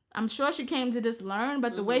 I'm sure she came to just learn,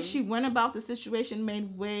 but the way she went about the situation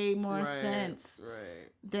made way more sense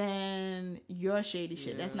than your shady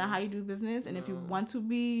shit. That's not how you do business. And if you want to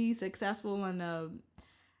be successful in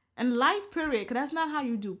life, period, because that's not how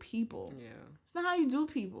you do people. Yeah. It's not how you do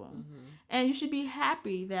people. And you should be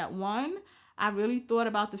happy that, one, I really thought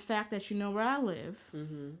about the fact that you know where I live.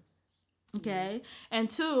 Okay? And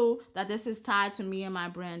two, that this is tied to me and my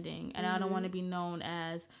branding. And I don't want to be known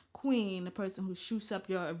as Queen, the person who shoots up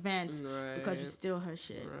your events because you steal her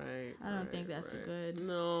shit. Right. I don't think that's a good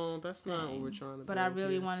No, that's not what we're trying to do. But I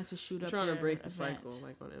really wanted to shoot up trying to break the event. cycle,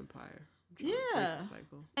 like on Empire. Yeah. The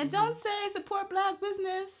cycle. And don't say support black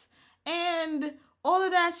business and all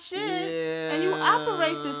of that shit. Yeah. And you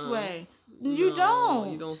operate this way. You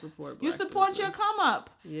don't. You don't support black You support business. your come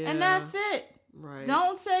up. Yeah. And that's it. Right.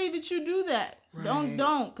 Don't say that you do that. Right.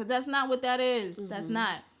 Don't, because that's not what that is. That's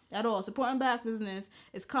not at all. Supporting black business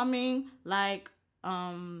is coming like,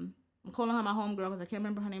 I'm calling her my homegirl because I can't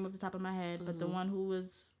remember her name off the top of my head, but the one who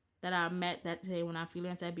was, that I met that day when I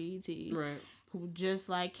freelanced at BET, Right. who just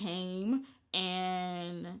like came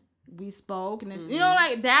and we spoke, and it's, you know,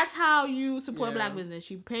 like that's how you support black business.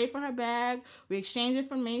 She paid for her bag. We exchanged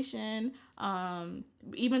information.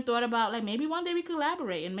 Even thought about like maybe one day we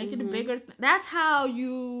collaborate and make it a bigger. That's how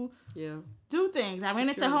you do things. I ran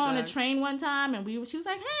into her on a train one time, and she was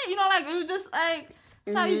like, "Hey, you know, like it was just like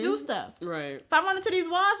that's how you do stuff." Right. If I run into these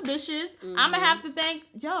wash bitches, I'm gonna have to think,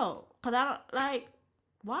 yo, cause I don't like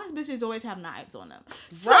wash bitches always have knives on them.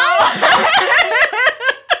 So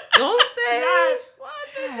Don't they? yes, wash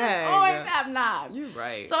bitches Dang. always have knives. You're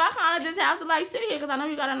right. So I kind of just have to like sit here because I know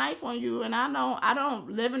you got a knife on you, and I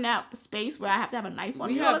don't live in that space where I have to have a knife on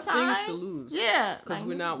we me all the have time. things to lose. Yeah, Because like,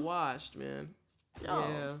 we're not washed, man.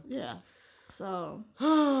 yeah. So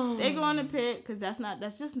they go in the pit because that's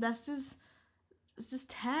just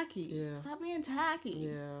tacky. Yeah. Stop being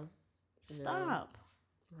tacky. Yeah. Stop.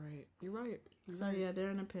 Right. You're right. So yeah, they're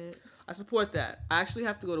in the pit. I support that. I actually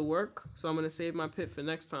have to go to work, so I'm gonna save my pit for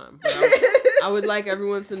next time. But I would like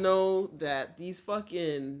everyone to know that these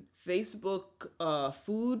fucking Facebook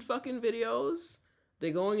food fucking videos,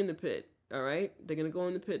 they're going in the pit. All right, they're gonna go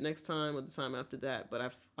in the pit next time or the time after that.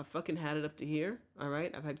 But I fucking had it up to here. All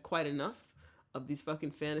right, I've had quite enough of these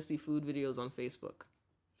fucking fantasy food videos on Facebook.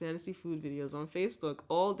 Fantasy food videos on Facebook.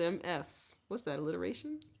 All them F's. What's that,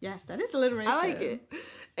 alliteration? Yes, that is alliteration. I like it.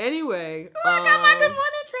 Anyway. I got my good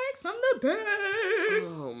morning text from the babe.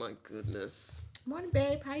 Oh my goodness. Morning,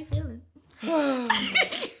 babe. How you feeling?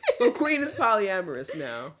 So Queen is polyamorous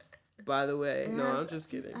now, by the way. No, I'm just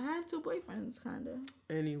kidding. I have 2 boyfriends, kind of.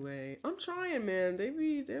 Anyway, I'm trying, man. They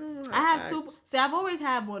don't know how I have to 2. act. See, I've always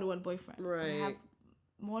had more than one boyfriend. Right. I have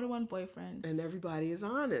more than one boyfriend. And everybody is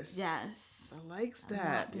honest. Yes. I likes I'm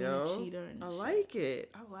that, not being yo. a cheater and I shit. like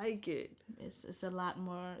it. I like it. It's a lot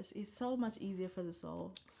more. It's so much easier for the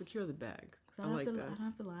soul. Secure the bag. I I don't like have to. that. I don't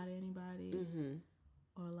have to lie to anybody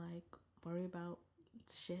Mm-hmm. or like worry about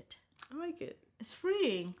shit. I like it. It's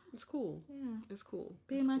freeing. It's cool. Yeah. It's cool.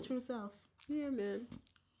 Being It's my cool. true self. Yeah, man.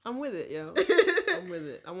 I'm with it, yo. I'm with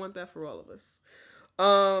it. I want that for all of us.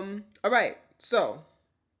 All right. So,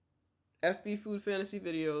 FB Food Fantasy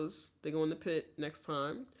videos. They go in the pit next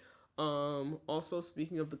time. Also,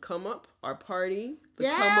 speaking of the come up, our party, the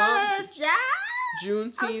come up, Yes.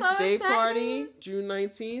 Juneteenth I'm so Day excited. Party, June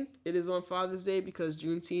 19th. It is on Father's Day because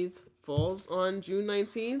Juneteenth falls on June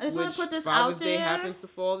 19th. I just wanna which put this Father's out Day there. happens to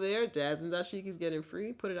fall there. Dads and Dashiki's getting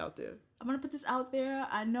free. Put it out there. I'm gonna put this out there.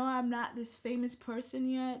 I know I'm not this famous person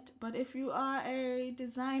yet, but if you are a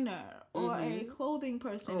designer or a clothing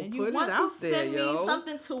person and you put it want to out there, send yo. me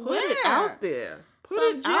something to Put wear, it out there. Put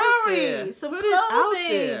some it out jewelry, there. some Put it out clothing,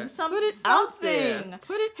 there. some Put it out there. something.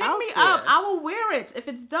 Put it Hit out me there. up. I will wear it. If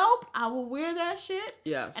it's dope, I will wear that shit.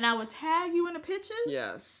 Yes. And I will tag you in the pictures.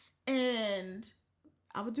 Yes. And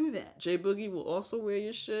I would do that. J Boogie will also wear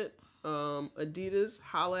your shit. Adidas,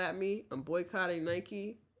 holla at me. I'm boycotting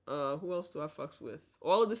Nike. Who else do I fucks with?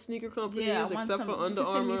 All of the sneaker companies Yeah, I want except some, for Under you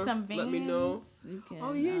can send me Armour. some Vans. Let me know. You can,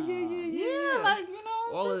 Oh yeah. yeah, like you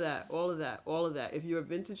know, all of this- that. If you're a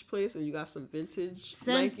vintage place and you got some vintage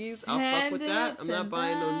Send- Nikes, I'll fuck with send that. it, I'm not send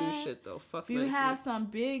buying no new that. shit though. Fuck If you Nike. have some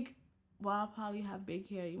big well, I'll probably have big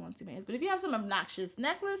hair. You won't see my hands. But if you have some obnoxious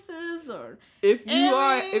necklaces or if you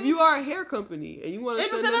are a earrings, hair company and you want to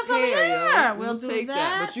If you send us some hair, yo, we'll do take that.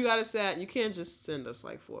 that. But you gotta say you can't just send us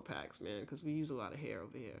like 4 packs, man, because we use a lot of hair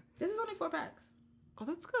over here. This is only 4 packs. Oh,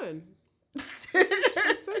 that's good.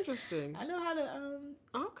 That's interesting. I know how to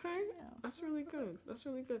Okay, that's really good. That's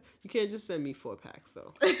really good. You can't just send me 4 packs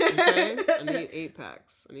though. Okay, I need 8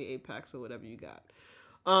 packs. I need 8 packs of whatever you got.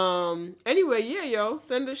 Anyway, yeah, yo,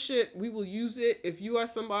 send us shit. We will use it. If you are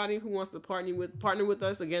somebody who wants to partner with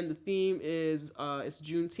us, again, the theme is it's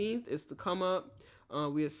Juneteenth. It's the come up.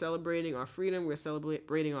 We are celebrating our freedom. We're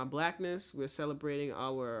celebrating our blackness. We're celebrating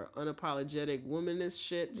our unapologetic womanness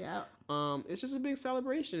shit. Yeah. It's just a big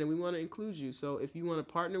celebration, and we want to include you. So if you want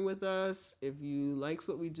to partner with us, if you likes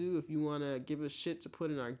what we do, if you want to give us shit to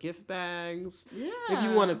put in our gift bags, if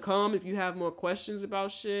you want to come, if you have more questions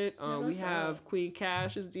about shit, we have Queen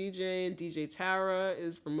Cash is DJing. DJ Tara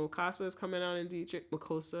is from Mokosa is coming out and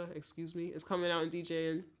Mokosa, is coming out and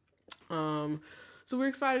DJing. So we're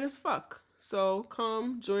excited as fuck. So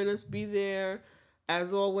come join us, be there.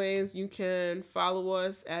 As always, you can follow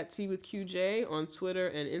us at Tea with QJ on Twitter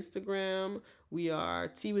and Instagram. We are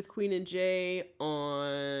Tea with Queen and J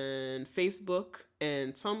on Facebook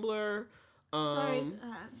and Tumblr. Sorry.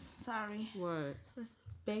 What? Was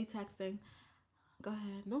Bay texting. Go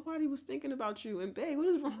ahead. Nobody was thinking about you. And babe, what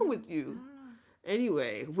is wrong with you?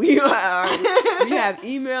 Anyway, we have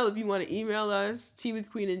email if you want to email us,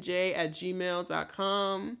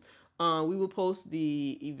 teawithqueenandj@gmail.com. We will post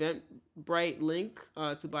the Eventbrite link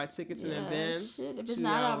to buy tickets in advance to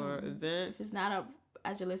our event. If it's not up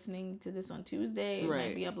as you're listening to this on Tuesday, it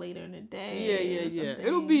might be up later in the day. Yeah.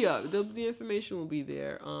 It'll be up. The information will be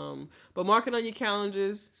there. But mark it on your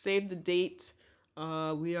calendars. Save the date.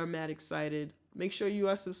 We are mad excited. Make sure you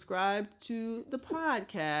are subscribed to the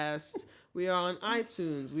podcast. We are on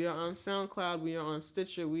iTunes. We are on SoundCloud. We are on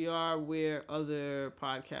Stitcher. We are where other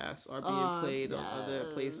podcasts are being played on other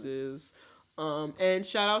places. And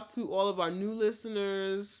shout outs to all of our new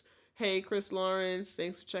listeners. Hey, Chris Lawrence,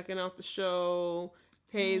 thanks for checking out the show.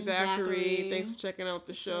 Hey, Zachary, thanks for checking out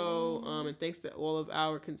the show. And thanks to all of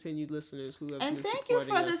our continued listeners who have been supporting us. And thank you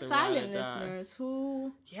for the silent listeners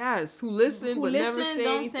who listen but never say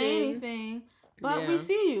don't anything. Say anything. But we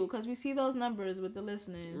see you because we see those numbers with the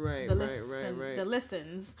listening. Right. The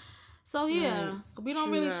listens. So, we don't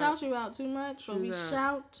really shout you out too much, but we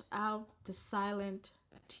shout out the silent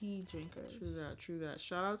tea drinkers. True that.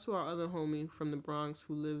 Shout out to our other homie from the Bronx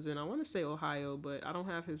who lives in, I want to say Ohio, but I don't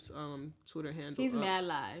have his Twitter handle. He's mad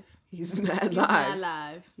live. He's mad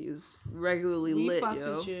live. He is regularly lit, yo. We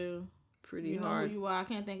fucks with you. Pretty hard. You know who you are. I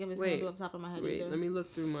can't think of his handle off the top of my head either. Let me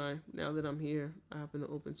look through now that I'm here, I happen to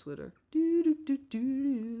open Twitter. Okay.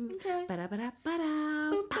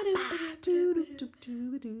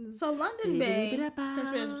 So London Bay, since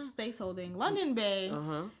we're space holding, London Bay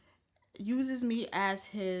uses me as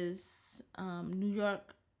his New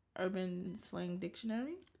York urban slang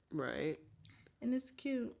dictionary. Right. And it's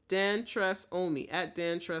cute. Dan Tress Omi, at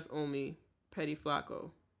Dan Tress Omi, Petty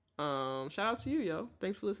Flacco. Shout out to you, yo.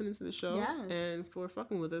 Thanks for listening to the show. Yes. And for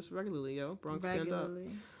fucking with us regularly, yo. Bronx Stand Up.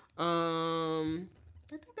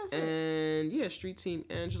 I think that's it. And yeah, Street Team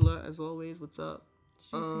Angela, as always. What's up?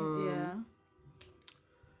 Street Team,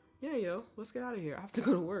 Yeah, yo. Let's get out of here. I have to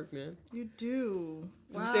go to work, man. You do.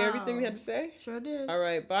 Did we say everything we had to say? Sure did. All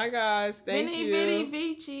right. Bye, guys. Thank you. Vini, Vidi,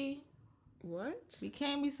 Vici. What? We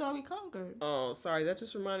came, we saw, we conquered. Oh, sorry. That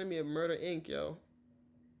just reminded me of Murder Inc., yo.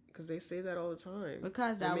 Because they say that all the time.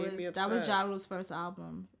 Because that was Ja Rule's first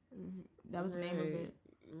album. That was the name of it.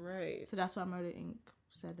 Right. So that's why Murder Inc.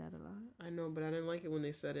 said that a lot. I know, but I didn't like it when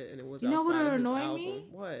they said it and it was outside of his album. You know what would annoy me?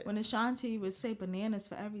 What? When Ashanti would say bananas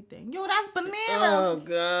for everything. Yo, that's bananas! Oh,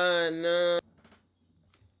 God, no.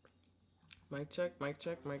 Mic check, mic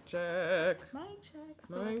check, mic check. Mic check.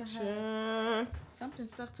 Mic check. Something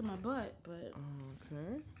stuck to my butt, but...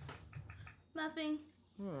 Okay. Nothing.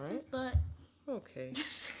 All right. Just butt. Okay.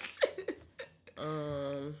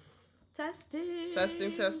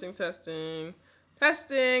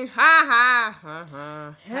 Testing. Ha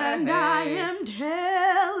ha. And I am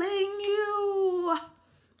telling you.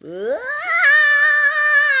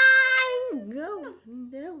 I'm going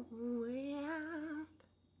nowhere.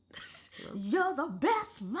 You're the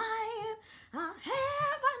best man I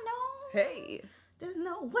ever known. Hey. There's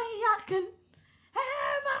no way I can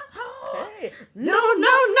ever hope. Hey. No way.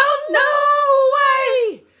 No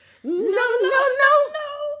way.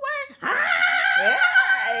 Hey.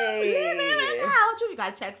 You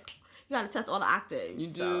gotta test all the octaves. You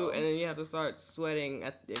do, and then you have to start sweating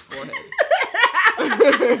at your forehead.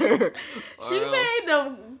 She made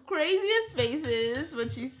the craziest faces when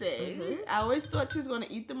she sang. I always thought she was gonna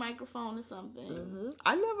eat the microphone or something.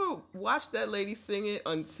 I never watched that lady sing it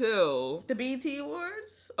until The BET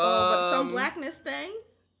Awards? Or some blackness thing?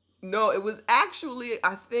 no, it was actually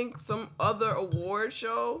I think some other award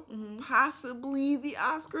show, possibly the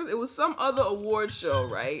Oscars. It was some other award show,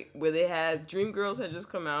 right, where they had Dreamgirls had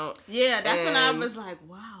just come out. Yeah, that's when I And- was like,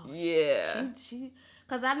 wow. Yeah. She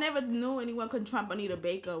because I never knew anyone could trump Anita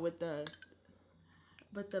Baker with the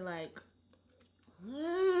like.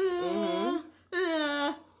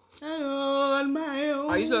 On my own.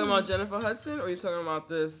 Are you talking about Jennifer Hudson or are you talking about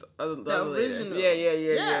this other The lady? original?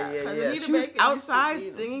 Yeah. 'cause Anita She was Baker used to outside be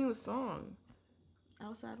the- singing the song.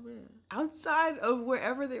 Outside where? Outside of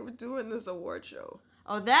wherever they were doing this award show.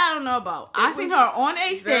 Oh, that I don't know about. I seen was her on a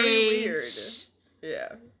stage Very weird.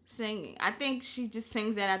 Yeah. singing. I think she just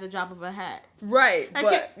sings that at the drop of a hat. Right, Like,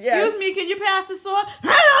 but excuse me, can you pass the sword?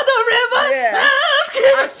 Right on the river. Yeah.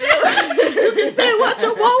 You can say what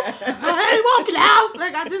you want. I ain't walking out.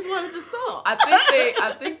 Like I just wanted the song.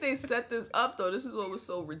 I think they set this up though. This is what was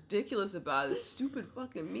so ridiculous about it. Stupid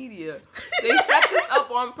fucking media. They set this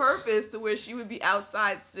up on purpose to where she would be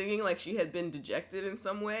outside singing like she had been dejected in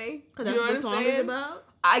some way. Because that's what the song is about.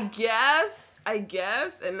 I guess,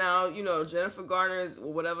 and now Jennifer Garner's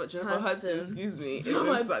or whatever Jennifer Hudson, excuse me, is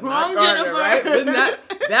inside. wrong Not Garner, Jennifer. right?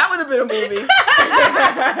 But that would have been a movie.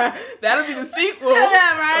 That'll be the sequel.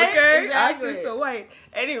 Yeah, right? Okay, Exactly. Oscar so white.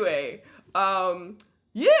 Anyway,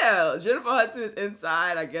 yeah, Jennifer Hudson is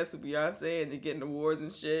inside, I guess, with Beyonce, and they're getting awards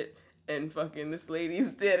and shit. And fucking this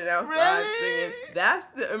lady's standing outside Really? singing. That's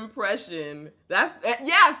the impression.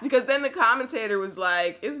 Yes, because then the commentator was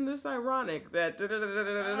like, "Isn't this ironic that?"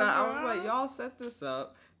 I was like, "Y'all set this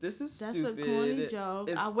up. This is That's stupid. a corny joke.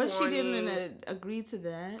 It's I wish corny." she didn't agree to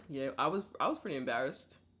that. Yeah, I was pretty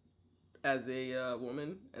embarrassed as a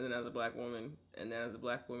woman, and then as a black woman, and then as a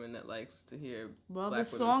black woman that likes to hear. Well, black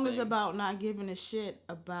the women song is sing. about not giving a shit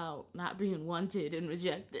about not being wanted and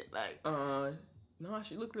rejected. Like, No,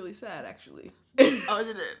 she looked really sad actually. oh, is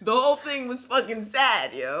it? The whole thing was fucking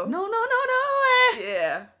sad, yo. No.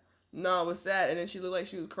 Yeah. No, it was sad, and then she looked like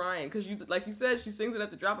she was crying because like you said, she sings it at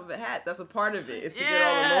the drop of a hat. That's a part of it. It's to get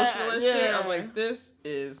all emotional and shit. I was like, this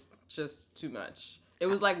is just too much. It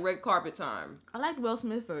was like red carpet time. I liked Will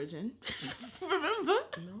Smith version. Remember?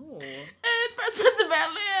 No, And Fresh Prince of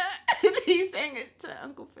Bel-Air. He sang it to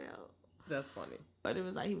Uncle Phil. that's funny. But it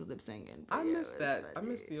was like he was lip singing. I Yeah, missed it was that. I funny.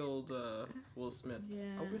 missed the old Will Smith. Yeah.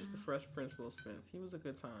 I miss the Fresh Prince Will Smith. He was a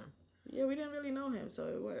good time. Yeah, we didn't really know him, so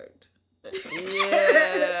it worked.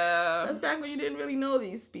 Yeah. That's back when you didn't really know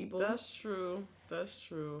these people. That's true.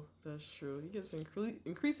 He gets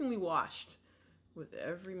increasingly washed with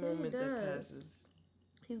every moment that does. passes.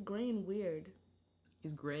 He's graying weird.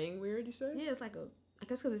 He's graying weird, you say? Yeah, it's like I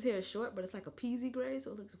guess because his hair is short, but it's like a peasy gray,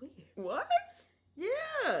 so it looks weird. What? Yeah,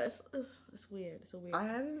 it's weird. It's a weird. I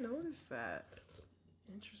hadn't noticed that.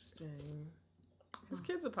 Interesting. His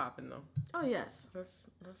kids are popping though. Oh yes, That's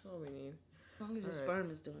all we need. as long as your Alright.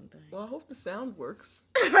 sperm is doing things. Well, I hope the sound works.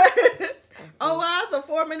 Oh wow, it's a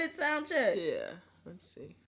 4-minute sound check. Yeah. Let's see.